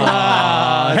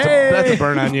 That's a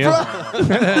burn on you.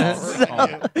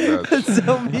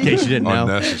 So In case you didn't know.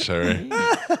 Unnecessary.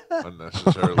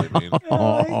 Unnecessarily mean.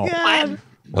 Oh my God.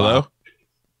 Hello?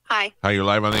 Hi. Hi, you're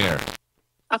live on the air.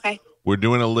 Okay. We're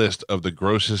doing a list of the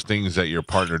grossest things that your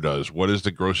partner does. What is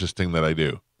the grossest thing that I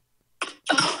do?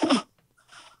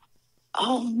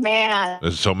 Oh, man.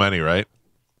 There's so many, right?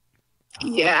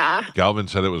 Yeah. Galvin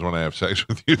said it was when I have sex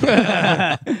with you.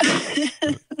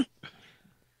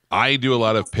 I do a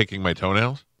lot of picking my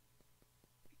toenails.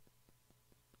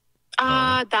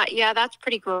 That's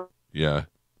pretty gross. Yeah.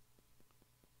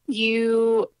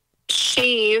 You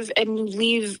shave and you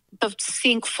leave the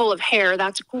sink full of hair.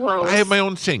 That's gross. I have my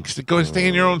own sinks. Go stay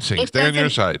in your own sink. Stay on your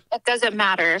side. It doesn't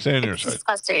matter. Stay on your It's side.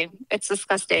 disgusting. It's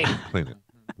disgusting. Clean it,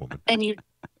 woman. And you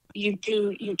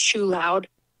chew loud.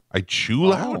 I chew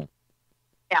loud?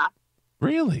 Yeah.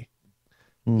 Really?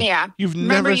 Yeah. You've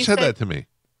Remember never you said that to me.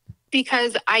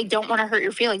 Because I don't want to hurt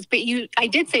your feelings. But I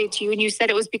did say it to you, and you said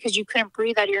it was because you couldn't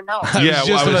breathe out of your nose. Yeah,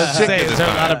 well, I was sick at the Is there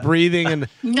a lot time. of breathing and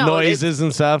No, noises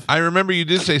and stuff? I remember you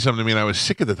did say something to me, and I was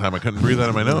sick at the time. I couldn't breathe out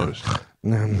of my nose.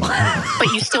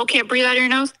 But you still can't breathe out of your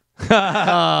nose?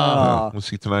 We'll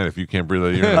see tonight if you can't breathe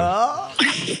out of your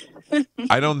nose.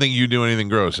 I don't think you do anything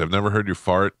gross. I've never heard you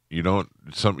fart. You don't.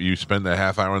 You spend a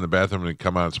half hour in the bathroom and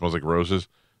come out and it smells like roses.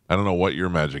 I don't know what your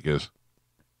magic is.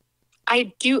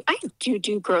 I do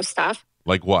gross stuff.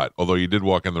 Like what? Although you did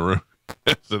walk in the room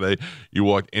yesterday, you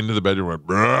walked into the bedroom and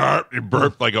went, you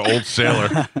burped like an old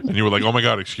sailor, and you were like, "Oh my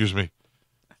god, excuse me."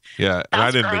 Yeah, and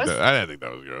I didn't think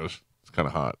that was gross. It's kind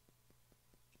of hot.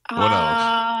 What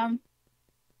else?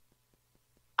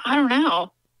 I don't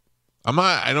know.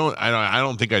 I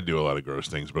don't think I do a lot of gross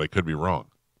things, but I could be wrong.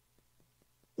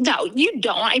 No, you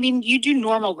don't. I mean, you do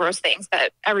normal gross things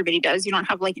that everybody does. You don't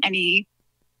have like any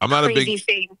I'm not crazy a big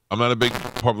thing. I'm not a big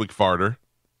public farter.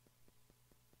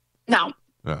 No.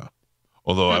 Yeah.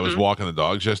 Although I was walking the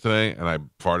dogs yesterday and I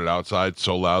farted outside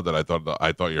so loud that I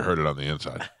thought you heard it on the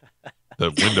inside.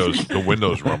 The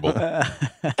windows rumble.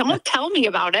 Don't tell me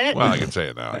about it. Well, I can say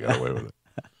it now. I got away with it.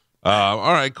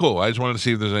 All right, cool. I just wanted to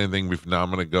see if there's anything. Now I'm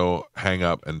going to go hang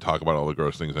up and talk about all the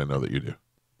gross things I know that you do.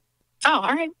 Oh,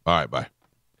 all right. All right, bye.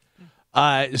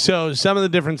 So some of the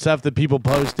different stuff that people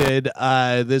posted,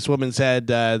 this woman said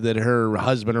that her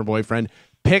husband or boyfriend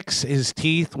picks his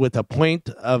teeth with a point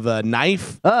of a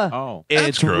knife. Oh.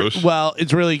 That's gross. Well,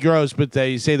 it's really gross, but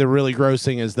they say the really gross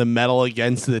thing is the metal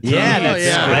against the teeth. Yeah, that's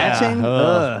scratching.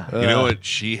 Ugh. You know what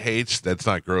she hates? That's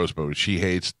not gross, but what she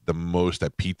hates the most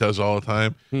that Pete does all the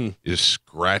time is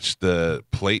scratch the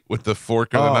plate with the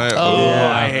fork or the knife. Oh,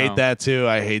 Yeah. I hate that too.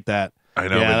 I hate that. I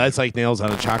know. Yeah, but that's like nails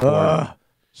on a chalkboard.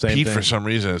 Same Pete, thing. for some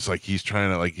reason, it's like he's trying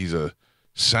to, like he's a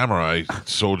samurai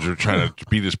soldier trying to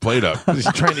beat his plate up. He's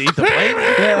trying to eat the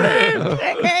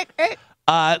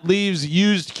plate. Leaves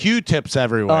used Q-tips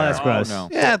everywhere. Oh, that's gross. no.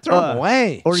 Yeah, throw them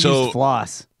away. Or So- use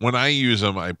floss. When I use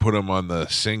them, I put them on the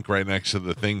sink right next to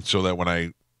the thing so that when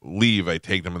I leave, I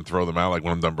take them and throw them out, like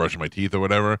when I'm done brushing my teeth or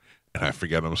whatever. And I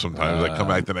forget them sometimes. I come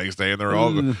back the next day and they're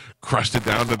all crusted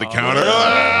down to the counter.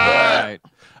 Right.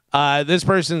 This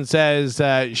person says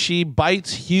she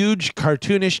bites huge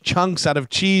cartoonish chunks out of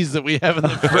cheese that we have in the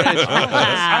fridge.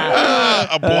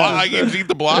 A block. I can eat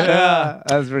the block. Yeah,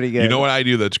 that's pretty good. You know what I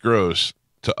do that's gross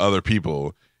to other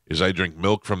people is I drink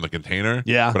milk from the container.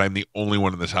 Yeah. But I'm the only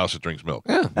one in this house that drinks milk.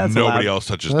 That's Nobody allowed. else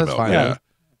touches That's the milk. fine. Yeah.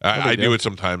 Yeah. I do it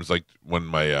sometimes, like when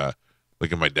my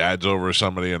like if my dad's over or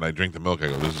somebody and I drink the milk, I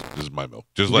go, this is my milk.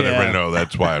 Just let everybody know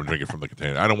that's why I'm drinking from the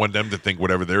container. I don't want them to think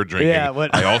whatever they're drinking. Yeah,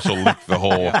 what- I also leak the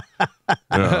whole.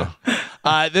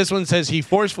 This one says he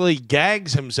forcefully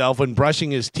gags himself when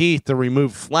brushing his teeth to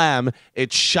remove phlegm.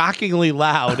 It's shockingly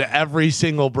loud every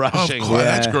single brushing. Of course,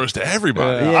 that's gross to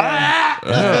everybody.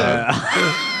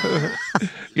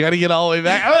 You got to get all the way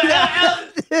back.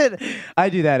 I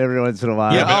do that every once in a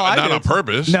while. Yeah, but I not do. on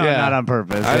purpose. No, Yeah. not on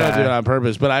purpose. I don't do Yeah. it on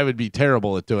purpose, but I would be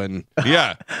terrible at doing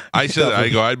Yeah, I said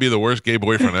I'd be the worst gay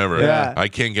boyfriend ever. Yeah. I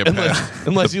can't get past.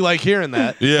 unless you like hearing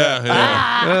that.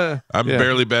 Yeah. I'm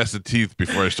barely past the teeth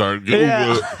before I start.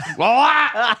 Yeah.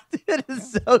 Dude,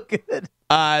 it's so good.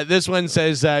 This one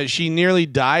says she nearly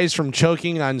dies from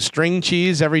choking on string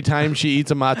cheese every time she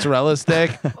eats a mozzarella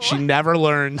stick. She never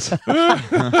learns.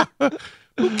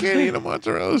 Who can't eat a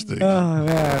mozzarella stick? Oh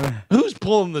man. Who's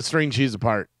pulling the string cheese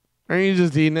apart? Are you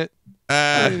just eating it?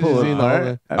 Pull it Eating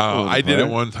apart. all of it? I did it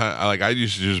one time. I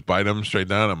used to just bite them straight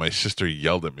down, and my sister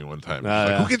yelled at me one time. She's like,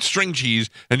 yeah. "Who gets string cheese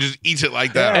and just eats it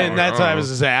like that?" And I'm that's like, what I "Oh." was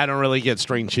to say. I don't really get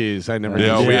string cheese. I never. Yeah,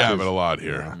 get we string have cheese. it a lot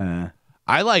here.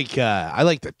 I like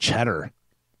the cheddar,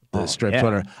 the strips. yeah.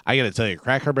 Whatever. I got to tell you,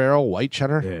 Cracker Barrel white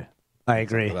cheddar. Yeah. I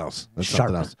agree. What else? That's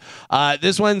Sharp. something else.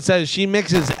 This one says she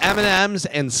mixes M&Ms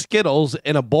and Skittles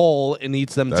in a bowl and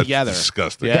eats them That's together.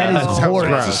 disgusting. Yeah, That is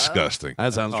horrible. That's disgusting.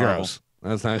 That sounds gross.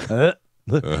 That's not. Uh,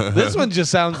 This one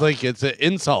just sounds like it's an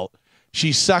insult.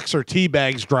 She sucks her tea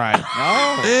bags dry.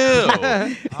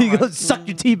 Ew. you go suck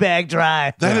your tea bag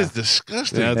dry. That is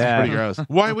disgusting. Yeah, that's Yeah. pretty gross.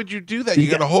 Why would you do that? You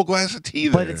got a whole glass of tea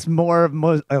there. But it's more of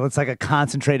it's like a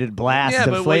concentrated blast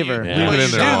of but flavor. What you, Leave what it you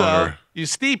in do there though, longer. you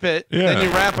steep it, Yeah. then you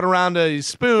wrap it around a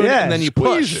spoon, Yeah, and then you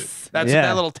squeeze push. it. That's Yeah. what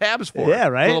that little tab's for. Yeah,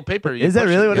 right? Little paper. you Is that push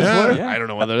really it. what it's Yeah. for? I don't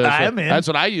know whether it is. I'm in. That's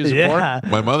what I use it Yeah.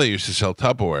 My mother used to sell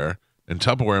Tupperware, and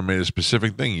Tupperware made a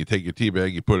specific thing. You take your tea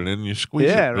bag, you put it in, and you squeeze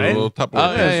Yeah, it. with right? A little Tupperware.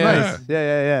 Oh, yeah, piece. yeah. Nice.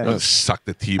 Yeah. Don't suck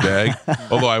the tea bag.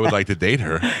 Although I would like to date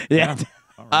her. Yeah.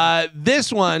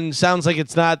 This one sounds like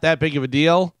it's not that big of a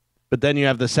deal, but then you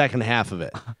have the second half of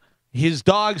it. His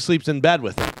dog sleeps in bed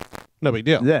with him. No big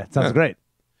deal. Yeah. Sounds great.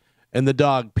 And the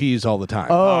dog pees all the time.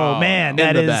 Oh, man,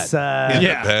 that the is. In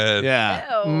Yeah. the bed.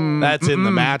 Yeah. Ew. That's in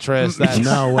the mattress. That's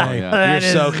No way. You're That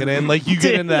is- soaking in. Like you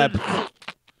get into that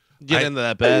into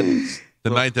that bed. The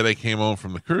night that I came home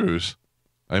from the cruise,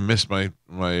 I missed my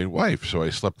wife, so I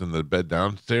slept in the bed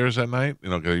downstairs that night. You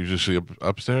know, 'cause I usually sleep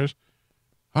upstairs.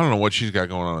 I don't know what she's got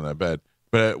going on in that bed.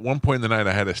 But at one point in the night,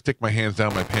 I had to stick my hands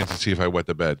down my pants and see if I wet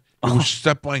the bed. It was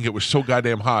that blanket was so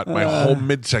goddamn hot. My whole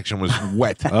midsection was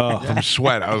wet from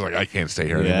sweat. I was like, I can't stay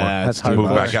here anymore. That's I moved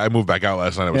hardcore. back. I moved back out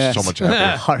last night. I was Yes. so much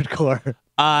happier. Hardcore.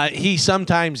 He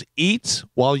sometimes eats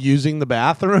while using the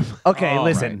bathroom. Okay, Oh,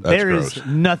 listen. right. That's There is gross.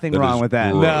 nothing That wrong is with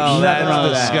that. gross. No, Nothing wrong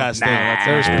with that's that. disgusting. Nah.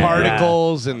 There's Yeah.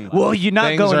 particles and Well, you're not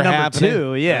things going are number happening.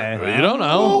 2. Yeah. You don't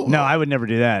know. No, I would never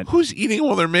do that. Who's eating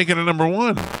while they're making a number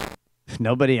one?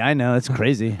 Nobody I know. It's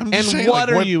crazy. I'm And just saying, what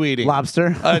like, are you eating?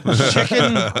 Lobster. A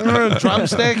chicken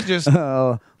drumstick? Just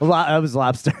Oh, I was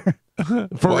lobster.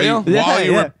 for While real? You, while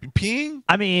you Yeah, were peeing?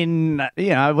 I mean,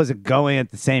 I wasn't going at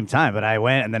the same time, but I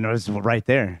went and then it was right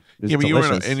there. It was Yeah, but you were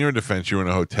delicious. in your defense, you were in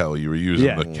a hotel. You were using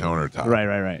Yeah. the countertop.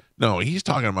 Right. No, he's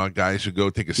talking about guys who go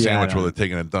take a sandwich I while know. they're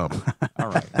taking a dump. All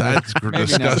right. That's Maybe not a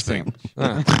disgusting.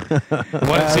 Want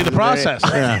to see the process.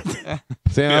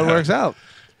 See how it works out.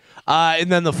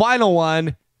 And then the final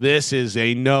one, this is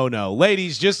a no-no.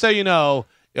 Ladies, just so you know,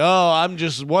 I'm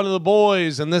just one of the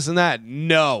boys and this and that.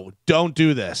 No, don't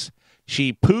do this.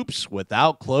 She poops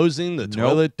without closing the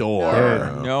toilet door.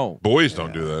 No. Boys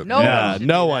don't do that. No Yeah, one should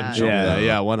no do one that. should do Yeah. that.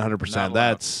 Yeah, 100%.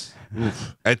 That's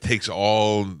That takes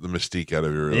all the mystique out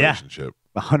of your Yeah. relationship.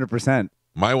 100%.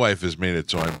 My wife has made it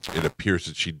so it appears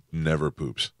that she never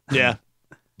poops. yeah.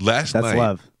 Last That's night,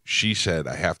 love. she said,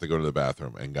 I have to go to the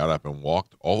bathroom, and got up and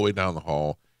walked all the way down the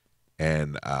hall.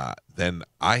 And then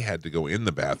I had to go in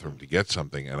the bathroom to get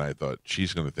something, and I thought,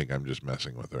 she's going to think I'm just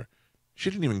messing with her. She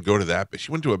didn't even go to that, but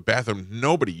she went to a bathroom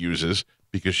nobody uses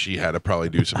because she had to probably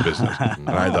do some business. And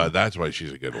I thought, that's why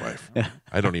she's a good wife.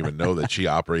 I don't even know that she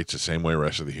operates the same way the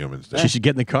rest of the humans do. She should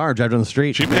get in the car and drive down the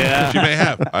street. She may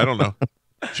have. I don't know.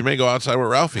 She may go outside with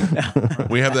Ralphie.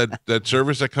 We have that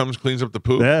service that comes, cleans up the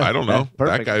poop. Yeah, I don't know.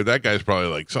 perfect. That guy's probably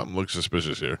like, something looks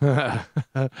suspicious here.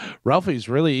 Ralphie's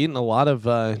really eating a lot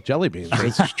of jelly beans.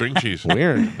 It's string cheese.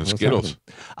 Weird. And Skittles.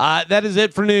 That is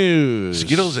it for news.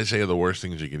 Skittles, they say, are the worst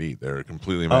things you can eat. They're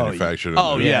completely manufactured.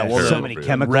 Oh, and yeah, they're well, so terrible many for you.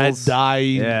 chemicals. Red dye,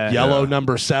 Yeah. yellow Yeah.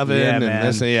 number 7, Yeah, and man.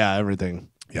 this, everything.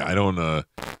 Yeah, I don't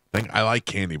think I like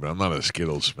candy, but I'm not a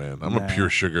Skittles fan. I'm a pure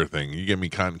sugar thing. You get me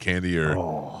cotton candy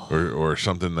or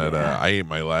something that I ate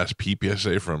my last Peep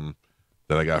yesterday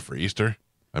that I got for Easter.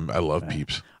 I love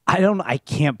Peeps. I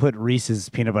can't put Reese's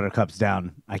peanut butter cups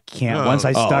down. I can't. No. Once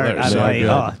I start, they're I'm so like, good.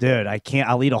 oh, dude, I can't.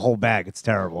 I'll eat a whole bag. It's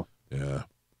terrible. Yeah.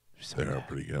 They are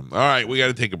pretty good. All right, we got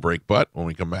to take a break, but when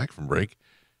we come back from break,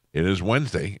 it is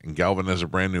Wednesday, and Galvin has a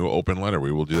brand new open letter.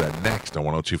 We will do that next on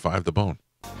 102.5 The Bone.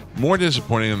 More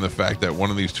disappointing than the fact that one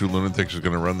of these two lunatics is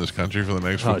going to run this country for the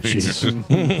next 4 weeks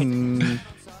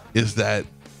is that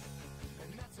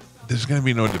there's going to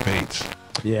be no debates.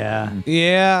 Yeah.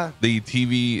 Yeah. The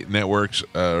TV networks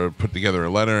put together a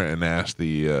letter and asked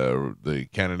the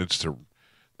candidates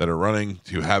that are running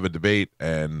to have a debate,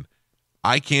 and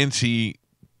I can't see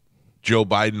Joe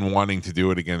Biden wanting to do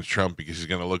it against Trump because he's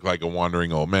going to look like a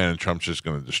wandering old man, and Trump's just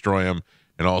going to destroy him.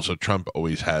 And also, Trump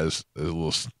always has a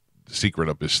little secret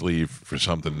up his sleeve for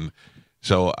something.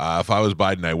 So if I was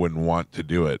Biden, I wouldn't want to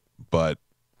do it. But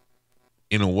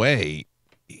in a way,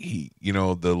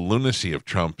 the lunacy of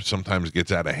Trump sometimes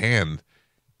gets out of hand,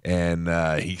 and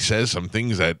he says some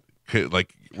things that could,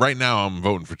 like right now, I'm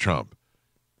voting for Trump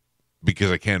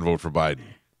because I can't vote for Biden.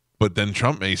 But then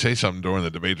Trump may say something during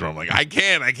the debates where I'm like, I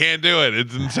can't do it.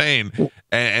 It's insane.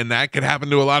 And that could happen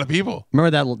to a lot of people. Remember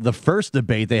that the first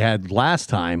debate they had last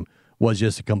time was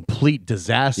just a complete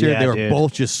disaster. Yeah, they were dude.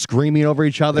 both just screaming over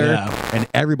each other, Yeah. and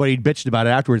everybody bitched about it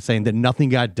afterwards, saying that nothing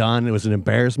got done. It was an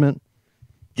embarrassment.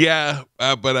 Yeah,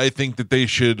 but I think that they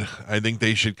should. I think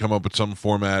they should come up with some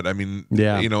format. I mean,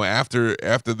 Yeah. after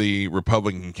the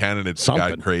Republican candidates got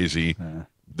Something. crazy,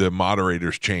 the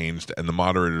moderators changed, and the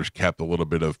moderators kept a little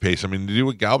bit of pace. I mean, to do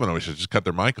what Galvin always says, just cut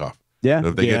their mic off. Yeah.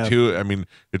 If they Yeah. get too, I mean,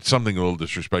 it's something a little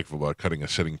disrespectful about cutting a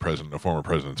sitting president, a former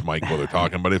president's mic while they're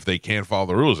talking. But if they can't follow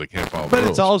the rules, they can't follow the But rules.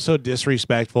 it's also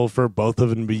disrespectful for both of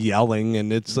them to be yelling,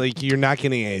 and it's like you're not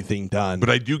getting anything done. But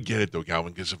I do get it though,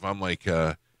 Galvin, because if I'm like,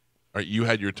 all right, you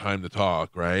had your time to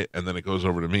talk, right, and then it goes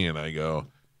over to me, and I go,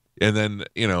 and then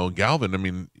Galvin, I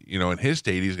mean, in his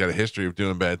state, he's got a history of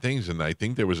doing bad things, and I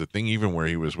think there was a thing even where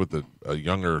he was with a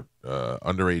younger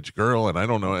underage girl, and I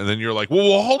don't know, and then you're like,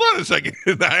 well hold on a second,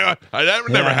 that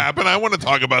would never happen. I want to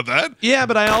talk about that. Yeah,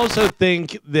 but I also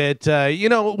think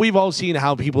that, we've all seen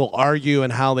how people argue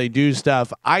and how they do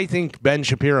stuff. I think Ben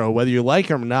Shapiro, whether you like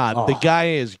him or not, the guy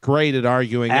is great at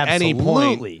arguing at any point,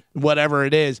 Absolutely. whatever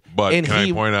it is. But and can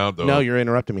I point out though? No, you're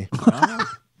interrupting me.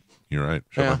 You're right.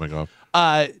 Shut Yeah. my mic off.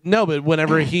 No, but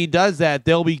whenever he does that,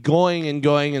 they'll be going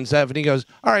and stuff, and he goes,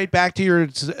 all right, back to your,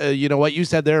 what you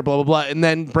said there, blah, blah, blah, and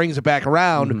then brings it back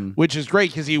around, which is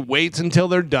great because he waits until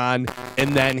they're done,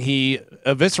 and then he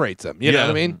eviscerates them. You know what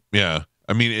I mean? Yeah.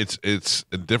 I mean, it's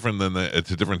different than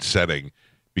it's a different setting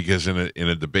because in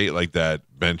a debate like that,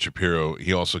 Ben Shapiro,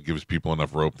 he also gives people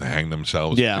enough rope to hang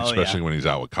themselves, Yeah. especially when he's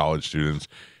out with college students.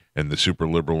 And the super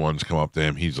liberal ones come up to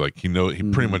him. He's like, he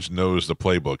pretty much knows the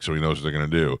playbook, so he knows what they're going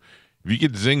to do. If you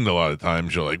get zinged a lot of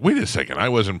times, you're like, wait a second, I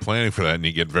wasn't planning for that. And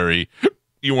you get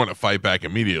you want to fight back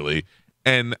immediately.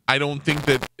 And I don't think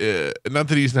that, not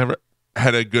that he's never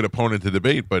had a good opponent to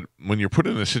debate, but when you're put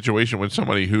in a situation with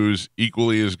somebody who's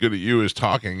equally as good at you as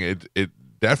talking, it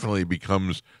definitely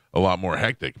becomes a lot more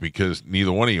hectic because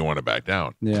neither one of you want to back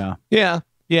down. Yeah.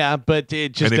 Yeah, but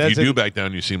it just And if doesn't. you do back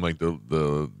down, you seem like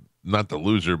the not the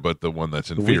loser, but the one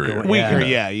that's inferior. one. Weaker,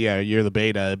 Yeah. you're the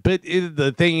beta. But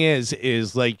the thing is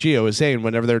like Gio was saying,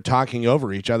 whenever they're talking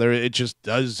over each other, it just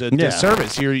does a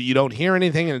disservice. You don't hear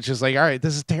anything, and it's just like, all right,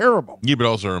 this is terrible. Yeah, but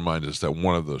also reminds us that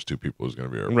one of those two people is going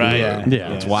to be our Right. president.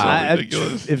 Yeah, it's wild. So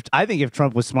ridiculous. I think if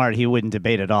Trump was smart, he wouldn't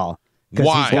debate at all. Because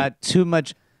Why? he's got too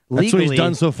much That's legally. what he's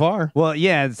done so far. Well,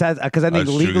 yeah, because I think That's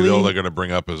true. legally. All they're going to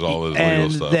bring up is all his legal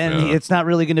and stuff. then yeah. it's not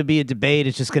really going to be a debate.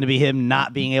 It's just going to be him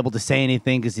not being able to say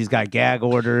anything because he's got gag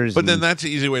orders. But then and- that's the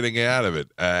easy way to get out of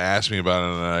it. Ask me about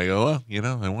it, and I go,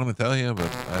 well, I want to tell you, but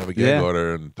I have a gag Yeah.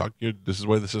 order, and this is the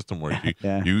way the system works.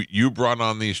 Yeah. You brought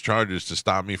on these charges to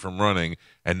stop me from running,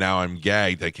 and now I'm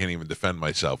gagged. I can't even defend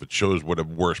myself. It shows what a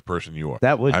worse person you are.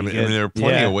 That would I be mean, good. there are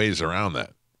plenty Yeah. of ways around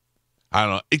that. I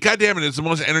don't know. God damn it, it's the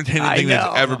most entertaining I thing that's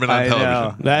know. ever been on I television.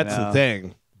 know. That's No. the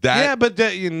thing. That- yeah,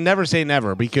 but you never say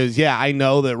never because I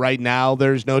know that right now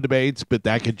there's no debates, but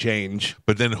that could change.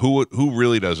 But then who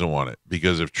really doesn't want it?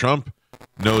 Because if Trump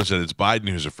knows that it's Biden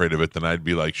who's afraid of it, then I'd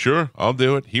be like, sure, I'll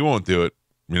do it. He won't do it.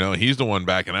 He's the one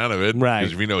backing out of it. Right.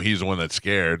 Because if he's the one that's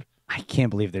scared. I can't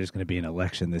believe there's going to be an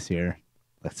election this year.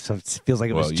 So it feels like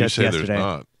it was Well, you just say yesterday. there's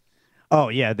not. Oh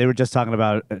yeah, they were just talking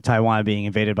about Taiwan being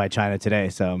invaded by China today.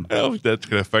 So Well, that's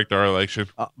going to affect our election.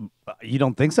 you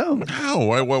don't think so? How?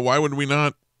 Why would we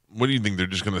not? What do you think? They're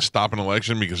just going to stop an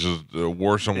election because of the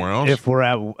war somewhere else? If we're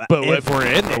at, But if we're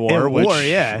in the war, in which, war,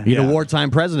 yeah, He's a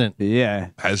wartime president. yeah.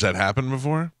 Has that happened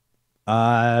before?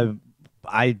 Not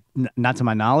to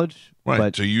my knowledge, Right.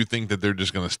 but So you think that they're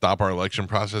just going to stop our election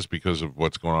process because of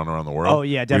what's going on around the world? Oh,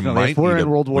 yeah, definitely. If we're in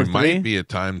World War we III? might be a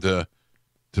time to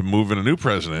move in a new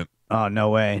president. oh no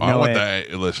way, I no want way.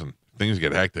 that. Listen, things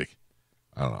get hectic.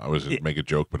 I don't know. I was going to make a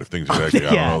joke, but if things are actually,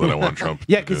 I don't know that I want Trump.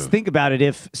 Yeah, because think about it.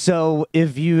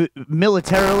 If you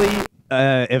militarily,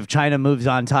 if China moves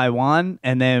on Taiwan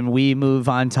and then we move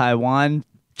on Taiwan,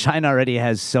 China already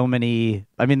has so many.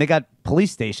 I mean, they got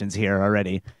police stations here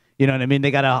already. You know what I mean?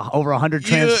 They got over 100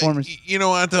 transformers. You know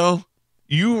what though?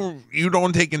 You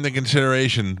don't take into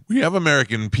consideration we have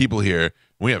American people here.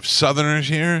 We have Southerners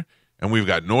here. And we've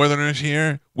got Northerners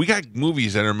here. We got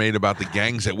movies that are made about the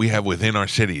gangs that we have within our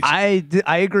cities. I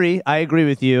agree. I agree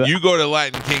with you. You go to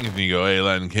Latin Kings and you go, hey,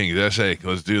 Latin Kings, SA,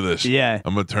 let's do this. Yeah.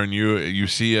 I'm going to turn you. You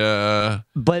see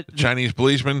but Chinese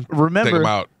policeman? Remember, take 'em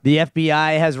out. The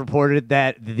FBI has reported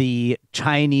that the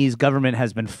Chinese government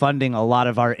has been funding a lot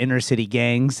of our inner city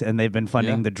gangs, and they've been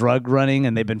funding the drug running,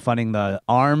 and they've been funding the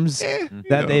arms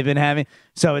that they've been having.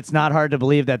 So it's not hard to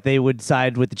believe that they would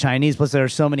side with the Chinese. Plus, there are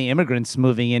so many immigrants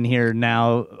moving in here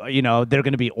now. You know, they're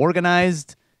going to be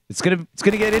organized. It's gonna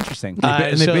get interesting.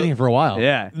 And they've been here for a while.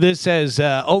 Yeah. This says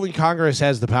only Congress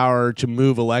has the power to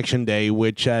move Election Day,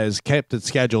 which has kept its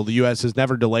schedule. The U.S. has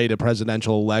never delayed a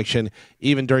presidential election,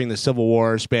 even during the Civil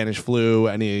War, Spanish flu,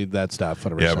 any of that stuff.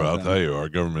 Yeah, but I'll tell you, our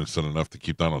government's done enough to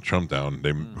keep Donald Trump down.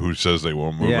 Who says they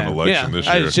won't move an election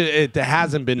this year? It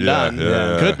hasn't been done.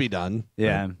 Could be done.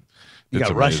 Yeah. You It's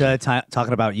got amazing. Russia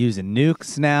talking about using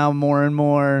nukes now more and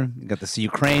more. You got this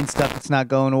Ukraine stuff that's not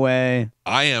going away.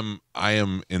 I am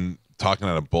in talking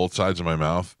out of both sides of my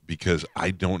mouth because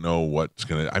I don't know what's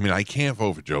gonna. I mean, I can't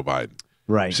vote for Joe Biden,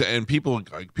 right? So, and people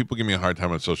give me a hard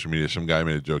time on social media. Some guy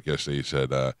made a joke yesterday. He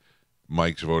said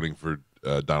Mike's voting for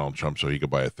Donald Trump so he could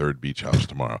buy a third beach house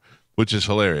tomorrow, which is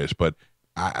hilarious. But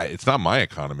it's not my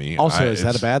economy. Also, is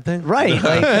that a bad thing? Right?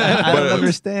 Like, I don't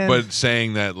understand. But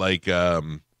saying that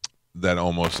that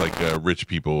almost like rich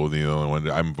people, the only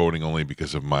one. I'm voting only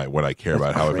because of what I care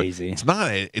about. However, crazy. It's not.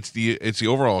 It's the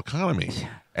overall economy.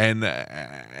 And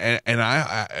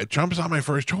Trump's not my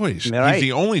first choice. Right. He's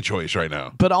the only choice right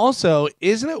now. But also,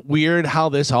 isn't it weird how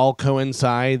this all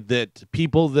coincides that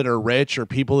people that are rich or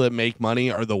people that make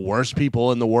money are the worst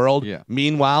people in the world? Yeah.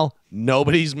 Meanwhile,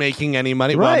 nobody's making any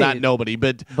money. Right. Well, not nobody,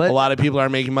 but a lot of people are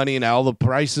making money, and all the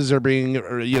prices are being,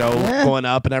 going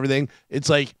up and everything. It's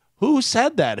like, who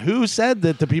said that? Who said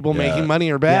that the people making money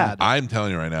are bad? I'm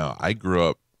telling you right now, I grew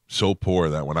up so poor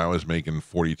that when I was making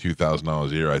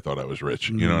 $42,000 a year, I thought I was rich.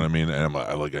 You know what I mean? And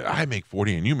I make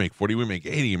 40 and you make 40, we make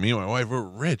 80, and me and my wife are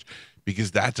rich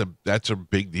because that's a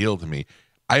big deal to me.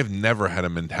 I've never had a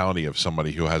mentality of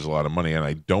somebody who has a lot of money, and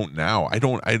I don't now.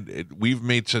 We've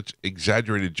made such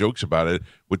exaggerated jokes about it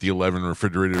with the 11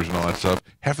 refrigerators and all that stuff.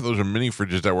 Half of those are mini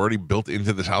fridges that were already built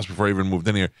into this house before I even moved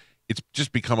in here. It's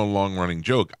just become a long running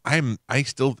joke. I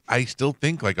still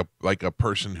think like a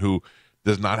person who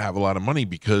does not have a lot of money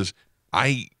because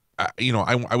I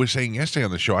was saying yesterday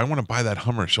on the show, I want to buy that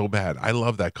Hummer so bad. I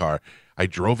love that car. I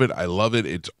drove it. I love it.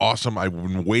 It's awesome. I've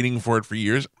been waiting for it for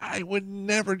years. I would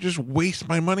never just waste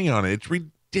my money on it. It's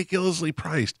ridiculously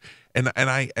priced. And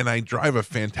I drive a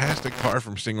fantastic car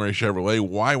from Stingray Chevrolet.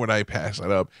 Why would I pass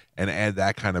that up and add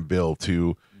that kind of bill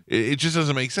to? It just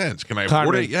doesn't make sense. Can I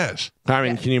afford it? Yes.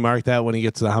 Carmen, can you mark that when he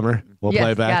gets the Hummer? We'll Yes,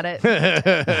 play back.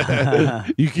 got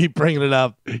it. You keep bringing it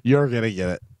up. You're going to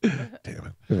get it.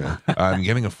 Damn it. I'm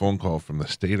getting a phone call from the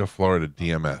state of Florida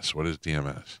DMS. What is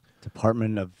DMS?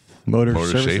 Department of Motor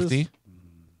Motor Services? Safety?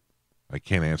 I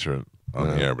can't answer it on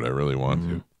the air, but I really want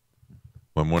to.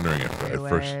 Well, I'm wondering if at Do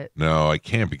first. it. No, I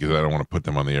can't because I don't want to put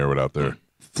them on the air without their.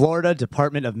 Florida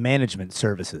Department of Management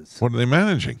Services. What are they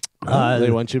managing?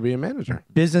 They want you to be a manager.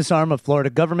 Business arm of Florida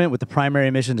government with the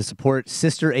primary mission to support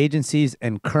sister agencies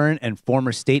and current and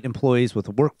former state employees with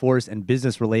workforce and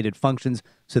business-related functions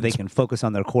so they can focus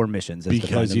on their core missions. as defined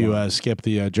Because in you law. skipped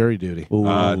the jury duty.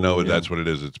 No, but that's what it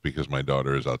is. It's because my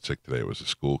daughter is out sick today. It was a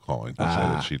school calling to say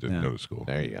that she didn't go to school.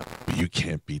 There you go. But you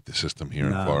can't beat the system here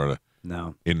in No. Florida.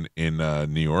 No. In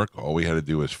New York, all we had to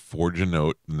do was forge a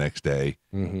note the next day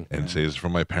and say, "This is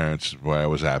from my parents why I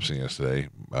was absent yesterday,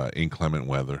 inclement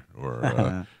weather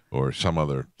or some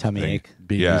other Tummy thing." ache.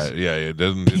 Yeah, it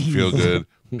didn't feel good.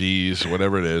 Bees,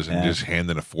 whatever it is, and just hand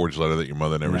in a forged letter that your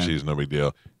mother never sees, no big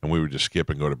deal. And we would just skip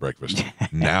and go to breakfast.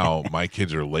 Now my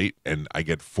kids are late, and I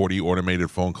get 40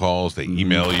 automated phone calls. They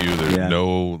email you. There's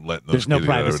no letting those There's no kids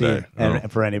get out of privacy there. No.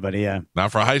 for anybody, yeah.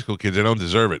 Not for high school kids. They don't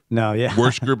deserve it. No, yeah.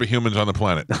 Worst group of humans on the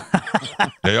planet.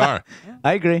 They are.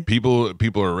 I agree. People are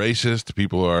racist.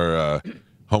 People are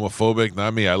homophobic.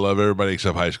 Not me. I love everybody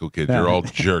except high school kids. You're all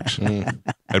jerks, and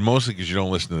mostly because you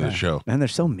don't listen to the show. Man, they're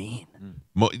so mean.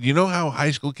 You know how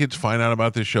high school kids find out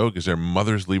about this show? Because their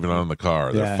mothers leave it on in the car,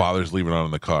 or their fathers leave it on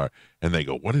in the car, and they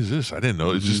go, "What is this? I didn't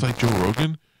know. Is this like Joe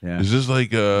Rogan? Yeah. Is this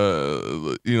like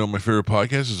my favorite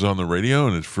podcast is on the radio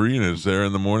and it's free and it's there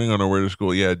in the morning on our way to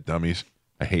school?" Yeah, dummies.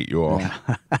 I hate you all.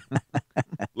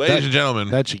 Ladies and gentlemen.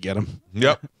 That should get him.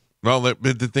 Yep. Well, the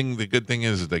good thing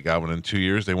is that Galvin, in 2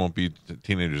 years, they won't be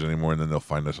teenagers anymore, and then they'll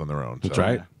find us on their own. That's So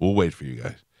right. We'll wait for you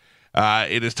guys.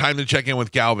 It is time to check in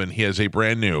with Galvin. He has a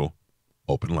brand new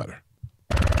open letter.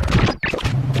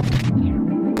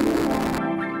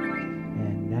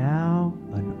 And now,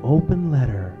 an open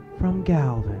letter from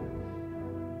Galvin.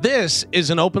 This is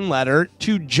an open letter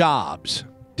to Jobs.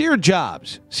 Dear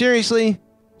Jobs, seriously?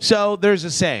 So there's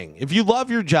a saying, if you love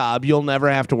your job, you'll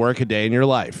never have to work a day in your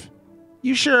life.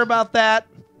 You sure about that?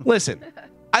 Listen,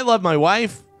 I love my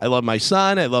wife, I love my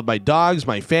son, I love my dogs,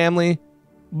 my family,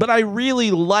 but I really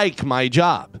like my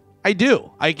job. I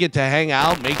do. I get to hang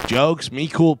out, make jokes,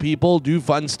 meet cool people, do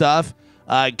fun stuff,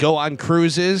 go on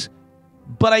cruises,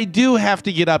 but I do have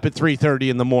to get up at 3:30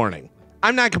 in the morning.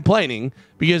 I'm not complaining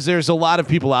because there's a lot of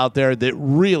people out there that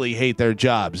really hate their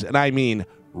jobs, and I mean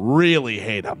really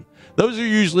hate them. Those are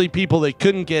usually people that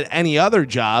couldn't get any other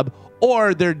job,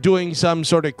 or they're doing some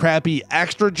sort of crappy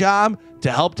extra job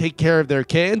to help take care of their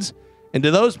kids. And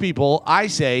to those people, I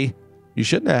say, you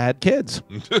shouldn't have had kids.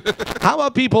 How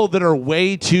about people that are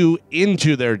way too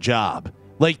into their job?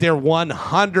 Like they're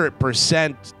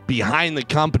 100% behind the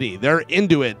company. They're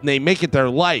into it and they make it their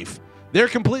life. They're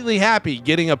completely happy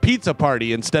getting a pizza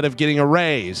party instead of getting a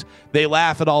raise. They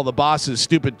laugh at all the boss's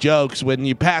stupid jokes. When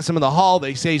you pass them in the hall,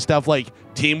 they say stuff like,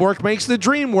 teamwork makes the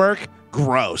dream work.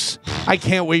 Gross. I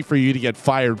can't wait for you to get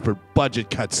fired for budget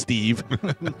cuts, Steve.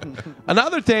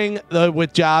 Another thing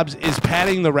with jobs is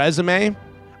padding the resume.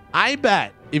 I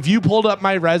bet if you pulled up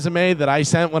my resume that I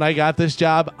sent when I got this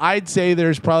job, I'd say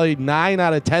there's probably 9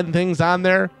 out of 10 things on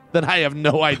there that I have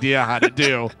no idea how to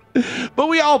do. But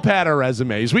we all pad our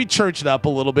resumes. We church it up a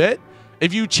little bit.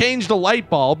 If you changed a light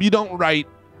bulb, you don't write,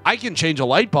 I can change a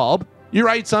light bulb. You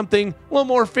write something a little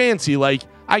more fancy, like,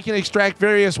 I can extract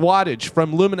various wattage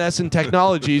from luminescent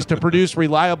technologies to produce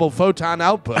reliable photon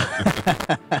output.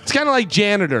 It's kind of like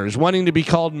janitors wanting to be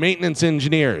called maintenance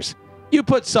engineers. You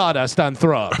put sawdust on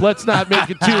throw up. Let's not make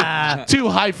it too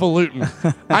highfalutin.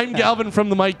 I'm Galvin from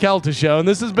the Mike Calta Show, and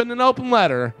this has been an open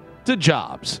letter to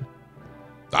Jobs.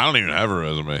 I don't even have a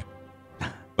resume.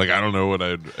 Like, I don't know what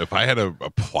if I had to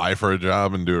apply for a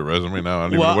job and do a resume now,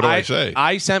 what do I say?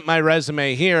 I sent my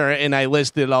resume here and I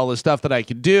listed all the stuff that I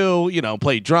could do,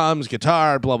 play drums,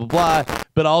 guitar, blah, blah, blah.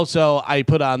 But also I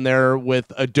put on there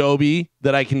with Adobe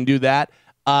that I can do that.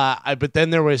 But then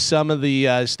there was some of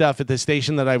the stuff at the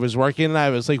station that I was working, and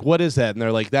I was like, what is that? And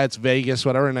they're like, that's Vegas,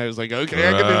 whatever. And I was like, okay,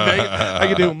 I can do Vegas. I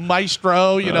can do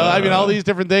Maestro, all these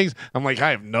different things. I'm like, I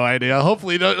have no idea.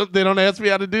 Hopefully they don't ask me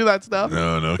how to do that stuff.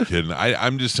 No kidding.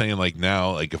 I'm just saying, like,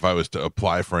 now, like, if I was to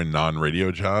apply for a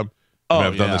non-radio job,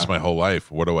 I've done this my whole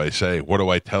life. What do I say? What do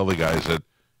I tell the guys at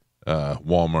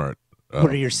Walmart?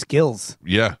 What are your skills?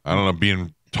 Yeah, I don't know,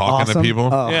 talking Awesome. to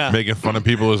people, Oh. making fun of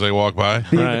people as they walk by.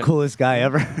 Being the coolest guy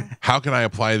ever. How can I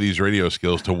apply these radio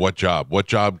skills to what job? What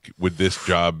job would this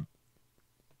job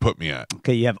put me at?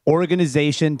 Okay, you have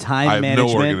organization, time I have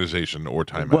management. no organization or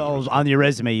time Well, management. on your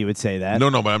resume, you would say that.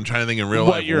 No, but I'm trying to think in real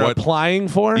What life. you're applying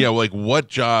for? Yeah, like what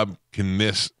job can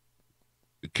this?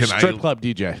 Strip club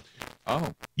DJ.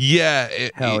 Oh, Yeah,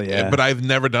 Hell yeah. But I've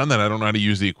never done that. I don't know how to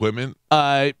use the equipment.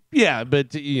 Yeah, but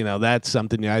that's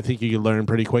something I think you could learn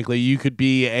pretty quickly. You could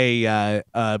be a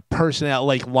person at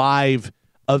like live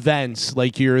events,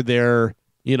 like you're there.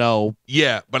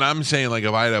 Yeah, but I'm saying, like,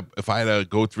 if I had to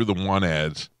go through the want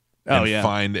ads and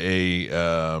find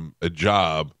a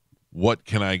job, what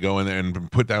can I go in there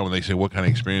and put down when they say, what kind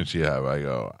of experience do you have? I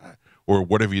go, or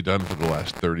what have you done for the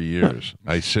last 30 years?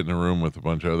 I sit in a room with a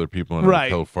bunch of other people and I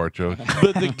tell fart jokes.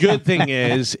 But the good thing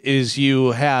is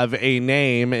you have a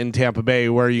name in Tampa Bay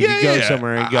where you can go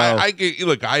somewhere and go.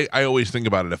 Look, I always think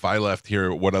about it. If I left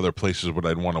here, what other places would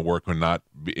I want to work when not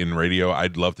in radio?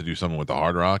 I'd love to do something with the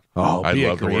Hard Rock. I'd be a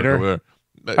love to work greeter? over there.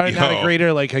 Not a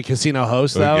greeter, like a casino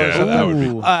host, though. Yeah, that would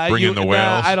be bring in the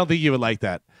whales. I don't think you would like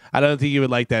that. I don't think you would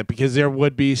like that because there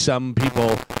would be some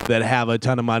people that have a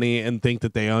ton of money and think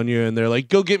that they own you, and they're like,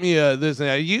 "Go get me this."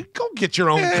 You go get your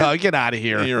own car. Get out of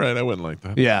here. Yeah, you're right. I wouldn't like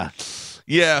that.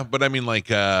 Yeah, but I mean, like,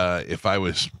 if I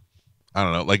was, I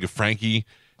don't know, like if Frankie,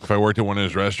 if I worked at one of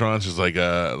his restaurants, it's like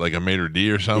a maitre d'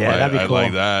 or something. Yeah, that'd be I'd cool.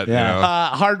 like that. Yeah. You know?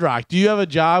 Hard Rock. Do you have a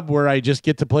job where I just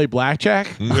get to play blackjack?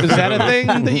 Is that a thing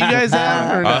that you guys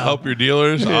have? Or no? I'll help your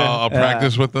dealers. I'll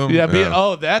practice with them. Yeah.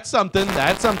 That's something.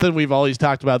 That's something we've always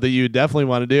talked about that you definitely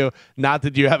want to do. Not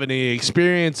that you have any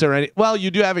experience or any. Well,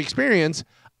 you do have experience.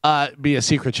 Be a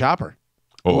secret shopper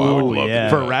Oh, I would love yeah. to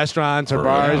do for that. restaurants or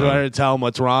bars, whatever. Tell them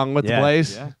what's wrong with the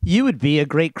place. You would be a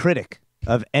great critic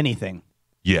of anything.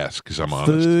 Yes, because I'm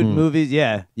honest. Food, movies,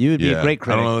 yeah. You would be a great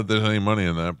critic. I don't know that there's any money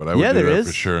in that, but I would do there that is.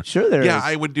 for sure. Sure there is. Yeah,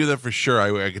 I would do that for sure.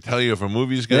 I could tell you if a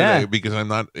movie's good because I'm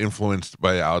not influenced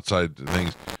by outside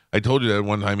things. I told you that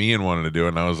one time Ian wanted to do it,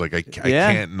 and I was like, I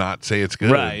can't not say it's good.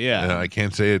 Right, yeah. You know, I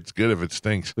can't say it's good if it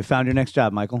stinks. We found your next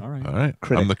job, Michael. All right. All right.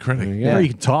 Critic. I'm the critic. Yeah, you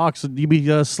can talk. So you'd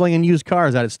be slinging used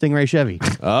cars out at Stingray Chevy.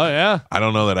 Oh yeah. I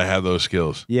don't know that I have those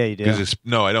skills. Yeah, you do. Because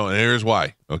no, I don't. And here's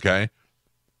why. Okay.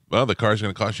 Well, the car's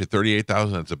going to cost you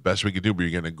 $38,000. That's the best we could do, but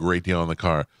you're getting a great deal on the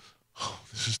car. Oh,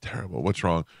 this is terrible. What's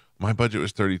wrong? My budget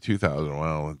was $32,000.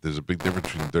 Well, there's a big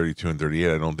difference between 32 and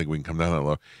 38. I don't think we can come down that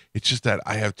low. It's just that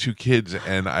I have 2 kids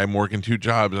and I'm working 2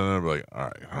 jobs, and I'm like, all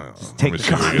right, take the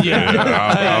car.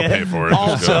 I'll pay for it.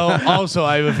 Also,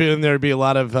 I have a feeling there'd be a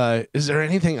lot of. Is there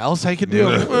anything else I could do?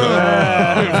 We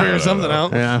can figure something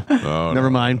out. Yeah. No, Never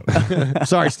mind.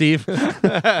 Sorry, Steve.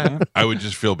 I would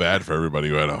just feel bad for everybody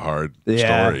who had a hard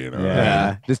story. You know.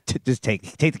 Yeah. Just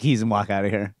take the keys and walk out of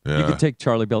here. Yeah. You could take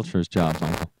Charlie Belcher's job,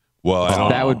 Michael. Well, I don't,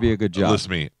 that would be a good job.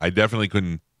 Listen to me. I definitely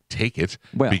couldn't take it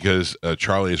because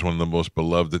Charlie is one of the most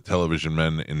beloved television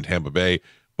men in Tampa Bay.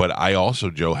 But I also,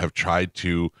 Joe, have tried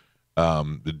to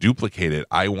duplicate it.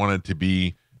 I wanted to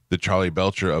be the Charlie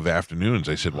Belcher of afternoons.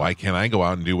 I said, why can't I go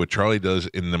out and do what Charlie does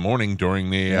in the morning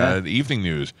during the evening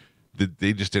news?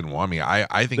 They just didn't want me.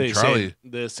 I think They Charlie. say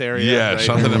this area. Yeah, right?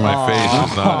 something in my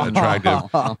face is not attractive.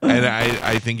 And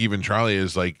I think even Charlie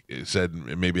is like said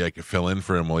maybe I could fill in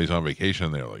for him while he's on vacation.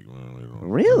 And they're like,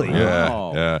 really?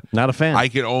 Yeah. Not a fan. I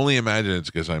can only imagine it's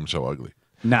because I'm so ugly.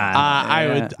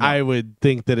 Nah. I would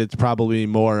think that it's probably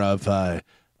more of. I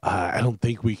don't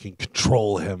think we can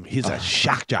control him. He's a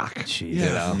shock jock. Jeez.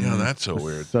 Yeah, that's so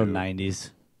weird. So too. 90s.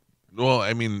 Well,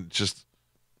 I mean, just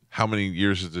how many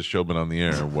years has this show been on the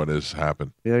air? What has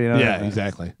happened? Yeah,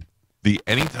 exactly.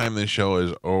 Anytime this show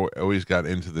has always got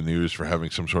into the news for having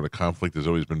some sort of conflict has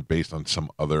always been based on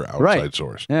some other outside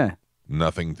source. Yeah.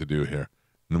 Nothing to do here.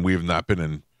 And we have not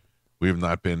been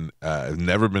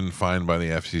never been fined by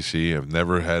the FCC. I've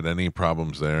never had any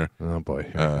problems there. Oh boy,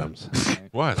 here it comes.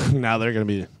 What? Now they're going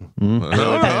to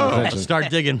be. Start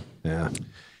digging. Yeah.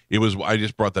 I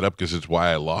just brought that up because it's why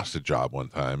I lost a job one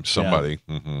time. Somebody,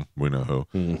 we know who,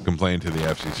 complained to the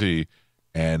FCC,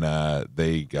 and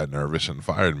they got nervous and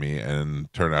fired me.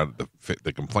 And turned out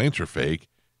the complaints were fake,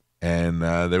 and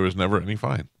there was never any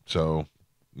fine. So,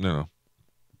 I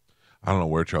don't know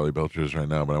where Charlie Belcher is right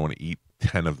now, but I want to eat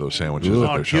 10 of those sandwiches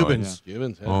that they're Cubans. selling.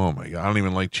 Cubans. Yeah. Oh my god, I don't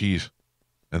even like cheese,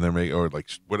 and they're making or like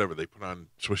whatever they put on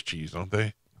Swiss cheese, don't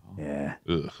they? Yeah.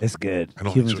 Ugh. It's good. I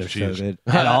don't Cubans think are so so cheese. good.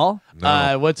 At all?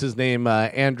 No. What's his name?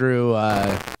 Andrew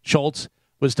Schultz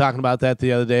was talking about that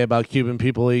the other day about Cuban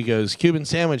people. He goes, Cuban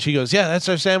sandwich. He goes, yeah, that's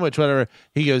our sandwich, whatever.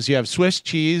 He goes, you have Swiss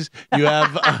cheese, you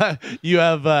have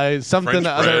something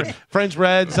French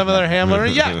bread, some other ham.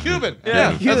 Yeah, Cuban.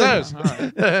 Yeah, that's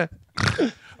ours.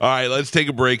 All right, let's take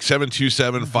a break.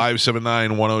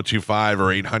 727-579-1025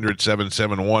 or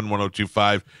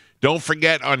 800-771-1025. Don't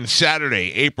forget on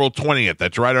Saturday, April 20th,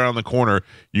 that's right around the corner,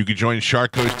 you can join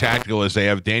Shark Coast Tactical as they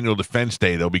have Daniel Defense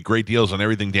Day. There'll be great deals on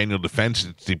everything Daniel Defense.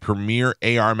 It's the premier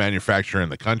AR manufacturer in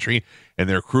the country, and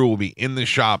their crew will be in the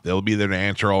shop. They'll be there to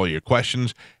answer all of your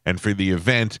questions. And for the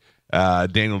event,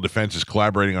 Daniel Defense is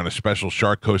collaborating on a special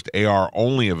Shark Coast AR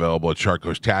only available at Shark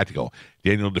Coast Tactical.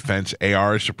 Daniel Defense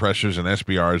ARs, suppressors, and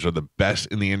SBRs are the best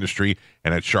in the industry,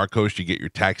 and at Shark Coast, you get your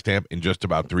tax stamp in just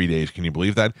about 3 days. Can you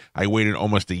believe that? I waited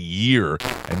almost a year,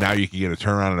 and now you can get a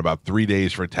turnaround in about 3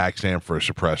 days for a tax stamp for a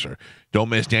suppressor. Don't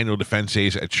miss Daniel Defense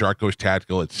Days at Shark Coast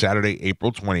Tactical. It's Saturday,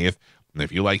 April 20th. And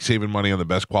if you like saving money on the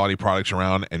best quality products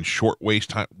around and short wait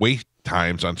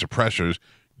times on suppressors,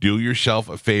 do yourself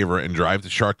a favor and drive to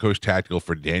Shark Coast Tactical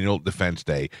for Daniel Defense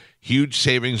Day. Huge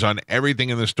savings on everything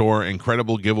in the store.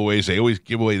 Incredible giveaways. They always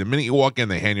give away. The minute you walk in,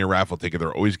 they hand you a raffle ticket.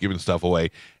 They're always giving stuff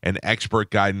away. And expert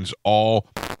guidance all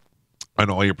on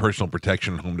all your personal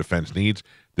protection and home defense needs.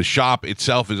 The shop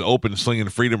itself is open, slinging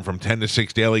freedom from 10 to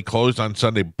 6 daily, closed on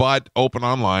Sunday, but open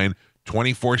online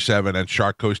 24/7 at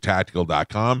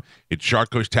sharkcoasttactical.com. It's Shark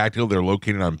Coast Tactical. They're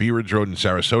located on Bee Ridge Road in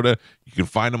Sarasota. You can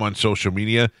find them on social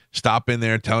media. Stop in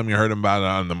there. Tell them you heard about it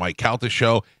on the Mike Calta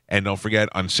Show. And don't forget,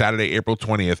 on Saturday, April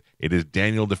 20th, it is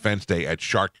Daniel Defense Day at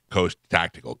Shark Coast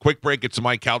Tactical. Quick break. It's the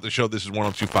Mike Calta Show. This is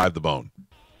 102.5 The Bone.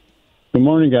 Good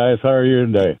morning, guys. How are you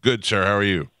today? Good, sir. How are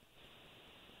you?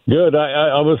 Good.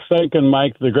 I was thinking,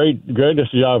 Mike, the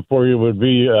greatest job for you would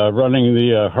be running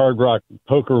the Hard Rock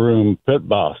Poker Room pit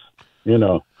boss.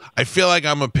 I feel like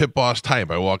I'm a pit boss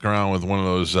type. I walk around with one of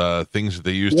those things that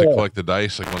they use to collect the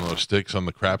dice, like one of those sticks on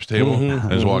the craps table. I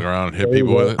just walk around and hit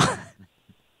people with it. All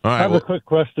right. I have a quick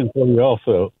question for you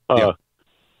also.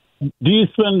 Do you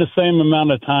spend the same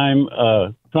amount of time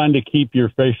trying to keep your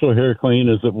facial hair clean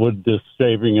as it would just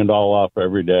shaving it all off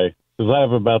every day? Because I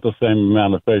have about the same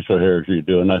amount of facial hair as you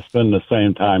do, and I spend the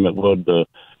same time it would to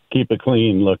keep it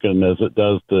clean looking as it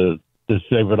does to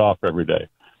shave it off every day.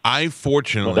 I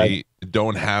fortunately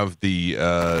don't have the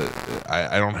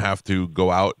I don't have to go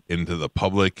out into the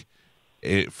public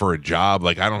for a job.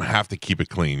 Like, I don't have to keep it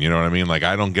clean. You know what I mean? Like,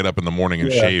 I don't get up in the morning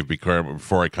and shave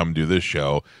before I come do this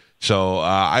show. So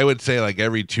I would say like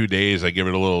every 2 days I give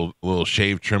it a little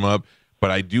shave trim up. But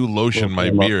I do lotion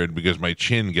my beard because my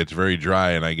chin gets very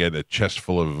dry and I get a chest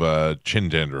full of chin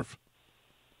dandruff.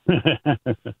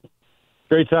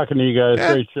 Great talking to you guys.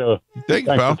 Yeah. Great show. Thanks,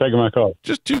 Thanks pal. for taking my call.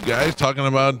 Just two guys talking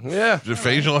about the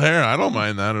facial hair. I don't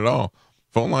mind that at all.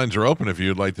 Phone lines are open if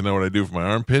you'd like to know what I do for my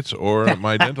armpits or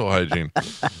my dental hygiene.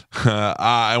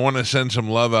 I want to send some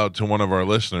love out to one of our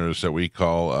listeners that we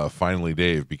call Finally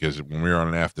Dave, because when we were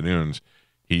on afternoons,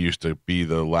 he used to be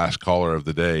the last caller of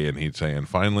the day, and he'd say, and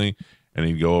finally, and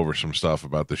he'd go over some stuff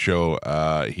about the show.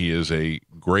 He is a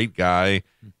great guy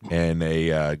and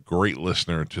a great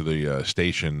listener to the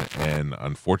station, and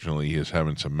unfortunately, he is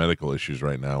having some medical issues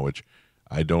right now, which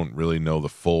I don't really know the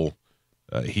full.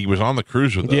 He was on the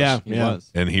cruise with us. Yeah, he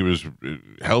was. And he was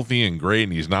healthy and great,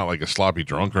 and he's not like a sloppy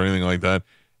drunk or anything like that.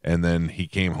 And then he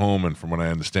came home, and from what I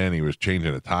understand, he was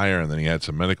changing a tire, and then he had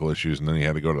some medical issues, and then he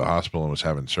had to go to the hospital and was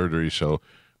having surgery. So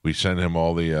we send him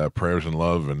all the prayers and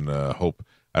love, and hope.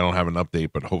 I don't have an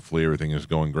update, but hopefully everything is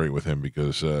going great with him,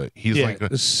 because he's like I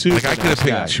could have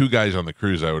picked two guys on the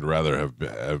cruise. I would rather have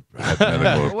had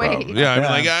medical problems. Yeah,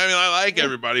 I like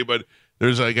everybody, but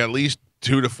there's like at least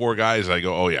 2 to 4 guys. I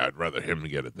go, oh yeah, I'd rather him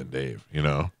get it than Dave. You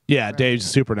know? Yeah, Dave's a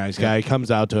super nice guy. He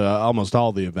comes out to almost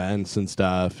all the events and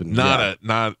stuff. And not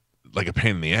like a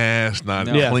pain in the ass, not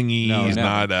clingy. He's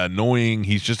not annoying.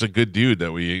 He's just a good dude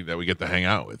that we get to hang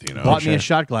out with. You know, bought me a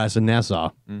shot glass in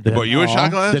Nassau. Bought you a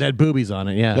shot glass that had boobies on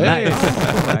it? Yeah.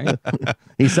 Hey.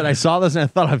 He said, "I saw this and I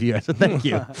thought of you." I said, "Thank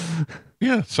you."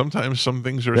 Yeah, sometimes some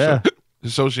things are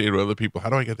associated with other people. How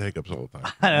do I get the hiccups all the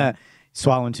time?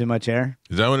 Swallowing too much air.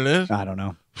 Is that what it is? I don't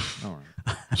know.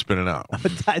 Spit it out.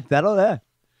 That'll.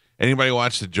 Anybody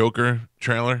watch the Joker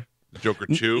trailer? Joker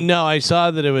 2? No, I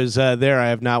saw that it was there. I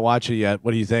have not watched it yet.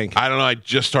 What do you think? I don't know. I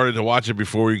just started to watch it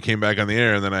before we came back on the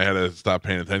air, and then I had to stop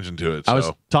paying attention to it. So. I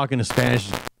was talking to Spanish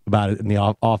about it in the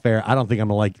off air. I don't think I'm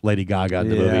gonna like Lady Gaga in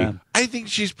the movie. I think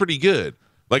she's pretty good.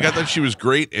 Like, I thought she was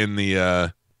great in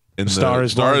the Star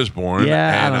is Born.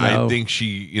 Yeah, and I don't know. I think she,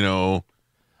 you know,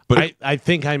 but I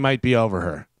think I might be over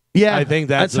her. Yeah, I think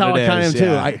that's how what I it kind of is, am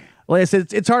yeah. too. Like I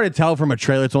said, it's hard to tell from a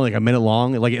trailer. It's only like a minute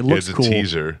long. Like, it looks it's a cool,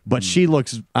 teaser. but she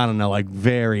looks, I don't know, like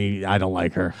very. I don't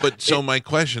like her. But so my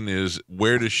question is,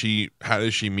 how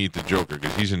does she meet the Joker?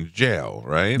 Because he's in jail,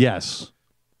 right? Yes.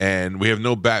 And we have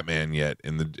no Batman yet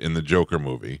in the Joker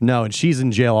movie. No, and she's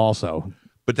in jail also.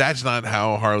 But that's not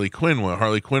how Harley Quinn was.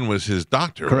 Harley Quinn was his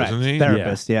doctor, Correct. wasn't he?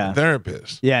 Therapist, yeah.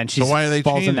 Therapist. Yeah, and she so why are they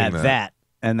falls in changing that vat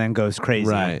and then goes crazy.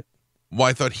 Right. Well,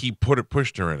 I thought he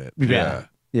pushed her in it.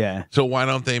 Yeah. So why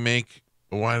don't they make?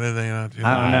 Why do they not do that?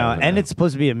 I don't know. And it's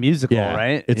supposed to be a musical, Yeah,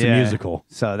 right? it's a musical.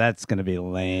 So that's going to be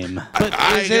lame. But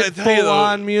is it tell you, full though-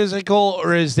 on musical,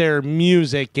 or is there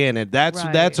music in it? That's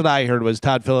what I heard. Was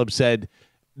Todd Phillips said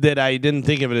that I didn't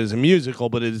think of it as a musical,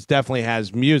 but it definitely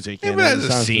has music in It it. has a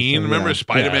Sounds scene. interesting, Remember, yeah.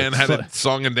 Spider-Man had a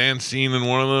song and dance scene in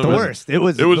one of them. The worst. It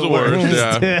was the worst.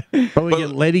 Yeah. But we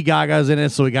get Lady Gaga's in it,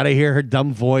 so we got to hear her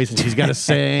dumb voice, and she's got to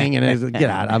sing. And it's, get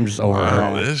out! I'm just over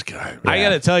Wow, her. this guy. I got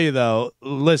to tell you though,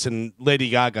 listen, Lady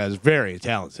Gaga is very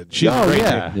talented. She's Oh, great.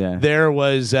 yeah. Yeah. There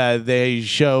was they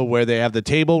show where they have the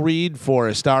table read for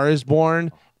A Star Is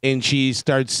Born, and she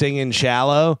starts singing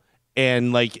 "Shallow,"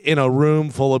 and like in a room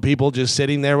full of people just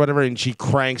sitting there, whatever, and she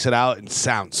cranks it out and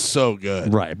sounds so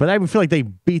good. Right, but I feel like they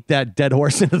beat that dead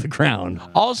horse into the ground.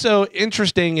 Also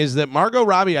interesting is that Margot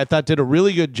Robbie, I thought, did a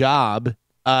really good job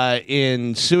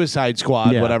in Suicide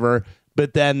Squad, Yeah. whatever.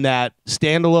 But then that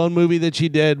standalone movie that she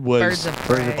did was Birds of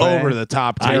Prey. over the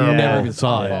top I terrible. never even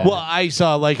saw it. Well, I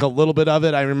saw like a little bit of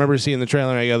it. I remember seeing the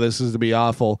trailer and I go, this is to be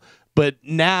awful. But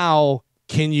now,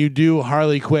 can you do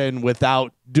Harley Quinn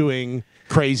without doing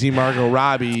crazy Margot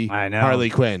Robbie I know. Harley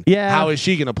Quinn? Yeah. How is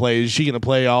she going to play? Is she going to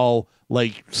play all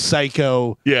like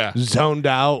psycho, zoned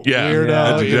out, weirdo?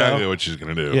 That's you know? exactly what she's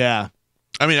gonna do. Yeah.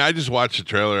 I mean, I just watched the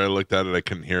trailer. I looked at it. I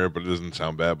couldn't hear it, but it doesn't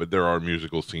sound bad. But there are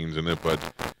musical scenes in it. But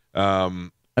I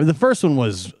mean, the first one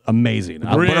was amazing. but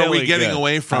are we Really getting good.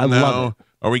 away I from love now? it.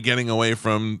 Are we getting away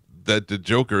from that? The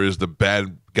Joker is the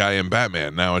bad guy in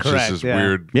Batman. Now it's Correct, just this yeah.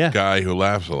 weird Yeah. guy who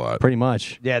laughs a lot. Pretty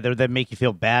much. Yeah, they make you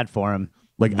feel bad for him.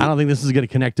 Like, I don't think this is going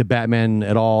to connect to Batman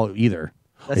at all either.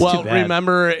 That's well, too bad.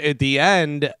 remember at the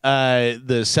end,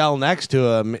 the cell next to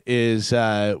him is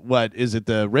what is it?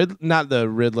 Not the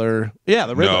Riddler. Yeah,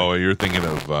 the Riddler. No, you're thinking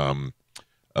of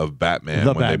Batman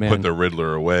The when they Batman. put the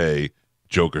Riddler away.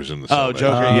 Joker's in the cell. Oh,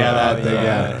 Joker. That thing.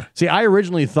 Yeah. See, I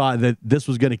originally thought that this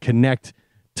was going to connect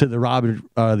to the Robert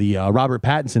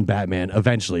Pattinson Batman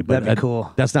eventually, but That'd be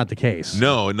cool. That's not the case.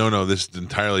 No. This is an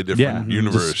entirely different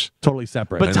universe. just totally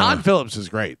separate. But Todd Phillips is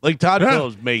great. Like Todd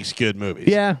Phillips makes good movies.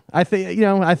 yeah, I think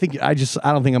I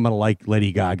don't think I'm going to like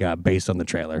Lady Gaga based on the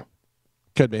trailer.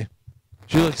 Could be.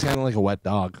 She looks kind of like a wet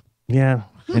dog. Yeah,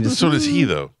 and just, So does he,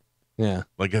 though. Yeah.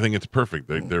 Like, I think it's perfect.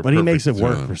 They're but he perfect makes it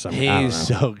work together. for some reason. He's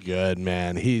so good,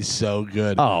 man. He's so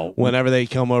good. Oh. Whenever they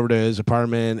come over to his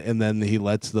apartment and then he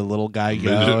lets the little guy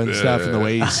go and stuff, and the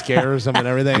way he scares him and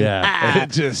everything. Yeah.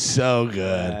 It's just so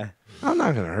good. I'm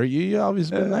not going to hurt you. You've always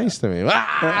been nice to me. Oh,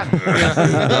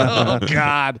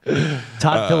 God.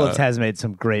 Todd Phillips has made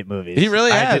some great movies. He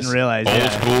really I has. didn't realize.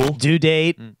 Old school. Due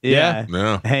Date. Yeah.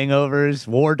 Yeah. Hangovers.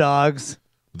 War Dogs.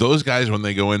 Those guys, when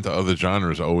they go into other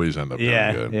genres, always end up doing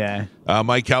good. Yeah.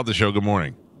 Mike Calta Show, good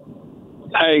morning.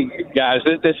 Hey guys,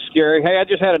 this is scary. Hey, I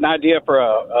just had an idea for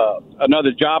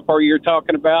another job for you're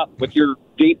talking about. With your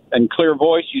deep and clear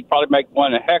voice, you'd probably make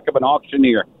one a heck of an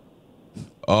auctioneer.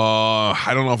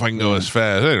 I don't know if I can go as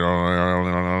fast. Have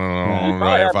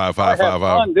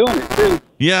fun doing it too.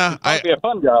 Yeah, It'd be a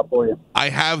fun job for you. I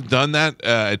have done that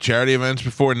at charity events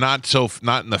before. Not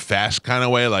in the fast kind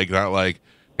of way. Like not like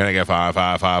can I get 5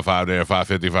 there,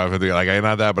 550. Like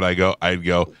not that, but I'd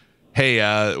go.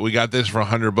 Hey, we got this for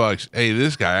 $100. Hey,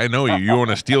 this guy, I know you. You own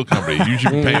a steel company. You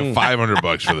should be paying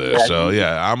 $500 for this. So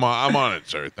yeah, I'm on it,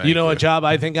 sir. Thank You know what job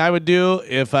I think I would do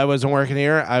if I wasn't working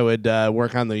here? I would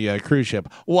work on the cruise ship.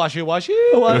 Wash it.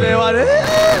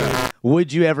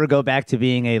 Would you ever go back to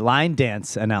being a line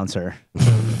dance announcer?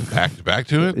 Back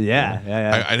to it? Yeah.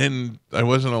 I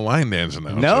wasn't a line dance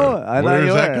announcer. No, I thought Where you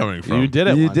is that were. coming from? You did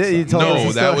it. You once, did. You though. told us No,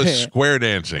 the that was story. square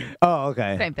dancing. Oh,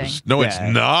 okay. Same thing. No, it's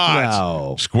Yeah. not.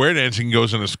 No. Square dancing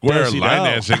goes in a square. Does he Line know?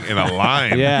 dancing in a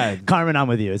line. Yeah. Carmen, I'm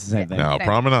with you. It's the same thing. Now,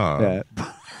 promenade.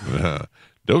 Yeah.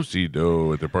 Do-si-do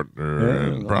with the partner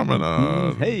and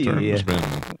promenade. Hey. Turn and spin.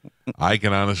 I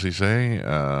can honestly say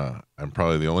I'm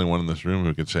probably the only one in this room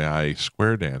who could say I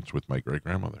square dance with my great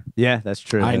grandmother. Yeah, that's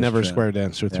true. I That's never true. sure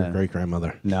danced with your Yeah. great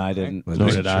grandmother. No, I didn't. Nor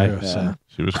did I. Yeah. So.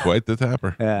 She was quite the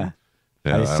tapper. Yeah.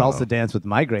 Yeah, I don't salsa know. danced with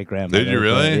my great grandmother. Did you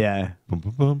really? Yeah.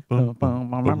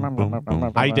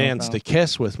 I danced a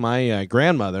kiss with my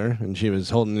grandmother, and she was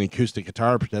holding an acoustic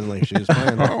guitar, pretending like she was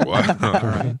playing. Oh,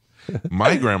 wow.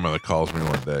 My grandmother calls me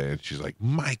one day and she's like,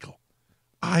 Michael,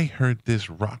 I heard this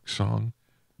rock song.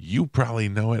 You probably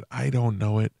know it. I don't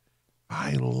know it.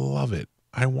 I love it.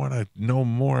 I want to know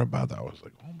more about that. I was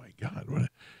like, oh my God.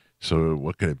 So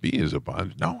what could it be? Is it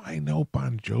No, I know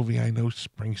Bon Jovi. I know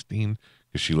Springsteen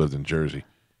because she lived in Jersey.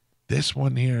 This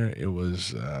one here, it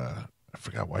was, I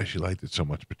forgot why she liked it so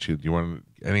much, but do you want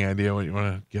any idea what you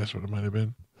want to guess what it might have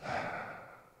been?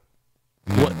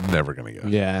 What? Never going to guess.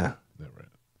 Yeah. Never.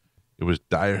 It was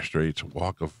Dire Straits'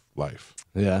 Walk of Life.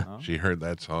 Yeah. She heard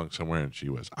that song somewhere and she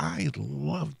was, I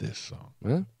love this song.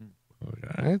 Huh?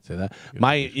 Okay. I'd say that.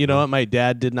 You know what my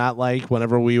dad did not like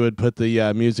whenever we would put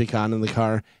the music on in the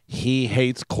car? He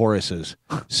hates choruses.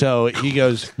 So he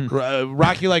goes,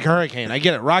 rock you like a hurricane. I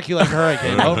get it. Rock you like a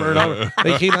hurricane over and over.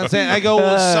 They keep on saying, I go,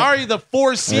 well, sorry, the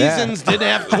Four Seasons didn't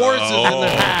have choruses in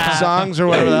their songs or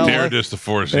whatever. the hell. Dare just the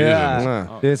Four Seasons.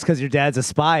 Yeah. It's because your dad's a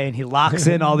spy and he locks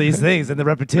in all these things and the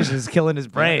repetition is killing his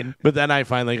brain. But then I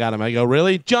finally got him. I go,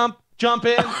 really? Jump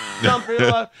in, jump real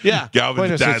up. Yeah. Galvin's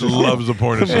Pointer dad Sisters. loves the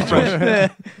Pointer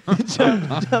Sisters.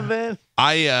 Jump in.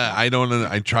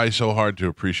 I try so hard to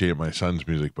appreciate my son's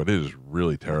music, but it is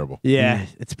really terrible. Yeah,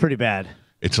 it's pretty bad.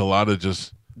 It's a lot of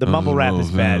just The mumble rap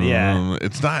is bad, yeah.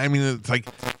 It's not. I mean, it's like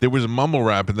there was a mumble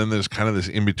rap, and then there's kind of this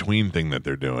in between thing that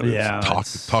they're doing. It's Yeah,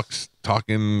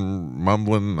 talking,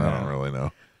 mumbling. I don't really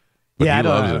know. But yeah, he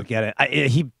I loves don't it. get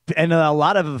it. And a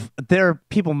lot of there are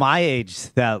people my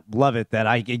age that love it. That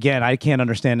I can't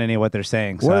understand any of what they're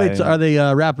saying. So Are they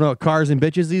rapping about cars and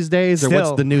bitches these days, or Still.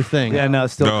 what's the new thing? Yeah, no,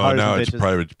 still cars No, and it's bitches.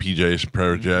 private PJs,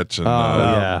 private jets, and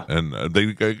yeah. and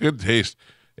they got good taste.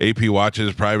 AP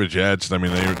watches, private jets. I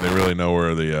mean, they really know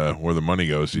where the money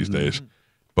goes these days.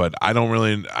 But I don't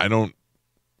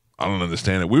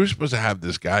understand it. We were supposed to have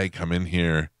this guy come in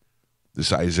here,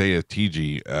 this Isaiah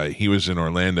TG. He was in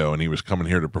Orlando and he was coming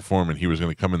here to perform, and he was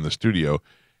going to come in the studio,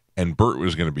 and Bert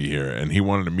was going to be here, and he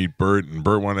wanted to meet Bert, and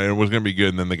Bert wanted, and it was going to be good,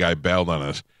 and then the guy bailed on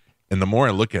us. And the more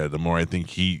I look at it, the more I think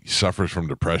he suffers from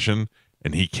depression,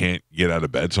 and he can't get out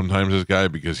of bed sometimes, this guy,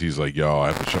 because he's like, yo,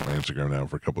 I have to shut my Instagram down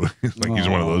for a couple of days. Like, he's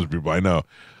one of those people I know.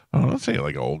 Oh, don't say it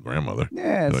like an old grandmother.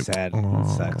 Yeah, it's Like, sad. "Aw."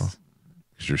 It sucks.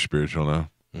 'Cause you're spiritual now.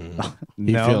 He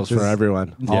No, feels for just-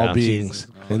 everyone, Yeah. all beings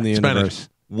in the Spanish. universe.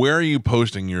 Where are you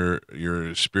posting your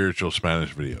spiritual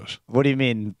Spanish videos? What do you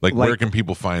mean? Like where can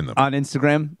people find them? On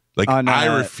Instagram? Like on,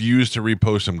 I refuse to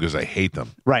repost them because I hate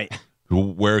them. Right.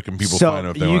 Where can people so find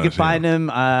them if they you want can to find him.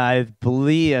 I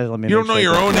believe. Let me. You make don't know sure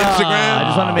your I own get- Instagram? I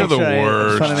just want to make You're the sure. I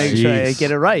just want to make sure I worst.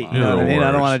 get it right. You You're know what I the mean? I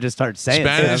don't worst. want to just start saying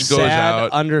Spanish things. goes Sad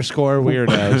out. underscore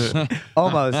weirdos.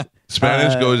 Almost.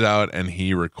 Spanish goes out and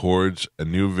he records a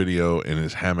new video in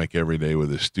his hammock every day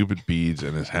with his stupid beads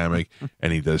in his hammock,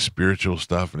 and he does spiritual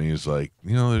stuff. And he's like,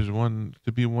 there's one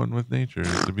to be one with nature,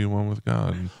 to be one with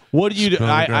God. What do you do? Smell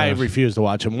the I grass. refuse to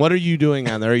watch him. What are you doing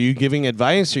on there? Are you giving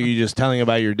advice? Or are you just telling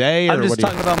about your day? Or I'm just what do you-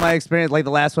 talking about my experience. Like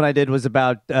the last one I did was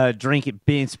about drinking,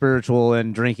 being spiritual,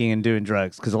 and drinking and doing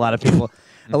drugs. Because a lot of people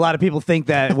think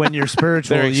that when you're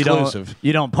spiritual, They're you exclusive.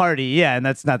 don't party. Yeah, and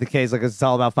that's not the case. Like it's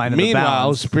all about finding the Meanwhile,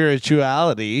 balance.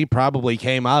 spirituality probably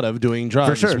came out of doing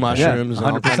drugs, sure. mushrooms, Yeah,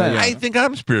 and all kinds of- 100%. I think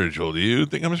I'm spiritual. Do you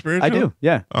think I'm spiritual? I do.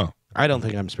 Yeah, Oh, I don't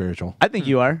think I'm spiritual. I think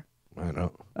you are. I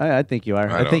don't. I think you are.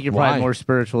 I I think you're probably Why? more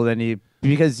spiritual than you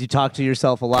because you talk to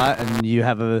yourself a lot and you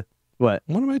have a what?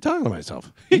 What am I talking to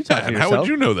myself? You talk to and how yourself. would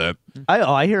you know that?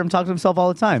 I hear him talk to himself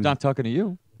all the time. Not talking to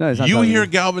you. No, he's not You talking to hear me.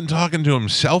 Galvin talking to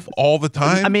himself all the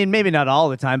time? I mean, maybe not all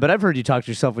the time, but I've heard you talk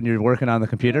to yourself when you're working on the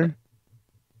computer.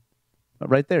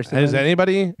 Right there. Is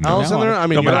anybody else in there? I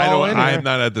mean, no, but you're I all don't. in there. I'm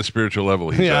not at the spiritual level.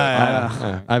 He's at.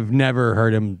 Yeah, I've never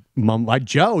heard him mum.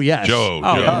 Joe, yes. Joe.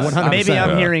 Oh, Joe. yeah, 100%. Maybe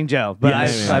I'm Yeah. hearing Joe, but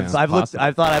Yes. I've looked.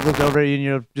 I thought I've looked over at you and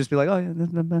you'll just be like, "Oh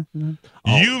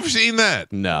yeah." You've seen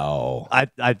that? No.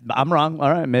 I'm wrong.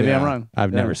 All right, maybe I'm Yeah. wrong.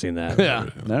 I've Yeah. never seen that. Yeah.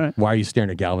 All right. Why are you staring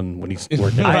at Galvin when he's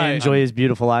working? I Right. enjoy his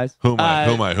beautiful eyes. Who am I?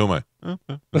 Who am I? Who am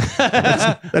I?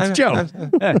 That's Joe.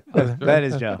 That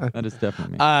is Joe. That is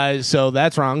definitely me. So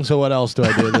that's wrong. So what else do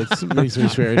I do that makes me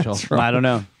spiritual? I don't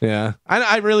know. Yeah.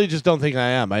 I really just don't think I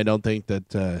am. I don't think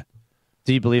that.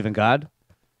 Do you believe in God?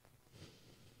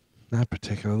 Not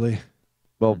particularly.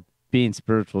 Well, being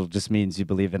spiritual just means you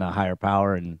believe in a higher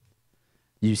power and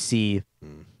you see.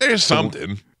 There's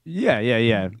something.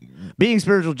 Yeah. Being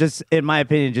spiritual, just in my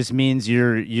opinion, just means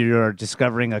you're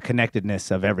discovering a connectedness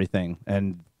of everything,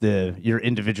 and your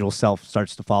individual self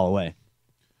starts to fall away.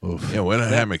 Yeah, when the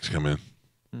hammocks come in.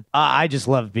 I just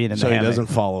love being in So the he hammock. doesn't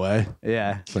fall away.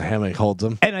 Yeah. The hammock holds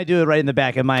him. And I do it right in the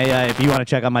back of my. If you want to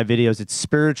check out my videos, it's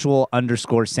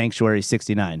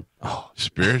spiritual_sanctuary69.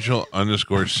 Spiritual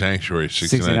 _ sanctuary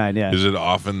 69. 69, yeah. Is it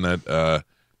often that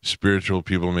spiritual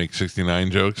people make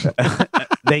 69 jokes?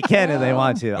 They can if they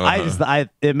want to. Uh-huh.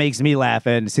 It makes me laugh,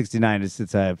 and 69 it's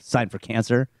a sign for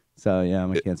cancer. So yeah,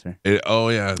 I'm a cancer. Oh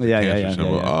yeah, the Yeah, cancer yeah,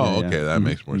 symbol. yeah, Oh, yeah. okay, that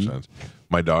makes more sense.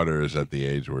 My daughter is at the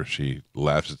age where she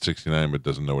laughs at 69 but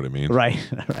doesn't know what it means. Right.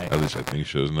 At least I think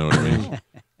she doesn't know what it means.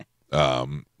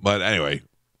 But anyway,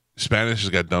 Spanish has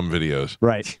got dumb videos.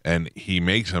 Right. And he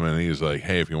makes them, and he's like,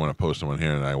 "Hey, if you want to post them on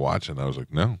here," and I watch it. And I was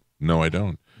like, "No, I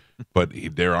don't." But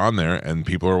they're on there, and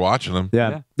people are watching them.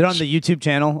 Yeah. They're on the YouTube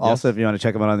channel. Also, if you want to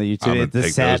check them out on the YouTube, I'm gonna the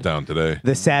take those down today.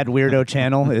 The Sad Weirdo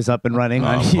channel is up and running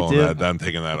on I'm pulling YouTube. that. I'm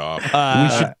taking that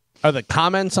off. Are the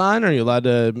comments on? Are you allowed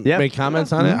to make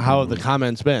comments on it? How have the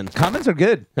comments been? Comments are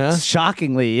good. Yeah?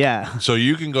 Shockingly, yeah. So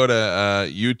you can go to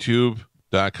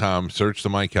YouTube.com, search the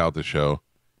Mike Calta Show,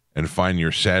 and find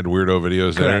your sad weirdo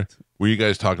videos Correct. there. Will you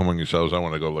guys talk among yourselves? I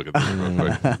want to go look at this real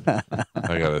quick.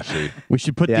 I gotta see. We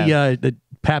should put the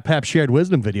Pap shared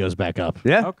wisdom videos back up.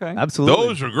 Yeah. Okay. Absolutely.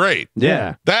 Those are great.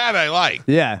 Yeah. That I like.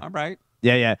 Yeah. All right.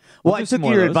 Yeah. Well, I do some took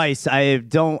more of your those. advice.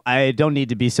 I don't need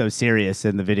to be so serious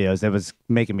in the videos. That was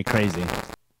making me crazy.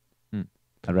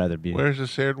 I'd rather be. Where's the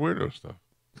sad weirdo stuff?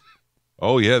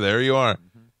 Oh yeah, there you are.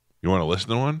 You want to listen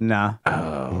to one? No.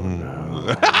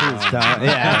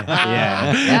 Yeah.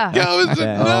 Yeah. Galvin said,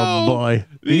 Yeah. no. Oh boy.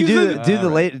 You He said-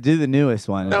 do the newest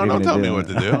one. No, if you're don't gonna tell me do what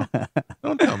it. to do.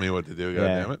 Don't tell me what to do. God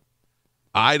Yeah. damn it.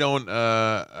 I don't.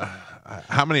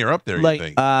 How many are up there? Like, you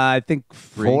think? I think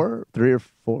 3 or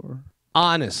 4.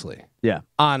 Honestly, Yeah.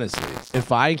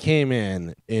 if I came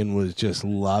in and was just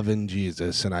loving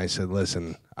Jesus and I said,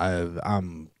 "Listen,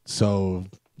 I'm so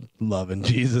loving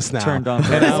Jesus now," Turned on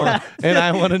for and that.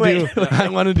 I want to do I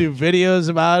want to do videos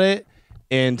about it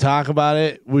and talk about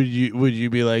it. Would you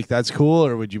be like, "That's cool,"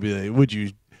 or would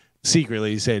you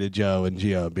secretly say to Joe and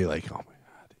Gio, be like, "Oh my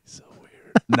God, he's so weird"?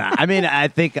 Nah, I mean, I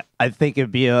think it'd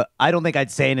be I don't think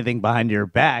I'd say anything behind your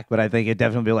back, but I think it'd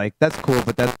definitely be like, that's cool,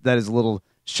 but that is a little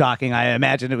shocking. I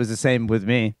imagine it was the same with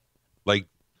me.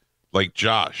 like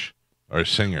Josh, our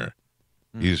singer.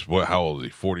 He's how old is he?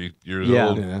 40 years Yeah.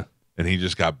 old, Yeah. and he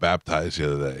just got baptized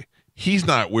the other day. He's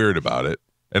not weird about it.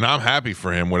 And I'm happy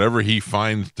for him. Whatever he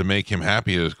finds to make him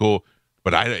happy is cool.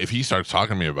 But if he starts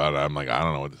talking to me about it, I'm like, I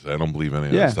don't know what to say. I don't believe any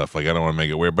of that stuff. Like, I don't want to make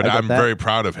it weird. But I'm very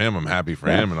proud of him. I'm happy for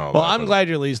him and all that. Well, I'm glad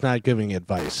you're at least not giving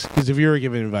advice. Because if you were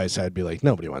giving advice, I'd be like,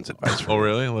 nobody wants advice from Oh,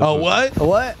 really? what?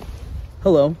 What?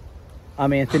 Hello,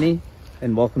 I'm Anthony,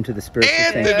 and welcome to the Spiritual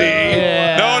Anthony!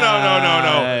 Yeah.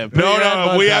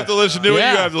 No. We have to listen to it. You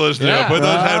have to listen to it. Put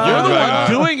those headphones back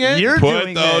on. Doing it. You're Put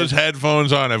doing those it.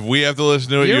 headphones on. If we have to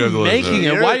listen to it, you You're have to listen to making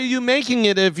it. it. Why are you making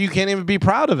it if you can't even be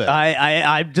proud of it?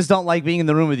 I just don't like being in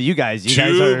the room with you guys. You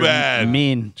guys Too are bad.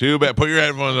 mean. Too bad. Put your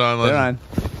headphones on. They're Listen.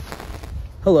 on.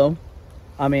 Hello,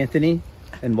 I'm Anthony,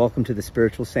 and welcome to the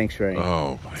Spiritual Sanctuary.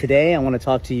 Oh, my. Today, I want to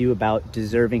talk to you about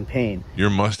deserving pain. Your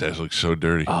mustache looks so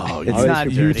dirty. Oh, It's Always not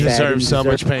for you dirty. deserve so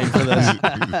much pain for this.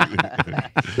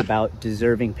 It's about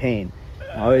deserving pain.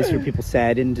 I always hear people say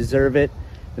I didn't deserve it,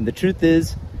 and the truth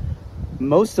is,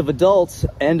 most of adults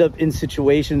end up in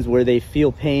situations where they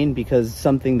feel pain because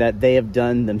something that they have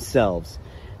done themselves.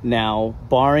 Now,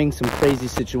 barring some crazy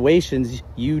situations,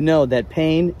 you know that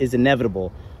pain is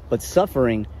inevitable, but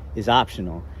suffering is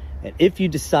optional. And if you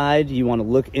decide you want to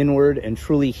look inward and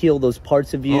truly heal those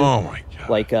parts of you, Oh, my God.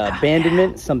 like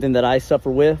abandonment, something that I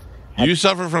suffer with, You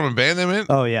suffer from abandonment?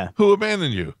 Oh yeah, Who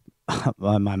abandoned you?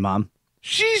 my mom.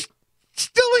 She's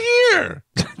still here.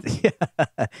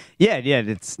 Yeah.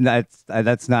 It's not.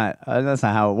 That's not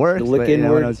how it works. to look but, you know,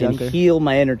 inward when I was and younger. heal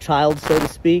my inner child, so to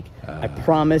speak. I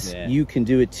promise yeah. you can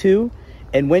do it too.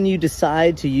 And when you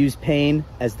decide to use pain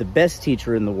as the best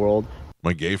teacher in the world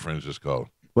My gay friends just called.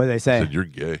 What did they say? Said you're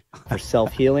gay. for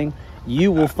self-healing,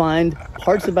 you will find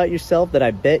parts about yourself that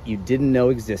I bet you didn't know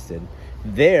existed.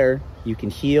 There, you can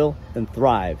heal and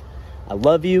thrive. I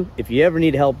love you. If you ever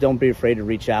need help, don't be afraid to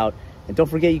reach out. And don't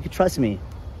forget, you can trust me.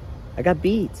 I got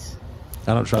beats.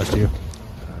 I don't trust you.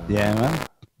 Yeah. Well,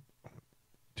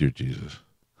 Dear Jesus.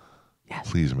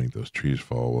 Please make those trees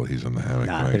fall while he's in the hammock.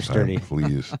 Nah, next they're sturdy. time.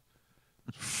 Please.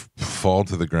 Fall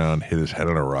to the ground, hit his head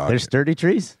on a rock. they're sturdy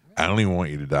trees. I don't even want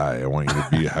you to die. I want you to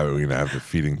be how we're gonna have the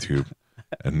feeding tube,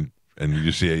 and you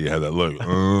just see how you have that look.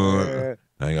 And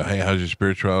I go, hey, how's your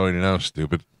spirituality now,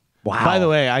 stupid? Wow. By the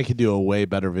way, I could do a way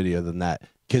better video than that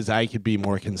because I could be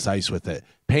more concise with it.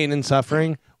 Pain and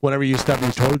suffering, whenever you stub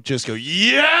your toe, just go,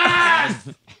 yes!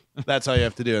 That's all you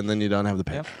have to do, and then you don't have the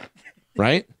pain.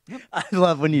 Right? I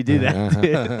love when you do that.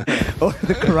 Or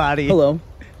the karate. Hello,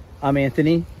 I'm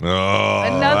Anthony. Oh,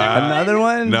 Another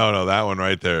one? No, that one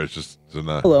right there is just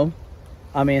enough. Hello,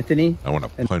 I'm Anthony. I want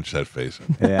to punch that face.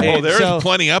 Yeah. Oh, there's So-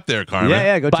 plenty up there, Carmen.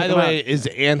 Yeah, go By check the them way, out. is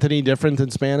Anthony different than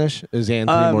Spanish? Is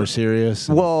Anthony more serious?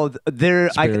 Well, I'll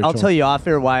Spiritual. tell you off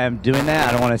air why I'm doing that.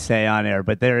 I don't want to say on air,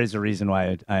 but there is a reason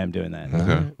why I am doing that.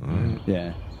 Okay.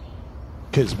 Yeah.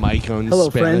 Because Mike owns Hello,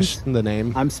 Spanish, friends. the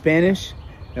name. I'm Spanish.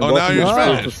 And Oh, now welcome you're to the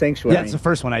Spanish. Spiritual Sanctuary. Yeah, it's the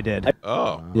first one I did.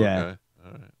 Oh, Yeah. okay.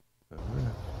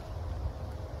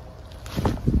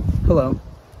 Hello,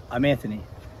 I'm Anthony.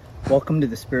 Welcome to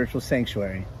the Spiritual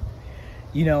Sanctuary.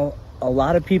 You know, a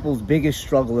lot of people's biggest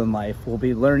struggle in life will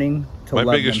be learning to My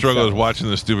love biggest struggle is themselves. watching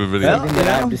this stupid video. Something that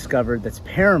I've discovered that's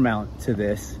paramount to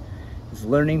this is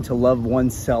learning to love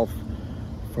oneself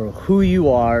for who you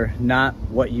are, not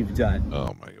what you've done.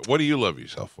 Oh my God! What do you love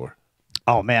yourself for?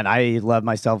 Oh man, I love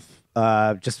myself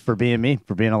just for being me,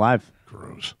 for being alive.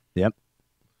 Gross. Yep.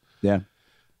 Yeah.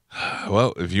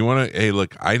 Well, if you want to, hey,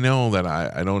 look, I know that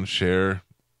I don't share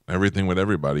everything with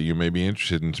everybody. You may be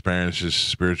interested in Spanish's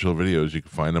spiritual videos. You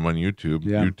can find them on YouTube.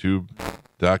 Yeah.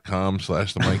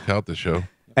 YouTube.com/The Mike Calta Show.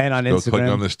 And on Go Instagram. click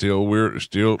on the steel. What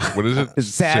is it? It's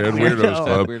Sad Weirdos Weirdo.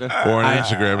 Club. Sad Or on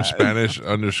Instagram, Spanish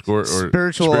underscore or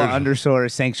spiritual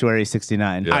 _sanctuary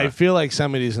 69. Yeah. I feel like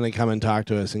somebody's going to come and talk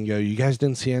to us and go, you guys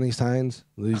didn't see any signs?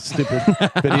 These stupid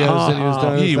videos that he was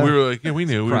doing? and Yeah, stuff?" we were like, yeah, we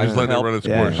knew. We were just letting it run its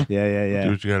course. Yeah.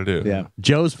 Do what you got to do. Yeah.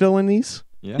 Joe's filling these?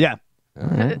 Yeah. All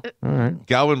right.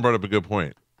 Galvin brought up a good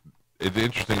point. It's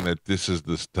interesting that this is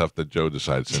the stuff that Joe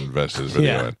decides to invest his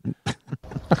video in.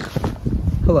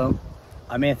 Hello,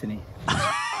 I'm Anthony.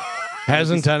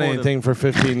 Hasn't done anything for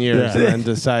 15 years and then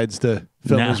decides to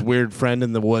film Nah. his weird friend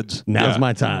in the woods. Now's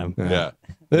my time. Yeah.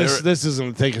 This is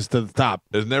going to take us to the top.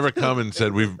 Has never come and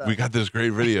said we got this great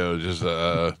video. Just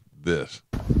this.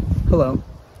 Hello,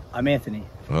 I'm Anthony.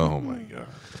 Oh my God.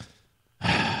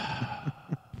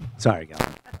 Sorry, Gal.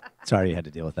 Sorry you had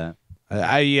to deal with that.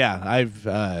 I've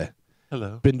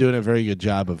Hello. been doing a very good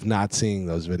job of not seeing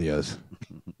those videos.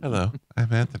 Hello.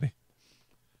 I'm Anthony.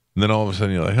 And then all of a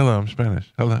sudden you're like, hello, I'm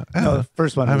Spanish. Hello. No, the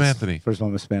first one I'm was, Anthony. First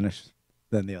one was Spanish.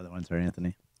 Then the other ones are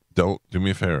Anthony. Don't do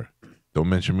me a favor. Don't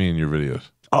mention me in your videos.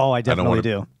 Oh, I don't definitely wanna-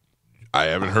 do. I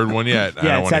haven't heard one yet. I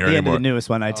Yeah, don't it's want to at hear the any end of more. the newest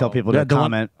one. I tell people Yeah, to the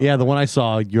comment. the one I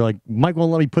saw. You're like, Mike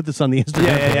won't let me put this on the Instagram.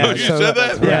 Yeah. Oh, you So- said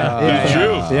that? Yeah, It's yeah,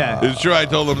 true. yeah. It's true. I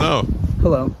told him no.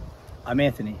 Hello, I'm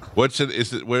Anthony. What's it?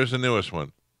 Is it? Where's the newest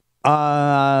one?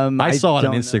 I saw it on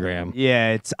don't know. Instagram.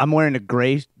 Yeah, I'm wearing the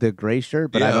gray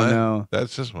shirt, but I don't know.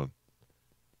 That's this one.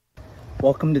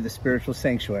 Welcome to the spiritual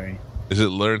sanctuary. Is it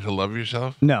learn to love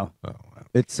yourself? No, Oh,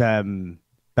 it's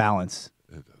balance.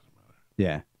 it doesn't matter.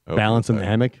 Yeah, I hope Balance you- in the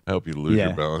hammock. I hope you lose Yeah.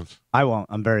 your balance. I won't.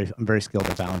 I'm very skilled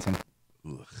at balancing.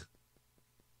 Ugh.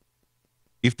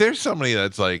 If there's somebody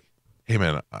that's like, hey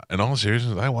man, in all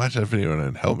seriousness, I watched that video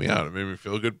and it helped me out. It made me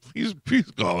feel good. Please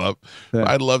call up. Yeah.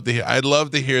 I'd love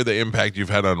to hear the impact you've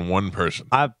had on one person.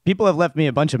 People have left me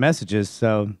a bunch of messages,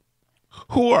 so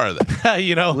Who are they?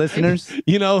 You know, listeners.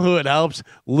 you know who it helps?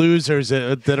 Losers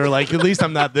that are like, at least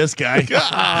I'm not this guy.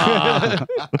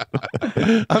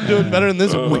 I'm doing better than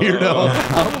this weirdo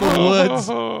out in the woods.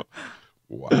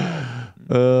 Wow.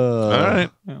 All right.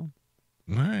 All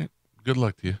right. Good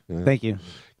luck to you. Thank you.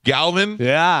 Galvin,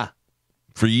 Yeah.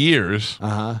 for years,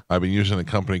 Uh-huh. I've been using a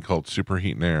company called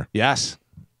Superheat and Air. Yes.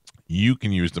 You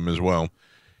can use them as well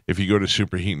if you go to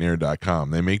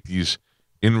superheatandair.com. They make these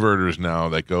inverters now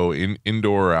that go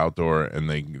indoor or outdoor, and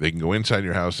they can go inside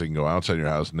your house, they can go outside your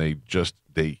house, and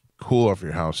they cool off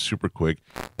your house super quick,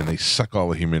 and they suck all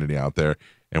the humidity out there.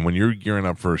 And when you're gearing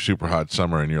up for a super hot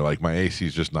summer and you're like, my AC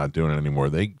is just not doing it anymore,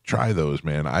 they try those,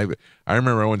 man. I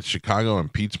remember I went to Chicago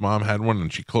and Pete's mom had one,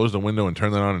 and she closed the window and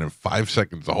turned it on, and in 5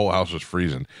 seconds the whole house was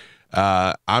freezing.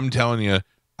 I'm telling you,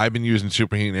 I've been using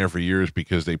Superheat and Air for years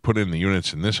because they put in the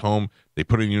units in this home. They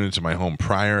put in units in my home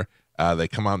prior. They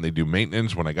come out and they do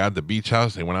maintenance. When I got the beach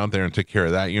house, they went out there and took care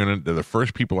of that unit. They're the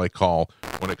first people I call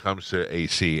when it comes to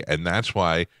AC. And that's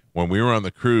why when we were on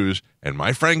the cruise and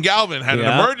my friend Galvin had an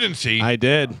emergency, I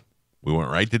did. we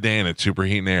went right to Dan at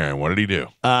Superheat and Air. And what did he do?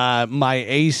 My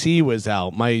AC was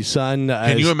out. My son.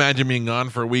 Can you imagine being gone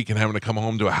for a week and having to come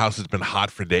home to a house that's been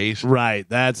hot for days? Right.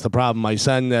 That's the problem. My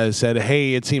son said,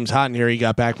 hey, it seems hot in here. He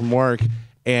got back from work.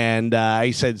 And I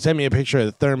said, send me a picture of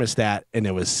the thermostat. And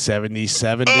it was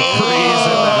 77 degrees in the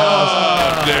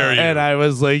house. Dare you. And I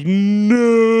was like,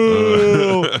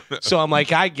 no. So I'm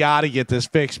like, I got to get this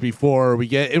fixed before we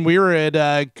get. And we were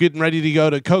at getting ready to go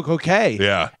to Coco Cay.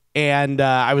 Yeah. And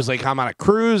I was like, I'm on a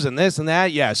cruise and this and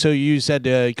that. Yeah. So you said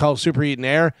to call Superheat and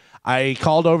Air. I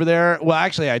called over there. Well,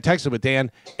 actually, I texted with Dan,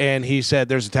 and he said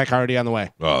there's a tech already on the way.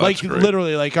 Oh, that's like great.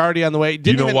 literally, like already on the way. Do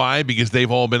you know why? Because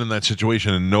they've all been in that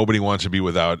situation, and nobody wants to be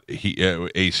without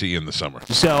AC in the summer.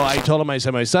 So I told him, I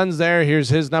said, my son's there. Here's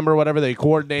his number, whatever. They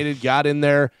coordinated, got in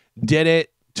there, did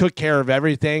it, took care of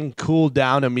everything, cooled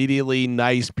down immediately.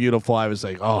 Nice, beautiful. I was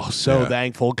like, oh, so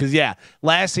thankful. Because,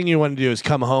 last thing you want to do is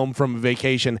come home from a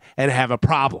vacation and have a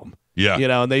problem. Yeah. You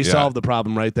know, and they solved the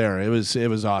problem right there. It was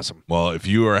awesome. Well, if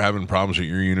you are having problems with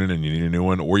your unit and you need a new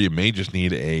one, or you may just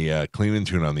need a clean and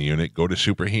tune on the unit, go to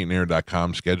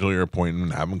superheatandair.com, schedule your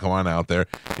appointment, have them come on out there.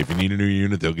 If you need a new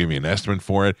unit, they'll give you an estimate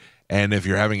for it. And if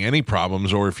you're having any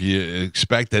problems, or if you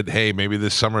expect that, hey, maybe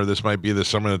this might be the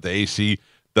summer that the AC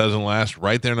doesn't last,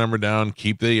 write their number down,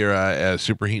 keep your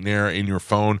Superheat and Air in your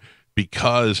phone,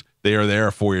 because they are there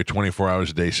for you 24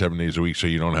 hours a day, 7 days a week, so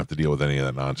you don't have to deal with any of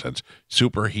that nonsense.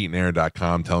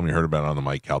 Superheatandair.com. Tell them you heard about it on the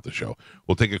Mike Calta Show.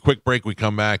 We'll take a quick break. We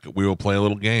come back. We will play a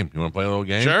little game. You want to play a little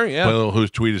game? Sure, yeah. Play a little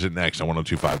Whose Tweet Is It Next on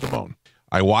 102.5 The Bone.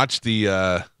 I watched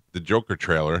the Joker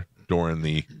trailer during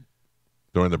the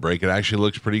break. It actually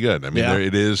looks pretty good. I mean,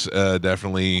 it is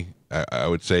definitely, I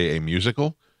would say, a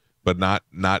musical, but not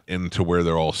into where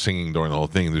they're all singing during the whole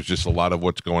thing. There's just a lot of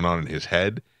what's going on in his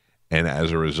head. And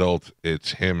as a result,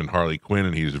 it's him and Harley Quinn,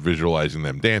 and he's visualizing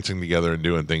them dancing together and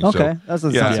doing things. Okay, so, that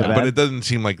doesn't sound so bad. But it doesn't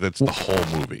seem like that's the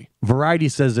whole movie. Variety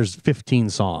says there's 15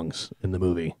 songs in the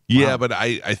movie. Yeah, but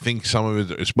I think some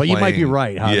of it is But playing. you might be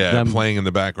right, huh? Yeah, Them- playing in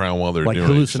the background while they're like doing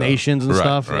hallucinations and Right,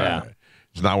 stuff? Right, Yeah. right.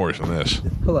 It's not worse than this.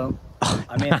 Hello,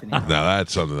 I'm Anthony. Now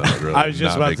that's something that would really I was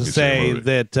just not about make to me see a say movie.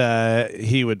 that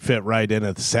he would fit right in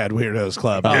at the Sad Weirdos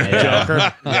Club. Oh, yeah.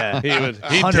 Joker. Yeah, he'd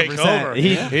take 100%. over.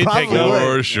 He'd take probably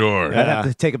over. For sure. I'd have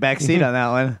to take a back seat on that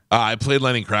one. I played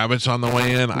Lenny Kravitz on the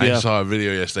way in. I Yeah. saw a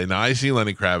video yesterday. Now I see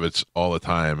Lenny Kravitz all the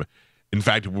time. In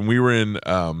fact, when we were in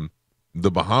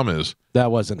the Bahamas,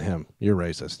 That wasn't him. You're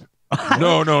racist.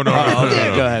 no. Go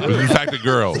ahead. It was in fact a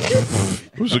girl.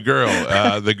 It was a girl.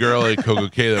 The girl at Coco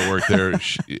Cay that worked there.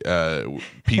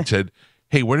 Pete said,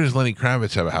 "Hey, where does Lenny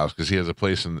Kravitz have a house? Because he has a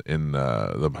place in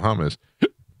the Bahamas."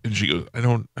 And she goes, "I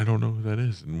don't know who that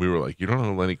is." And we were like, "You don't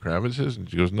know who Lenny Kravitz is?" And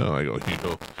she goes, "No." I go,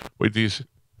 "Wait till you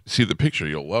see the picture.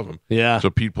 You'll love him." Yeah. So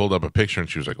Pete pulled up a picture, and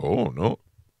she was like, "Oh no."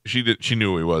 She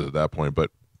knew who he was at that point,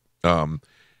 but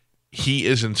he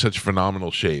is in such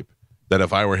phenomenal shape that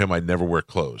if I were him, I'd never wear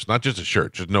clothes. Not just a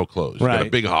shirt, just no clothes. He's got a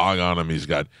Right. big hog on him. He's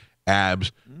got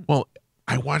abs. Well,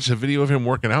 I watched a video of him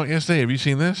working out yesterday. Have you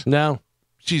seen this? No.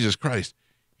 Jesus Christ.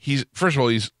 He's first of all,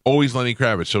 he's always Lenny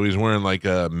Kravitz, so he's wearing like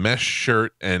a mesh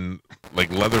shirt and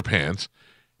like leather pants,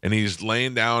 and he's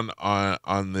laying down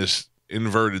on this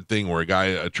inverted thing where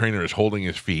a trainer is holding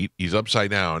his feet. He's upside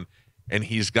down, and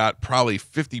he's got probably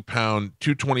 50-pound,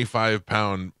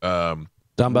 225-pound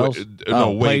Dumbbells?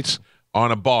 weights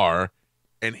on a bar,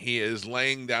 and he is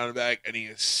laying down back, and he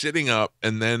is sitting up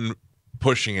and then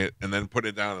pushing it and then putting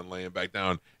it down and laying it back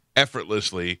down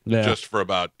effortlessly just for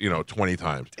about 20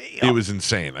 times. It was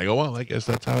insane. I go, well, I guess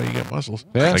that's how you get muscles.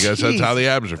 Yeah. I guess that's how the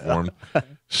abs are formed.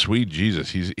 Sweet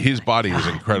Jesus, his body is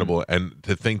incredible, and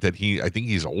to think that I think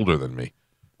he's older than me.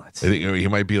 I think he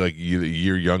might be like a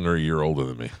year younger, a year older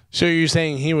than me. So you're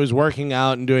saying he was working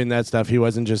out and doing that stuff. He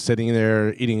wasn't just sitting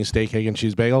there eating a steak, egg, and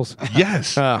cheese bagels.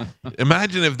 Yes.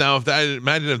 Imagine if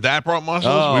that brought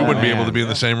muscles, we wouldn't be able to be in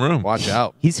the same room. Watch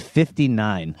out. He's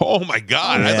 59. Oh my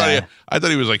God! Yeah. I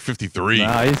thought he was like 53.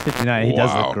 No, he's 59. He does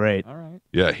Wow. look great. All right.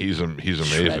 Yeah, he's amazing.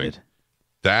 Shredded.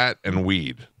 That and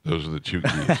weed. Those are the two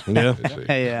keys. Yeah. They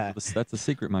say. Yeah. That's a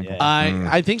secret, Michael.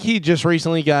 I think he just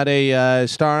recently got a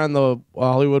star on the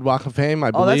Hollywood Walk of Fame, I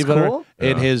Oh, that's believe. cool.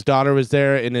 And his daughter was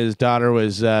there, and his daughter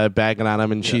was bagging on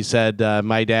him, and she said,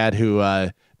 my dad, who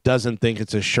doesn't think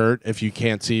it's a shirt if you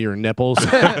can't see your nipples.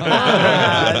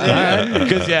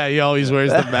 Because, he always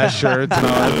wears the mesh shirts and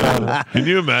all that. Can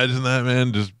you imagine that,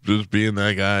 man? Just being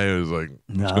that guy who's like,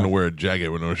 No. just going to wear a jacket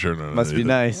with no shirt on. Must be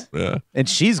nice. Yeah. And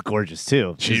she's gorgeous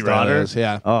too. She His really daughter. is,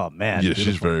 yeah. Oh man. Yeah,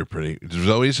 she's very pretty.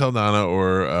 Zoe Saldana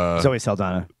or Zoe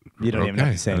Saldana. You don't even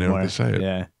have to say I don't anymore. have to say it.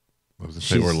 Yeah. I was to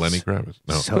say, or Lenny Kravitz.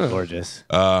 No. So gorgeous.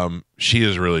 She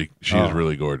is really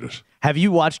gorgeous. Have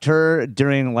you watched her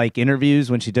during like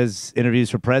interviews when she does interviews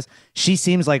for press? She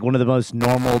seems like one of the most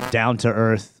normal, down to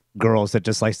earth girls that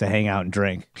just likes to hang out and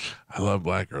drink. I love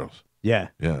black girls. Yeah.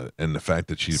 Yeah, and the fact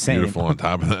that she's Same. beautiful on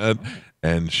top of that,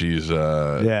 and she's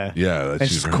that And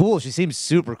she's very- cool. She seems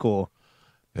super cool.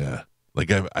 Yeah,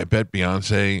 like I bet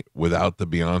Beyonce without the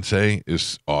Beyonce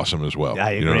is awesome as well.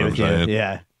 I you know agree what with I'm saying? you.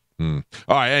 Yeah.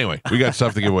 All right. Anyway, we got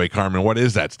stuff to give away, Carmen. What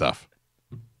is that stuff?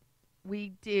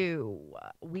 We do.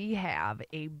 We have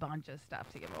a bunch of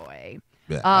stuff to give away.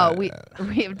 We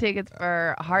have tickets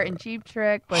for Heart and Cheap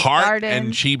Trick, Busch Heart Gardens.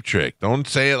 and Cheap Trick. Don't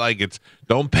say it like it's.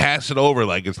 Don't pass it over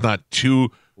like it's not two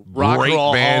Rock great and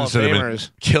Roll bands Hall that of have been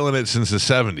Famers. killing it since the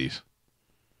 70s.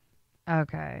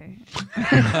 Okay.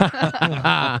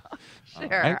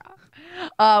 Sure.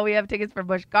 We have tickets for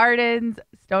Busch Gardens,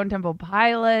 Stone Temple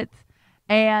Pilots,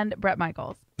 and Bret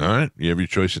Michaels. All right, you have your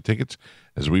choice of tickets.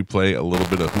 As we play a little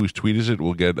bit of Whose Tweet Is It,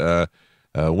 we'll get a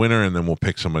winner, and then we'll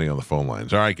pick somebody on the phone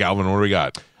lines. All right, Galvin, what do we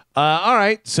got? All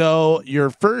right. So your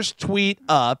first tweet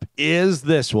up is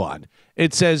this one.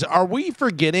 It says, "Are we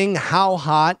forgetting how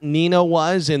hot Nina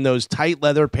was in those tight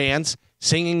leather pants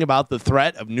singing about the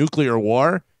threat of nuclear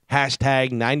war?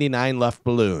 Hashtag 99 left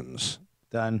balloons."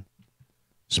 Done.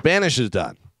 Spanish is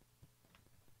done.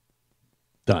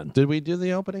 Done. Did we do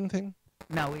the opening thing?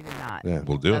 No, we did not. Yeah,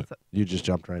 We'll do it. That's- You just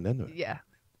jumped right into it. Yeah.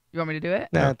 You want me to do it?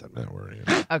 Nah, Not worrying.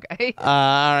 Okay. all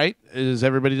right. Is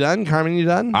everybody done? Carmen, you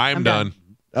done? I'm done.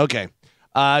 Okay.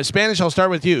 Spanish, I'll start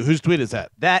with you. Whose tweet is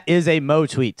that? That is a Mo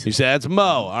tweet. You said it's Mo.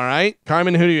 All right.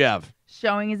 Carmen, who do you have?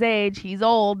 Showing his age. He's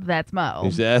old. That's Mo.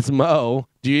 You said it's Mo.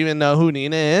 Do you even know who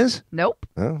Nina is? Nope.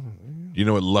 Oh. You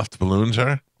know what left balloons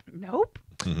are? Nope.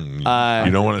 You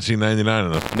don't want to see 99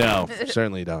 of them. No,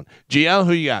 certainly don't. Gio,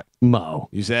 who you got? Mo.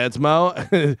 You said it's Mo.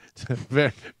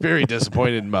 very, very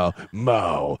disappointed in Mo.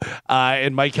 Mo.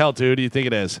 And Mike Calta, who do you think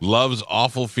it is? Loves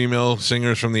awful female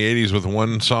singers from the 80s with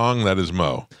one song. That is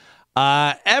Mo.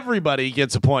 Everybody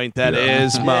gets a point. That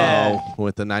is Mo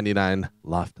with the 99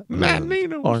 left. Man,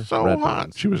 Nina was so red hot.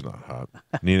 balloons. She was not hot.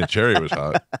 Nina Cherry was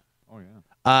hot.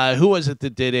 Who was it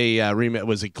that did a remake?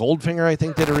 Was it Goldfinger? I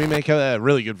think did a remake of a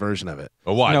really good version of it.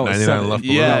 Oh, what? No, 99 seven- left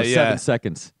Yeah, balloons? yeah. 7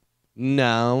 seconds.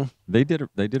 No, They did a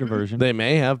version. they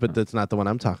may have, but that's not the one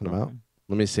I'm talking about.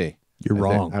 Let me see. You're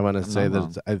wrong. I want to say not that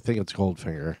wrong. I think it's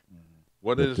Goldfinger.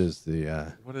 What That is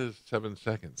the? what is 7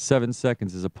 seconds? 7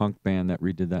 seconds is a punk band that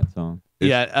redid that song.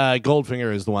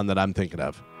 Goldfinger is the one that I'm thinking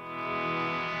of.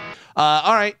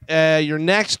 All right, your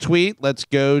next tweet. Let's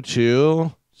go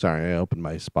to. Sorry, I opened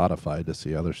my Spotify to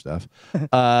see other stuff.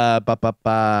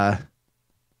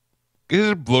 Does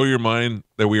it blow your mind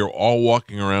that we are all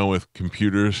walking around with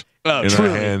computers in our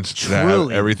hands that have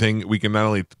truly. everything? We can not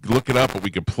only look it up, but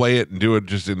we can play it and do it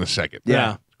just in a second.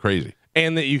 Yeah. It's crazy.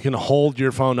 And that you can hold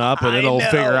your phone up and I it'll know.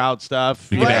 figure out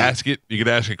stuff. You can ask it. You can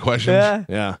ask it questions.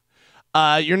 Yeah.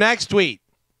 Yeah. Your next tweet.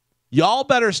 Y'all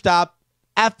better stop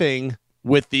effing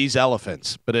with these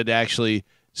elephants, but it actually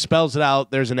spells it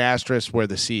out. There's an asterisk where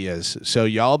the C is. So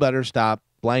y'all better stop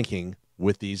blanking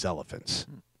with these elephants.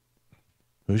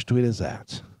 Whose tweet is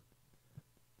that?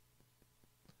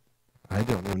 I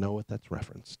don't even know what that's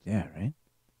referenced. Yeah, right?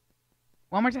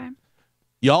 One more time.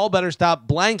 Y'all better stop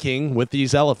blanking with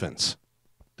these elephants.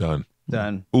 Done.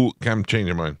 Done. Ooh, I'm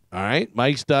changing mine. All right.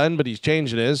 Mike's done, but he's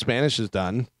changing his. Spanish is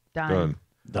done. Done.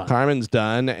 Carmen's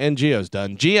done, and Gio's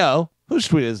done. Gio, whose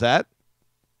tweet is that?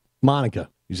 Monica.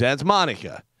 You said it's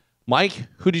Monica. Mike,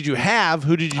 who did you have?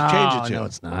 Who did you change it to? No,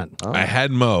 it's not. Oh. I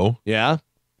had Mo, Yeah.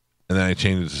 and then I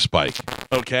changed it to Spike.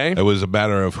 Okay. It was a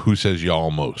matter of who says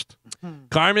y'all most.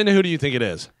 Carmen, who do you think it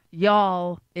is?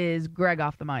 Y'all is Greg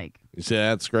off the mic. You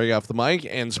said that's Greg off the mic.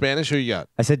 And Spanish, who you got?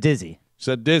 I said Dizzy. You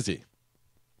said Dizzy.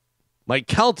 Mike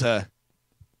Calta,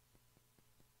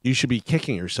 you should be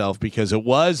kicking yourself because it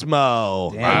was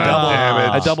Mo.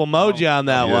 Damn. I double mowed you on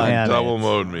that You one. Yeah, double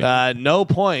mode me. No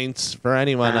points for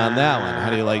anyone on that one. How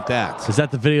do you like that? Is that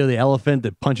the video of the elephant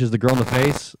that punches the girl in the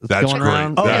face? That's going great.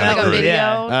 around? Oh, Like yeah. a video.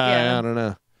 Yeah. I don't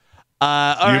know.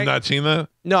 All You've right. not seen that?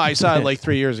 No, I saw it like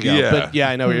 3 years ago. Yeah. But yeah,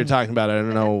 I know what you're talking about. I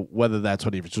don't know whether that's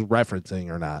what he was referencing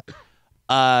or not.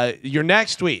 Your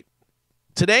next tweet.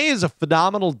 Today is a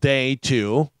phenomenal day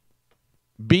to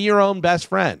be your own best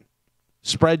friend.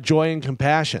 Spread joy and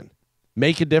compassion.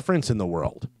 Make a difference in the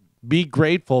world. Be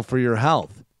grateful for your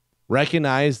health.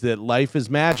 Recognize that life is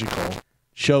magical.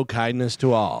 Show kindness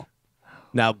to all.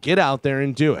 Now get out there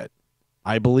and do it.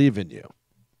 I believe in you.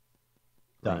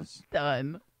 Done.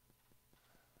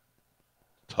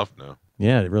 Tough now.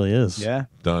 Yeah, it really is. Yeah,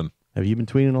 Done. Have you been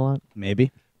tweeting a lot?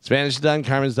 maybe. Spanish is done.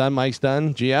 Carmen's done. Mike's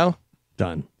done. Gio?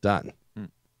 Done. Done.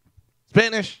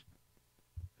 Spanish.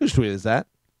 Whose tweet is that?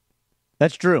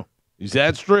 That's Drew. You said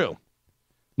that's true.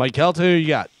 Mike Calta, who you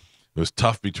got? It was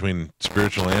tough between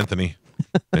Spiritual Anthony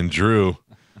and Drew,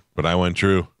 but I went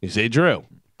Drew. You say Drew.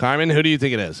 Carmen, who do you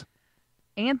think it is?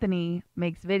 Anthony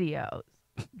makes videos.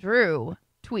 Drew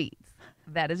tweets.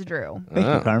 That is Drew. Thank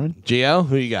Oh. you, Carmen. Gio,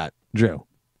 who you got? Drew.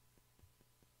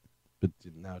 But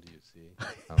now do you see?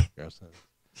 Oh, gross.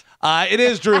 It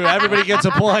is Drew. Everybody gets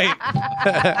a point.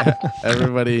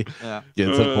 Everybody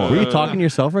gets a point. Were you talking to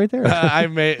yourself right there? I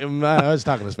was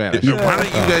talking to Spanish. Why don't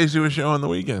you guys do a show on the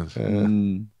weekends?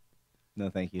 No,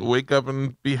 thank you. Wake up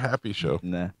and be happy show.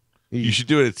 Nah. You should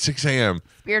do it at 6 a.m.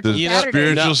 Spiritual The Saturday.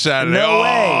 Spiritual No. Saturday. No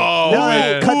way. Oh, No,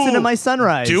 man. it cuts into my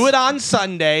sunrise. Do it on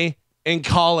Sunday and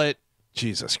call it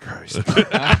Jesus Christ.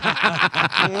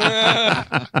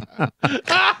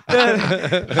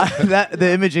 That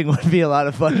the imaging would be a lot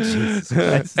of fun. Jesus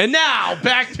Christ. And now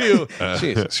back to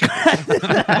Jesus Christ.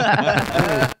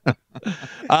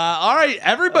 All right,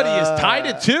 everybody is tied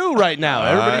at 2 right now.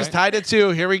 Everybody's tied at 2.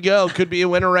 Here we go. Could be a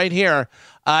winner right here.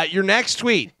 Your next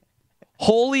tweet,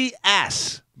 holy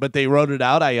S, but they wrote it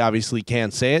out. I obviously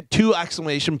can't say it. 2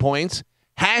 exclamation points.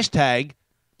 Hashtag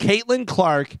Caitlin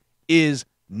Clark is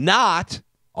not,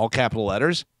 all capital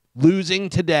letters, losing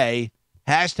today.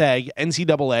 Hashtag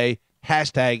NCAA.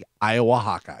 Hashtag Iowa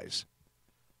Hawkeyes.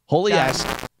 Holy Done. S,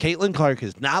 Caitlin Clark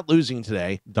is not losing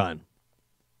today. Done.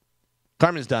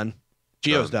 Carmen's done.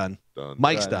 Gio's done. Done.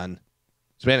 Mike's done.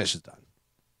 Spanish is done.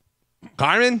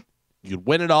 Carmen, you could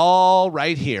win it all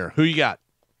right here. Who you got?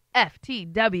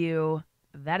 FTW.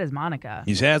 That is Monica.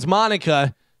 He says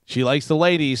Monica. She likes the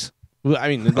ladies. Well, I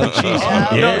mean, like she's Yeah.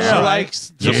 she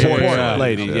likes Yeah. support Yeah.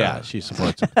 ladies. Yeah. Yeah, she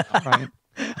supports them.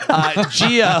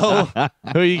 Gio,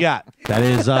 who you got? That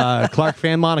is Clark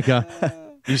fan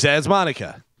Monica. You said it's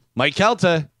Monica. Mike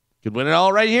Calta could win it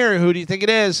all right here. Who do you think it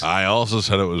is? I also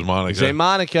said it was You Monica. say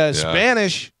Monica.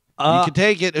 Spanish. You can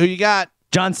take it. Who you got?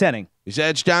 John Senning. You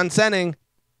said it's John Senning.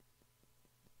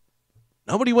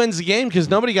 Nobody wins the game because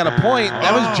nobody got a point.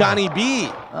 That was Johnny B.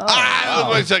 that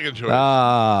was my second choice.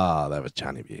 That was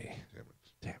Johnny B.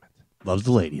 Damn it. Loves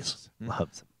the ladies.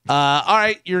 Loves him. All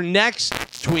right, your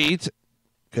next tweet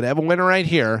could have a winner right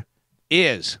here.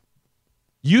 Is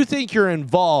you think you're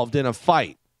involved in a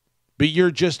fight, but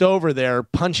you're just over there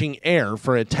punching air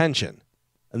for attention,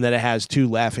 and then it has 2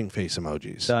 laughing face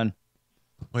emojis. Done.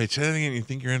 Wait, say that again. You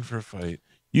think you're in for a fight?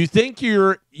 You think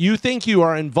you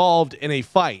are involved in a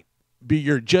fight, but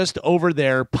you're just over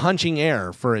there punching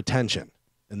air for attention,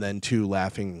 and then 2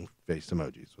 laughing face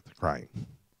emojis with the crying.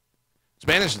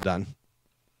 Spanish is done.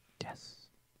 Yes.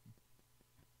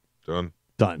 Done.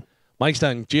 Done. Mike's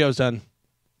done. Gio's done.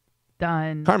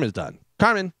 Done. Carmen's done.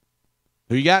 Carmen,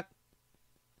 who you got?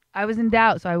 I was in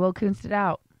doubt, so I will Kunst it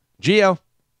out. Gio,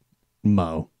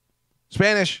 Mo.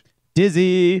 Spanish,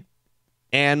 Dizzy.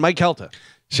 and Mike Calta.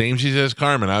 Same she says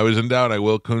Carmen. I was in doubt. I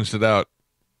will Kunst it out.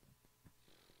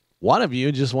 One of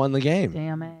you just won the game.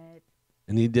 Damn it.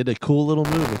 And he did a cool little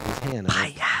move with his hand.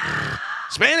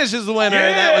 Spanish is the winner.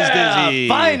 That was dizzy.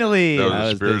 Finally. That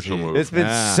was a spiritual dizzy. move. It's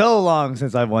been so long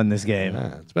since I've won this game.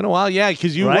 It's been a while, yeah,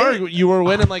 because Right? you were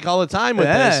winning like all the time with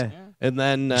this. And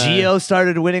then Gio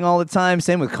started winning all the time.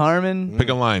 Same with Carmen. Pick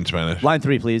a line, Spanish. Line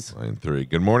 3, please. Line 3.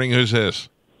 Good morning. Who's this?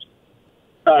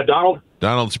 Donald.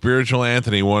 Donald, Spiritual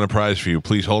Anthony won a prize for you.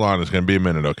 Please hold on. It's going to be a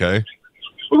minute, okay?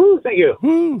 Woo, thank you.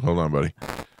 Hold on, buddy.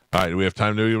 All right. Do we have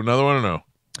time to do another one or no?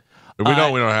 If we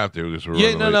don't. We don't have to. Because we're yeah,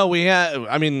 running late. no. We have.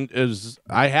 I mean,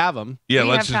 I have them. Yeah,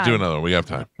 let's just do another one. We have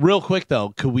time. Real quick though,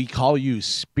 could we call you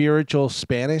Spiritual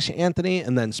Spanish Anthony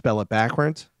and then spell it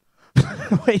backwards?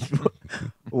 Wait,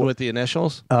 with the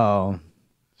initials? Oh,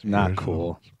 not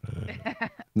cool.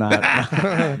 Not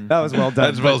that was well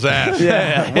done. That spells ass.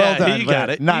 Yeah, well done. You got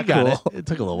but it. Not You got cool. it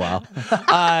took a little while.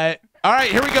 All right,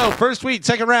 here we go. First tweet,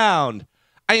 second round.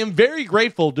 I am very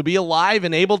grateful to be alive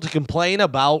and able to complain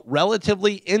about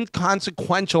relatively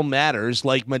inconsequential matters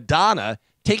like Madonna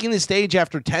taking the stage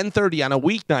after 10:30 on a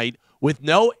weeknight with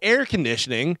no air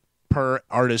conditioning, per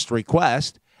artist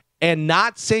request, and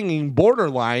not singing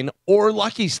Borderline or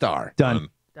Lucky Star. Done.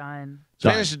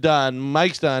 Spanish is done.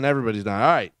 Mike's done. Everybody's done. All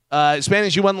right.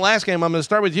 Spanish, you won the last game. I'm going to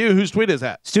start with you. Whose tweet is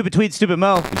that? Stupid tweet, stupid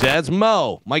Mo. That's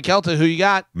Mo. Mike Calta, who you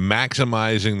got?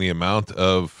 Maximizing the amount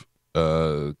of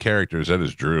characters. That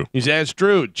is Drew. You said it's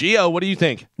Drew. Gio, what do you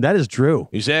think? That is Drew.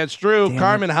 You said it's Drew. Damn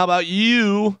Carmen, how about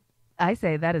you? I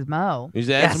say that is Mo. You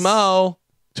said it's Mo.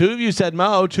 Two of you said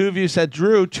Mo. Two of you said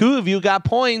Drew. Two of you got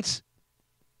points.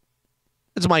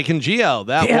 It's Mike and Gio.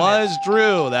 That was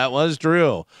Drew. That was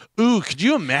Drew. Ooh, could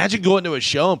you imagine going to a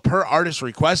show and per artist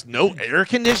request, no air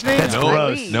conditioning? That's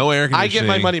gross. No air conditioning. I get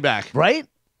my money back. Right?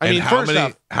 I mean, first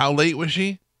off, how late was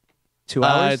she? 2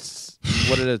 hours.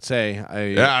 What did it say?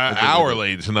 An hour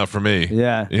late is enough for me.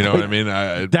 Yeah. You know what I mean?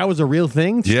 That was a real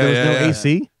thing? Yeah, There was no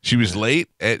AC? She was late.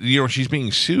 She's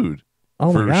being sued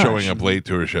Oh my for gosh. showing up late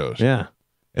to her shows. Yeah.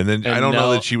 And then And I don't know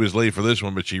no- that she was late for this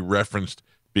one, but she referenced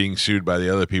being sued by the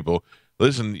other people.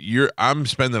 Listen, I'm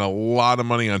spending a lot of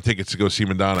money on tickets to go see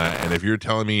Madonna, and if you're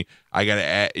telling me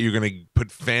you're gonna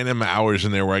put phantom hours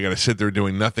in there where I gotta sit there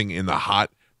doing nothing in the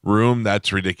hot room,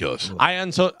 that's ridiculous. I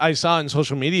saw on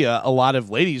social media a lot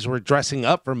of ladies were dressing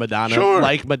up for Madonna, Sure.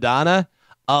 like Madonna.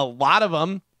 A lot of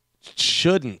them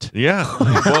shouldn't. Yeah.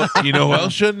 Well, you know who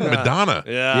else shouldn't? Madonna.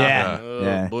 Yeah. Oh,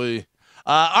 Yeah. boy.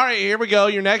 All right, here we go.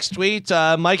 Your next tweet.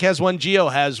 Mike has one.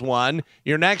 Gio has one.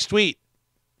 Your next tweet.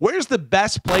 Where's the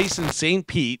best place in St.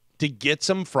 Pete to get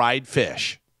some fried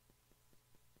fish?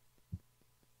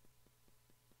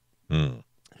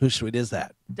 Whose tweet is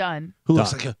that? Done. Who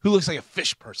looks like a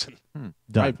fish person? Done.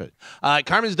 Fried fish.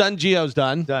 Carmen's done. Gio's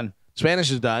done. Done.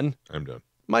 Spanish is done. I'm done.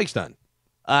 Mike's done.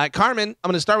 Carmen, I'm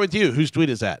going to start with you. Whose tweet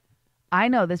is that? I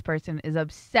know this person is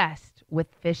obsessed with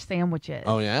fish sandwiches.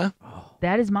 Oh, yeah?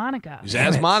 That is Monica.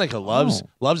 As Monica loves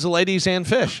the ladies and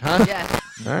fish, huh? Yes.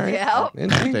 All right. Yep.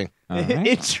 Interesting. All right.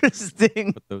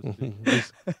 Interesting.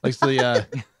 Likes the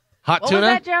hot What tuna. was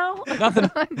that, Joe?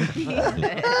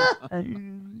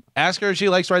 Nothing. Ask her if she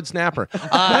likes red snapper.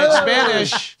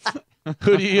 Spanish.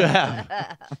 Who do you have?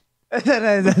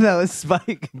 that was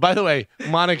Spike. By the way,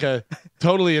 Monica,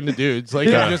 totally into dudes. Like,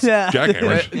 Yeah. just Yeah.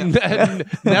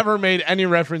 Jackhammers. never made any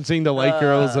referencing to like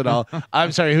girls at all.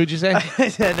 I'm sorry. Who'd you say? I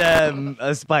said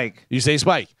a Spike. You say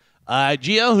Spike.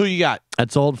 Gio, who you got?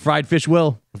 That's old fried fish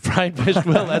Will. Fried fish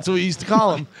Will. That's what we used to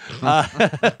call him. Mike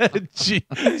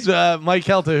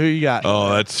Calta, who you got?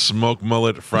 Oh, that's smoked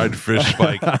mullet fried fish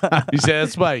Spike. You say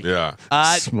that's Spike. Yeah.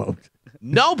 Smoked.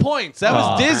 No points. That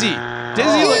was Dizzy.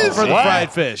 Dizzy looking for the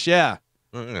fried fish. Yeah.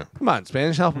 Yeah. Come on,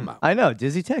 Spanish, help him out. I know.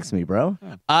 Dizzy texted me, bro.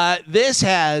 This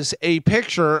has a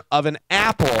picture of an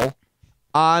apple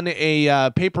on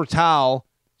a paper towel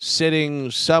sitting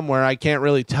somewhere. I can't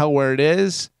really tell where it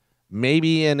is.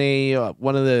 Maybe in a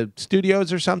one of the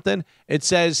studios or something. It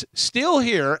says, still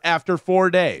here after 4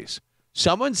 days.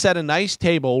 Someone set a nice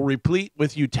table replete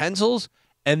with utensils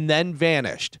and then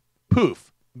vanished.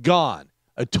 Poof. Gone.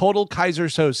 A total Kaiser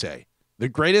Sose. The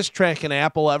greatest trick an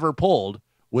apple ever pulled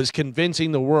was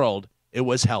convincing the world it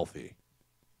was healthy.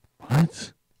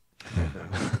 What?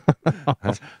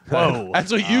 Whoa.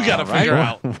 That's what you got to figure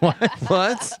out.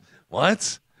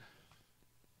 What?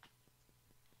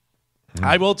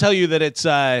 I will tell you that it's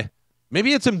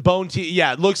maybe it's in Bone TV.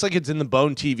 Yeah, it looks like it's in the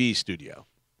Bone TV studio.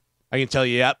 I can tell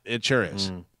you, yep, it sure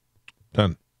is.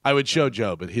 Done. I would show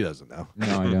Joe, but he doesn't know.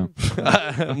 No, I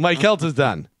don't. Mike Kelta's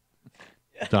done.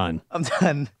 Done. I'm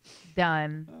done.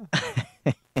 Done.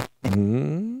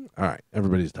 All right,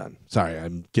 everybody's done. Sorry,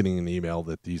 I'm getting an email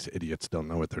that these idiots don't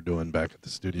know what they're doing back at the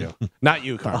studio. Not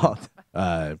you, Carmen.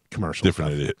 Commercial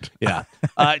Different stuff. idiot. Yeah.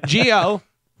 Gio,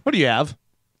 what do you have?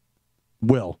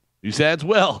 Will. You said it's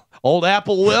Will. Old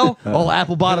Apple Will? Old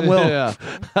apple bottom Will.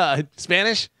 Yeah.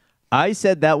 Spanish? I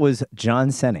said that was John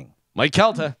Senning. Mike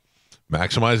Calta.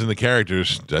 Maximizing the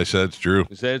characters. I said it's true.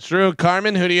 You said it's true.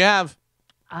 Carmen, who do you have?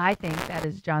 I think that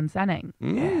is John Senning.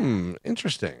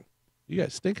 Interesting. You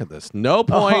guys think of this. No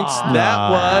points. That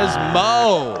was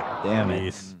Mo. Damn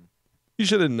it. You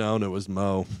should have known it was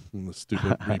Mo. The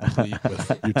stupid replete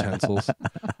with utensils.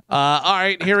 All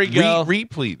right, here we go.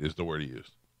 Replete is the word he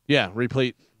used. Yeah,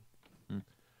 replete.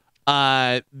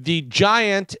 The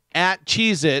giant at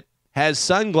Cheez-It has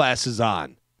sunglasses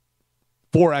on.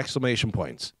 4 exclamation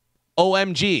points.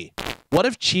 OMG. What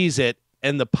if Cheez-It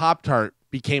and the Pop-Tart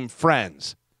became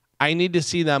friends? I need to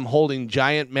see them holding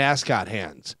giant mascot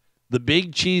hands. The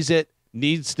big Cheez-It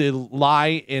needs to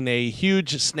lie in a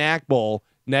huge snack bowl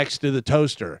next to the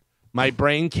toaster. My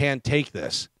brain can't take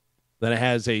this. Then it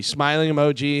has a smiling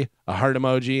emoji, a heart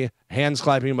emoji, hands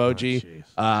clapping emoji,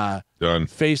 Done.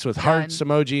 face with hearts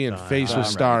emoji, and face with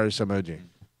stars emoji.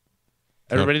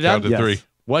 Everybody done? Count to 3.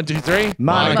 1, 2, 3.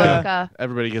 Monica.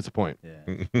 Everybody gets a point.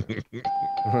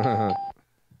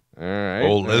 All right.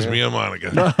 Old lesbian Monica.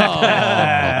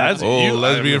 That's Old you.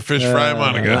 lesbian fish fry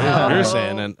Monica. You're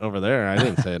saying it over there. I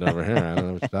didn't say it over here. I don't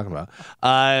know what you're talking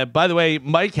about. By the way,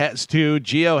 Mike has 2,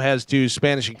 Gio has 2,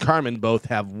 Spanish and Carmen both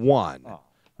have 1. All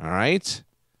right.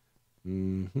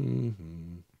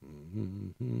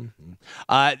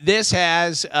 This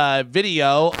has a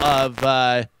video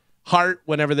of Hart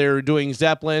whenever they were doing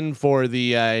Zeppelin for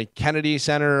the Kennedy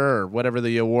Center or whatever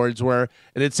the awards were,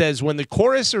 and it says when the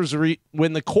chorus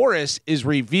is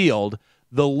revealed,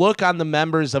 the look on the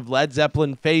members of Led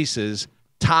Zeppelin faces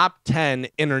top 10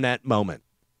 internet moment.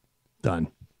 Done.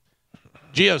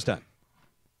 Gio's done.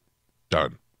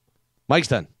 Done. Mike's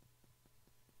done.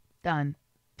 Done.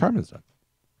 Carmen's done.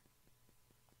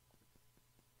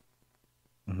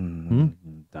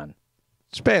 Done.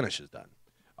 Spanish is done.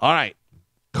 All right.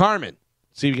 Carmen,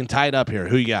 see if you can tie it up here.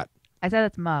 Who you got? I said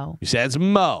it's Mo. You said it's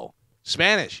Mo.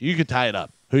 Spanish, you could tie it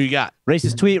up. Who you got?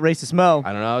 Racist tweet, racist Mo.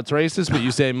 I don't know. It's racist, but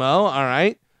you say Mo. All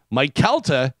right. Mike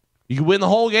Calta, you can win the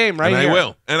whole game right and here. I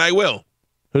will. And I will.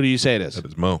 Who do you say it is? That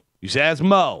is Mo. You say it's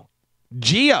Mo.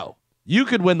 Gio, you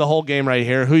could win the whole game right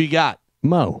here. Who you got?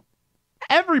 Mo.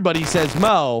 Everybody says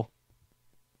Mo.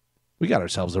 We got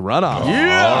ourselves a runoff.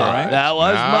 Yeah. All right. That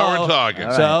was Now Mo. we're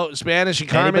talking. So, Spanish and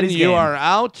Carmen, Anybody's you game. are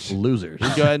out. Losers.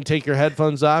 You go ahead and take your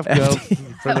headphones off. Go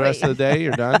for the rest of the day.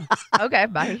 You're done. Okay,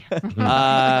 bye. All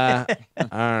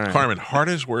right. Carmen,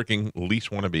 hardest working,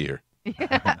 least want to be here.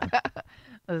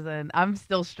 Listen, I'm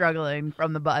still struggling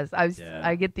from the bus.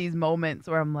 I get these moments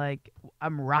where I'm like,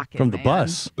 I'm rocking. From the man.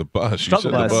 bus. The bus. You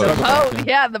Struggle said the bus. bus. Oh,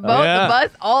 yeah, the boat, yeah. the bus,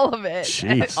 all of it.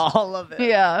 Jeez. All of it.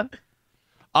 Yeah.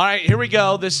 All right, here we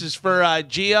go. This is for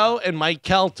Gio and Mike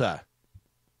Calta.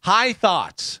 High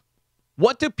thoughts.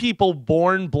 What do people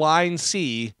born blind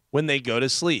see when they go to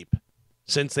sleep,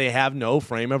 since they have no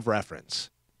frame of reference?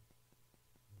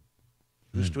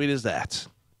 Whose tweet is that?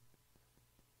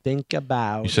 Think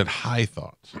about. You said high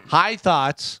thoughts. High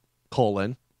thoughts,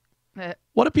 colon.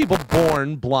 What do people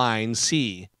born blind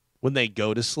see when they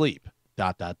go to sleep? ...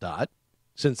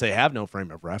 Since they have no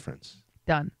frame of reference.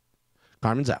 Done.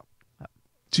 Carmen's out.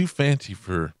 Too fancy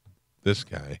for this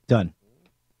guy. Done.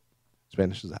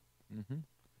 Spanish is out.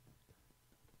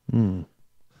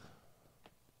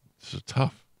 This is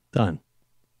tough. Done.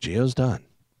 Gio's done.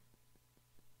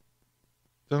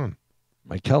 Done.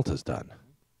 Mike Kelta's done.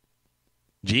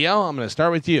 Gio, I'm going to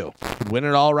start with you. You could win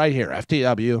it all right here.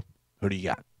 FTW. Who do you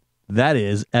got? That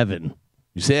is Evan.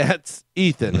 You say that's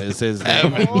Ethan. Is his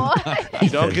name. What? You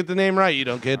don't get the name right. You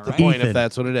don't get the point if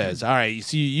that's what it is. All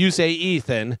right. You say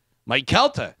Ethan. Mike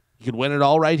Kelta. You could win it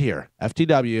all right here.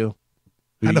 FTW.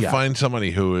 I had to find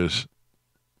somebody who is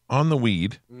on the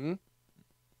weed,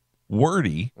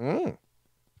 wordy,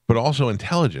 but also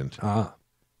intelligent for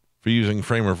using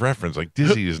frame of reference. Like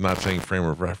Dizzy is not saying frame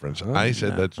of reference. I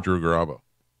said that's Drew Garabo.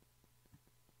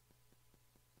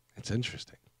 It's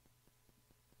interesting.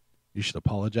 You should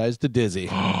apologize to Dizzy.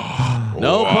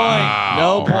 No Wow. point.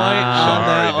 No point on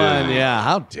that Sorry, one. Dizzy. Yeah.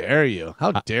 How dare you?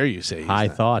 How dare you say he's High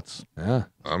not- thoughts. Yeah.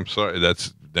 I'm sorry.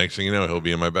 That's next thing you know, he'll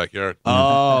be in my backyard.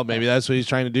 Oh, maybe that's what he's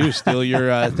trying to do. Steal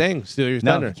your thing. Steal your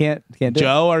No, thunder. can't do it.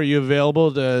 Joe, are you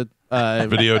available to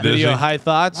Video Dizzy? high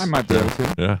thoughts? I might be able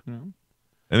to. Yeah. No.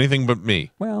 Anything but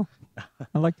me. Well,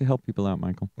 I like to help people out,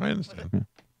 Michael. I understand.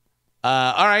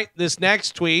 All right. This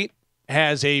next tweet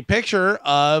has a picture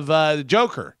of the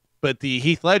Joker, but the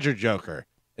Heath Ledger Joker.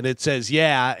 And it says,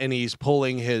 yeah, and he's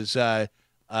pulling his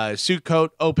suit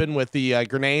coat open with the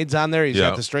grenades on there. He's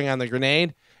got the string on the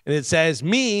grenade. And it says,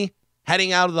 me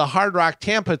heading out of the Hard Rock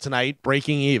Tampa tonight,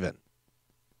 breaking even.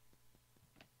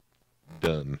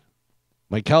 Done.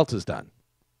 Mike Calta's done.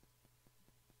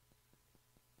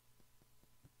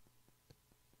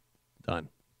 Done.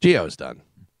 Gio's done.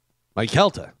 Mike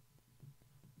Calta.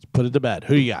 Let's put it to bed.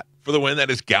 Who you got? For the win, that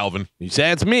is Galvin. You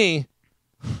say it's me.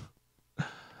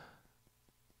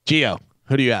 Gio,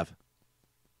 who do you have?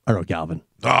 I wrote Galvin.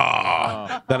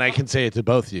 Ah. Then I can say it to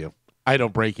both of you. I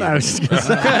don't break even. I was just gonna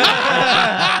say.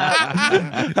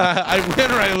 I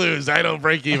win or I lose. I don't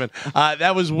break even.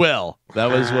 That was Will.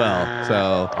 That was Will.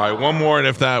 So, All right, one more, and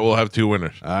if that, we'll have 2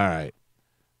 winners. all right.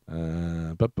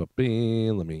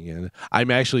 Let me get.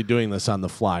 I'm actually doing this on the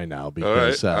fly now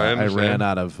because All right, I I understand. ran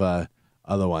out of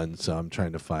other ones, so I'm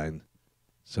trying to find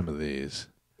some of these.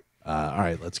 All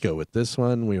right, let's go with this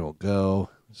one. We will go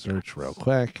search real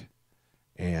quick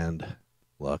and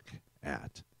look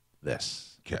at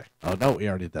this. Okay. Oh no, we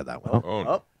already did that one. Oh,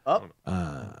 no.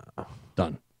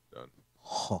 Done.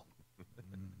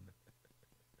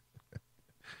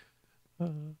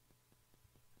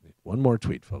 One more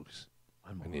tweet, folks.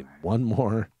 I need one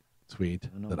more tweet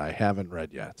that I haven't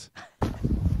read yet.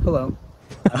 Hello.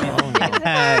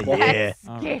 That Yeah.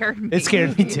 scared me. It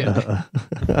scared me too.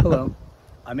 Hello.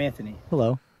 I'm Anthony.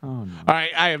 Hello. All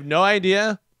right, I have no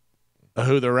idea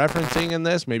who they're referencing in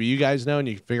this. Maybe you guys know and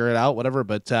you can figure it out, whatever.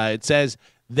 But it says,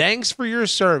 thanks for your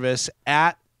service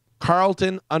at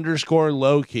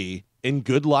Carlton_Lowkey and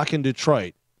good luck in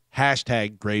Detroit. #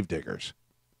 Gravediggers.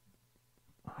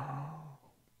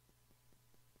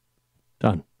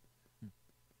 Done.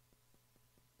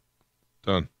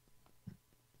 Done.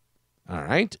 All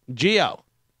right. Gio,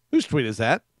 whose tweet is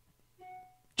that?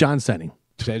 John Senning.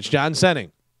 It's John Senning.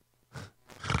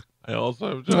 I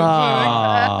also have John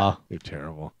Aw. You're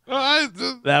terrible.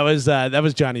 Senning. That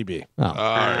was Johnny B. Oh. All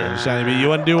right. Johnny B. You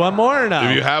want to do one more or no?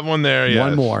 If you have one there, yes.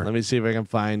 One more. Let me see if I can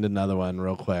find another one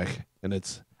real quick. And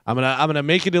I'm gonna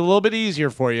make it a little bit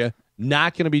easier for you.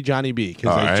 Not gonna be Johnny B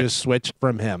because All I right. just switched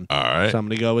from him. All right. So I'm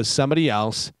gonna go with somebody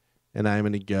else, and I'm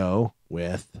gonna go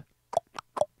with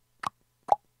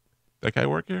That guy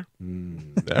work here?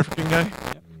 The African guy?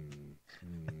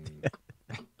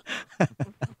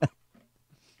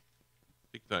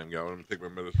 Take time, Galvin. I'm going to take my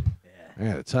medicine. I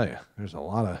gotta tell you, there's a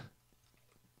lot of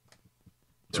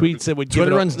tweets that would give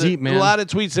Twitter it runs deep, man. A lot of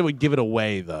tweets that would give it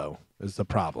away, though, is the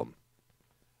problem.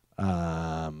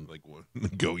 Like, what?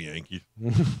 Go Yankees.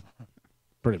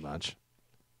 Pretty much.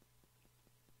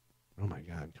 Oh my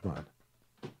God! Come on.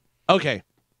 Okay.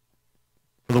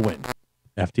 For the win.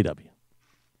 FTW.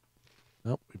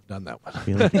 Nope, we've done that one.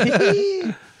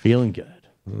 Feeling good.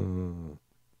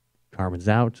 Carmen's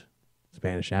out.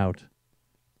 Spanish out.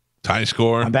 Tie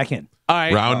score. I'm back in. All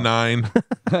right. Round 9.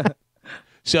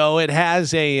 So it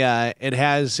has a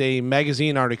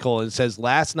magazine article. It says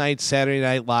last night Saturday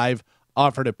Night Live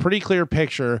offered a pretty clear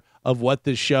picture of what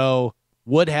the show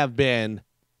would have been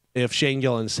if Shane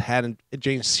Gillis hadn't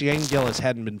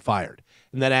been fired.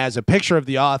 And then it has a picture of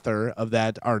the author of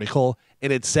that article,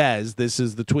 and it says, this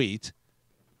is the tweet,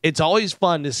 it's always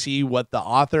fun to see what the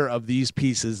author of these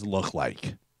pieces look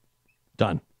like.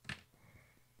 Done.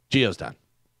 Gio's done.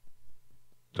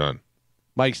 Done.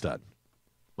 Mike's done.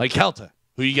 Mike Calta,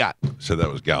 who you got? Said that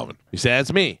was Galvin. You said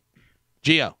that's me.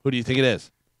 Gio, who do you think it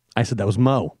is? I said that was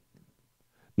Mo.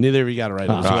 Neither of you got it right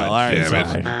as well. All right, damn so-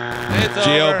 it. It's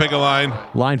Gio, over. pick a line.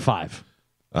 Line 5.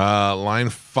 Line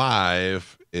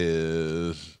 5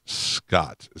 is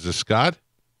Scott. Is this Scott?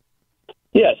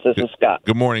 Yes, this is Scott.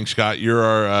 Good morning, Scott. You're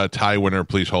our tie winner.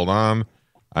 Please hold on.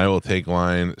 I will take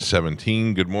line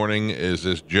 17. Good morning. Is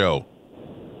this Joe?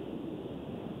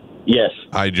 Yes.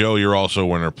 Hi, Joe. You're also a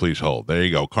winner. Please hold. There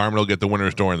you go. Carmen will get the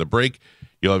winners during the break.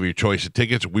 You'll have your choice of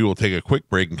tickets. We will take a quick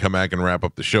break and come back and wrap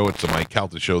up the show. It's the Mike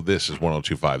Calta Show. This is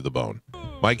 102.5 The Bone.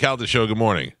 Mike Calta Show, good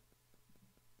morning.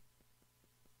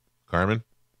 Carmen?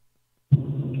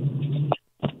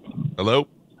 Hello?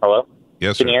 Hello?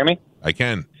 Yes, Can sir. you hear me? I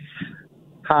can.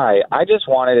 Hi. I just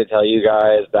wanted to tell you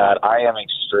guys that I am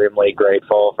extremely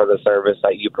grateful for the service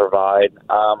that you provide.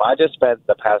 I just spent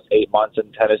the past 8 months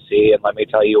in Tennessee, and let me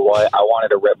tell you what, I wanted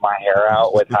to rip my hair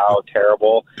out with how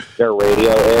terrible their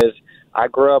radio is. I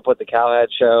grew up with the Calta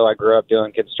Show. I grew up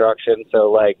doing construction,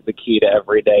 so, like, the key to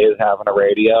every day is having a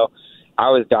radio. I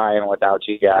was dying without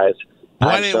you guys.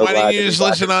 Why didn't you just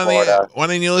listen on the Why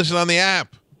didn't you listen on the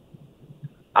app?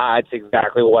 It's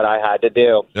exactly what I had to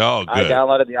do. Oh, I good.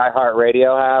 downloaded the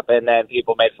iHeartRadio app, and then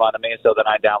people made fun of me, so then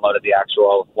I downloaded the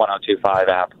actual 102.5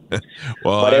 app.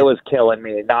 Well, But it was killing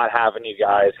me not having you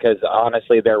guys, because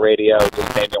honestly, their radio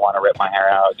just made me want to rip my hair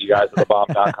out. You guys at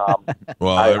thebomb.com.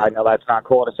 Well, I know that's not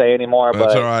cool to say anymore,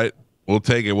 That's but all right. We'll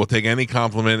take it. We'll take any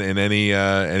compliment in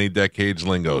any decades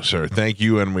lingo, sir. Thank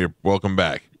you, and we're welcome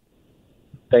back.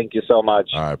 Thank you so much.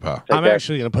 All right, pal. I'm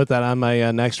actually going to put that on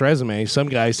my next resume. Some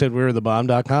guy said we were the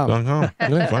bomb.com.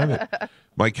 Yeah, find it.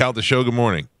 Mike Calta Show, good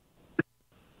morning.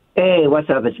 Hey, what's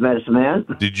up? It's Medicine Man.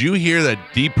 Did you hear that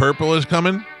Deep Purple is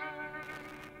coming?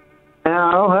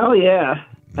 Oh, hell yeah.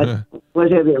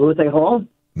 Was it at Ruth Hall?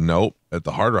 Nope, at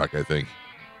the Hard Rock, I think.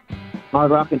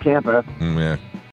 Hard Rock in Tampa. Yeah.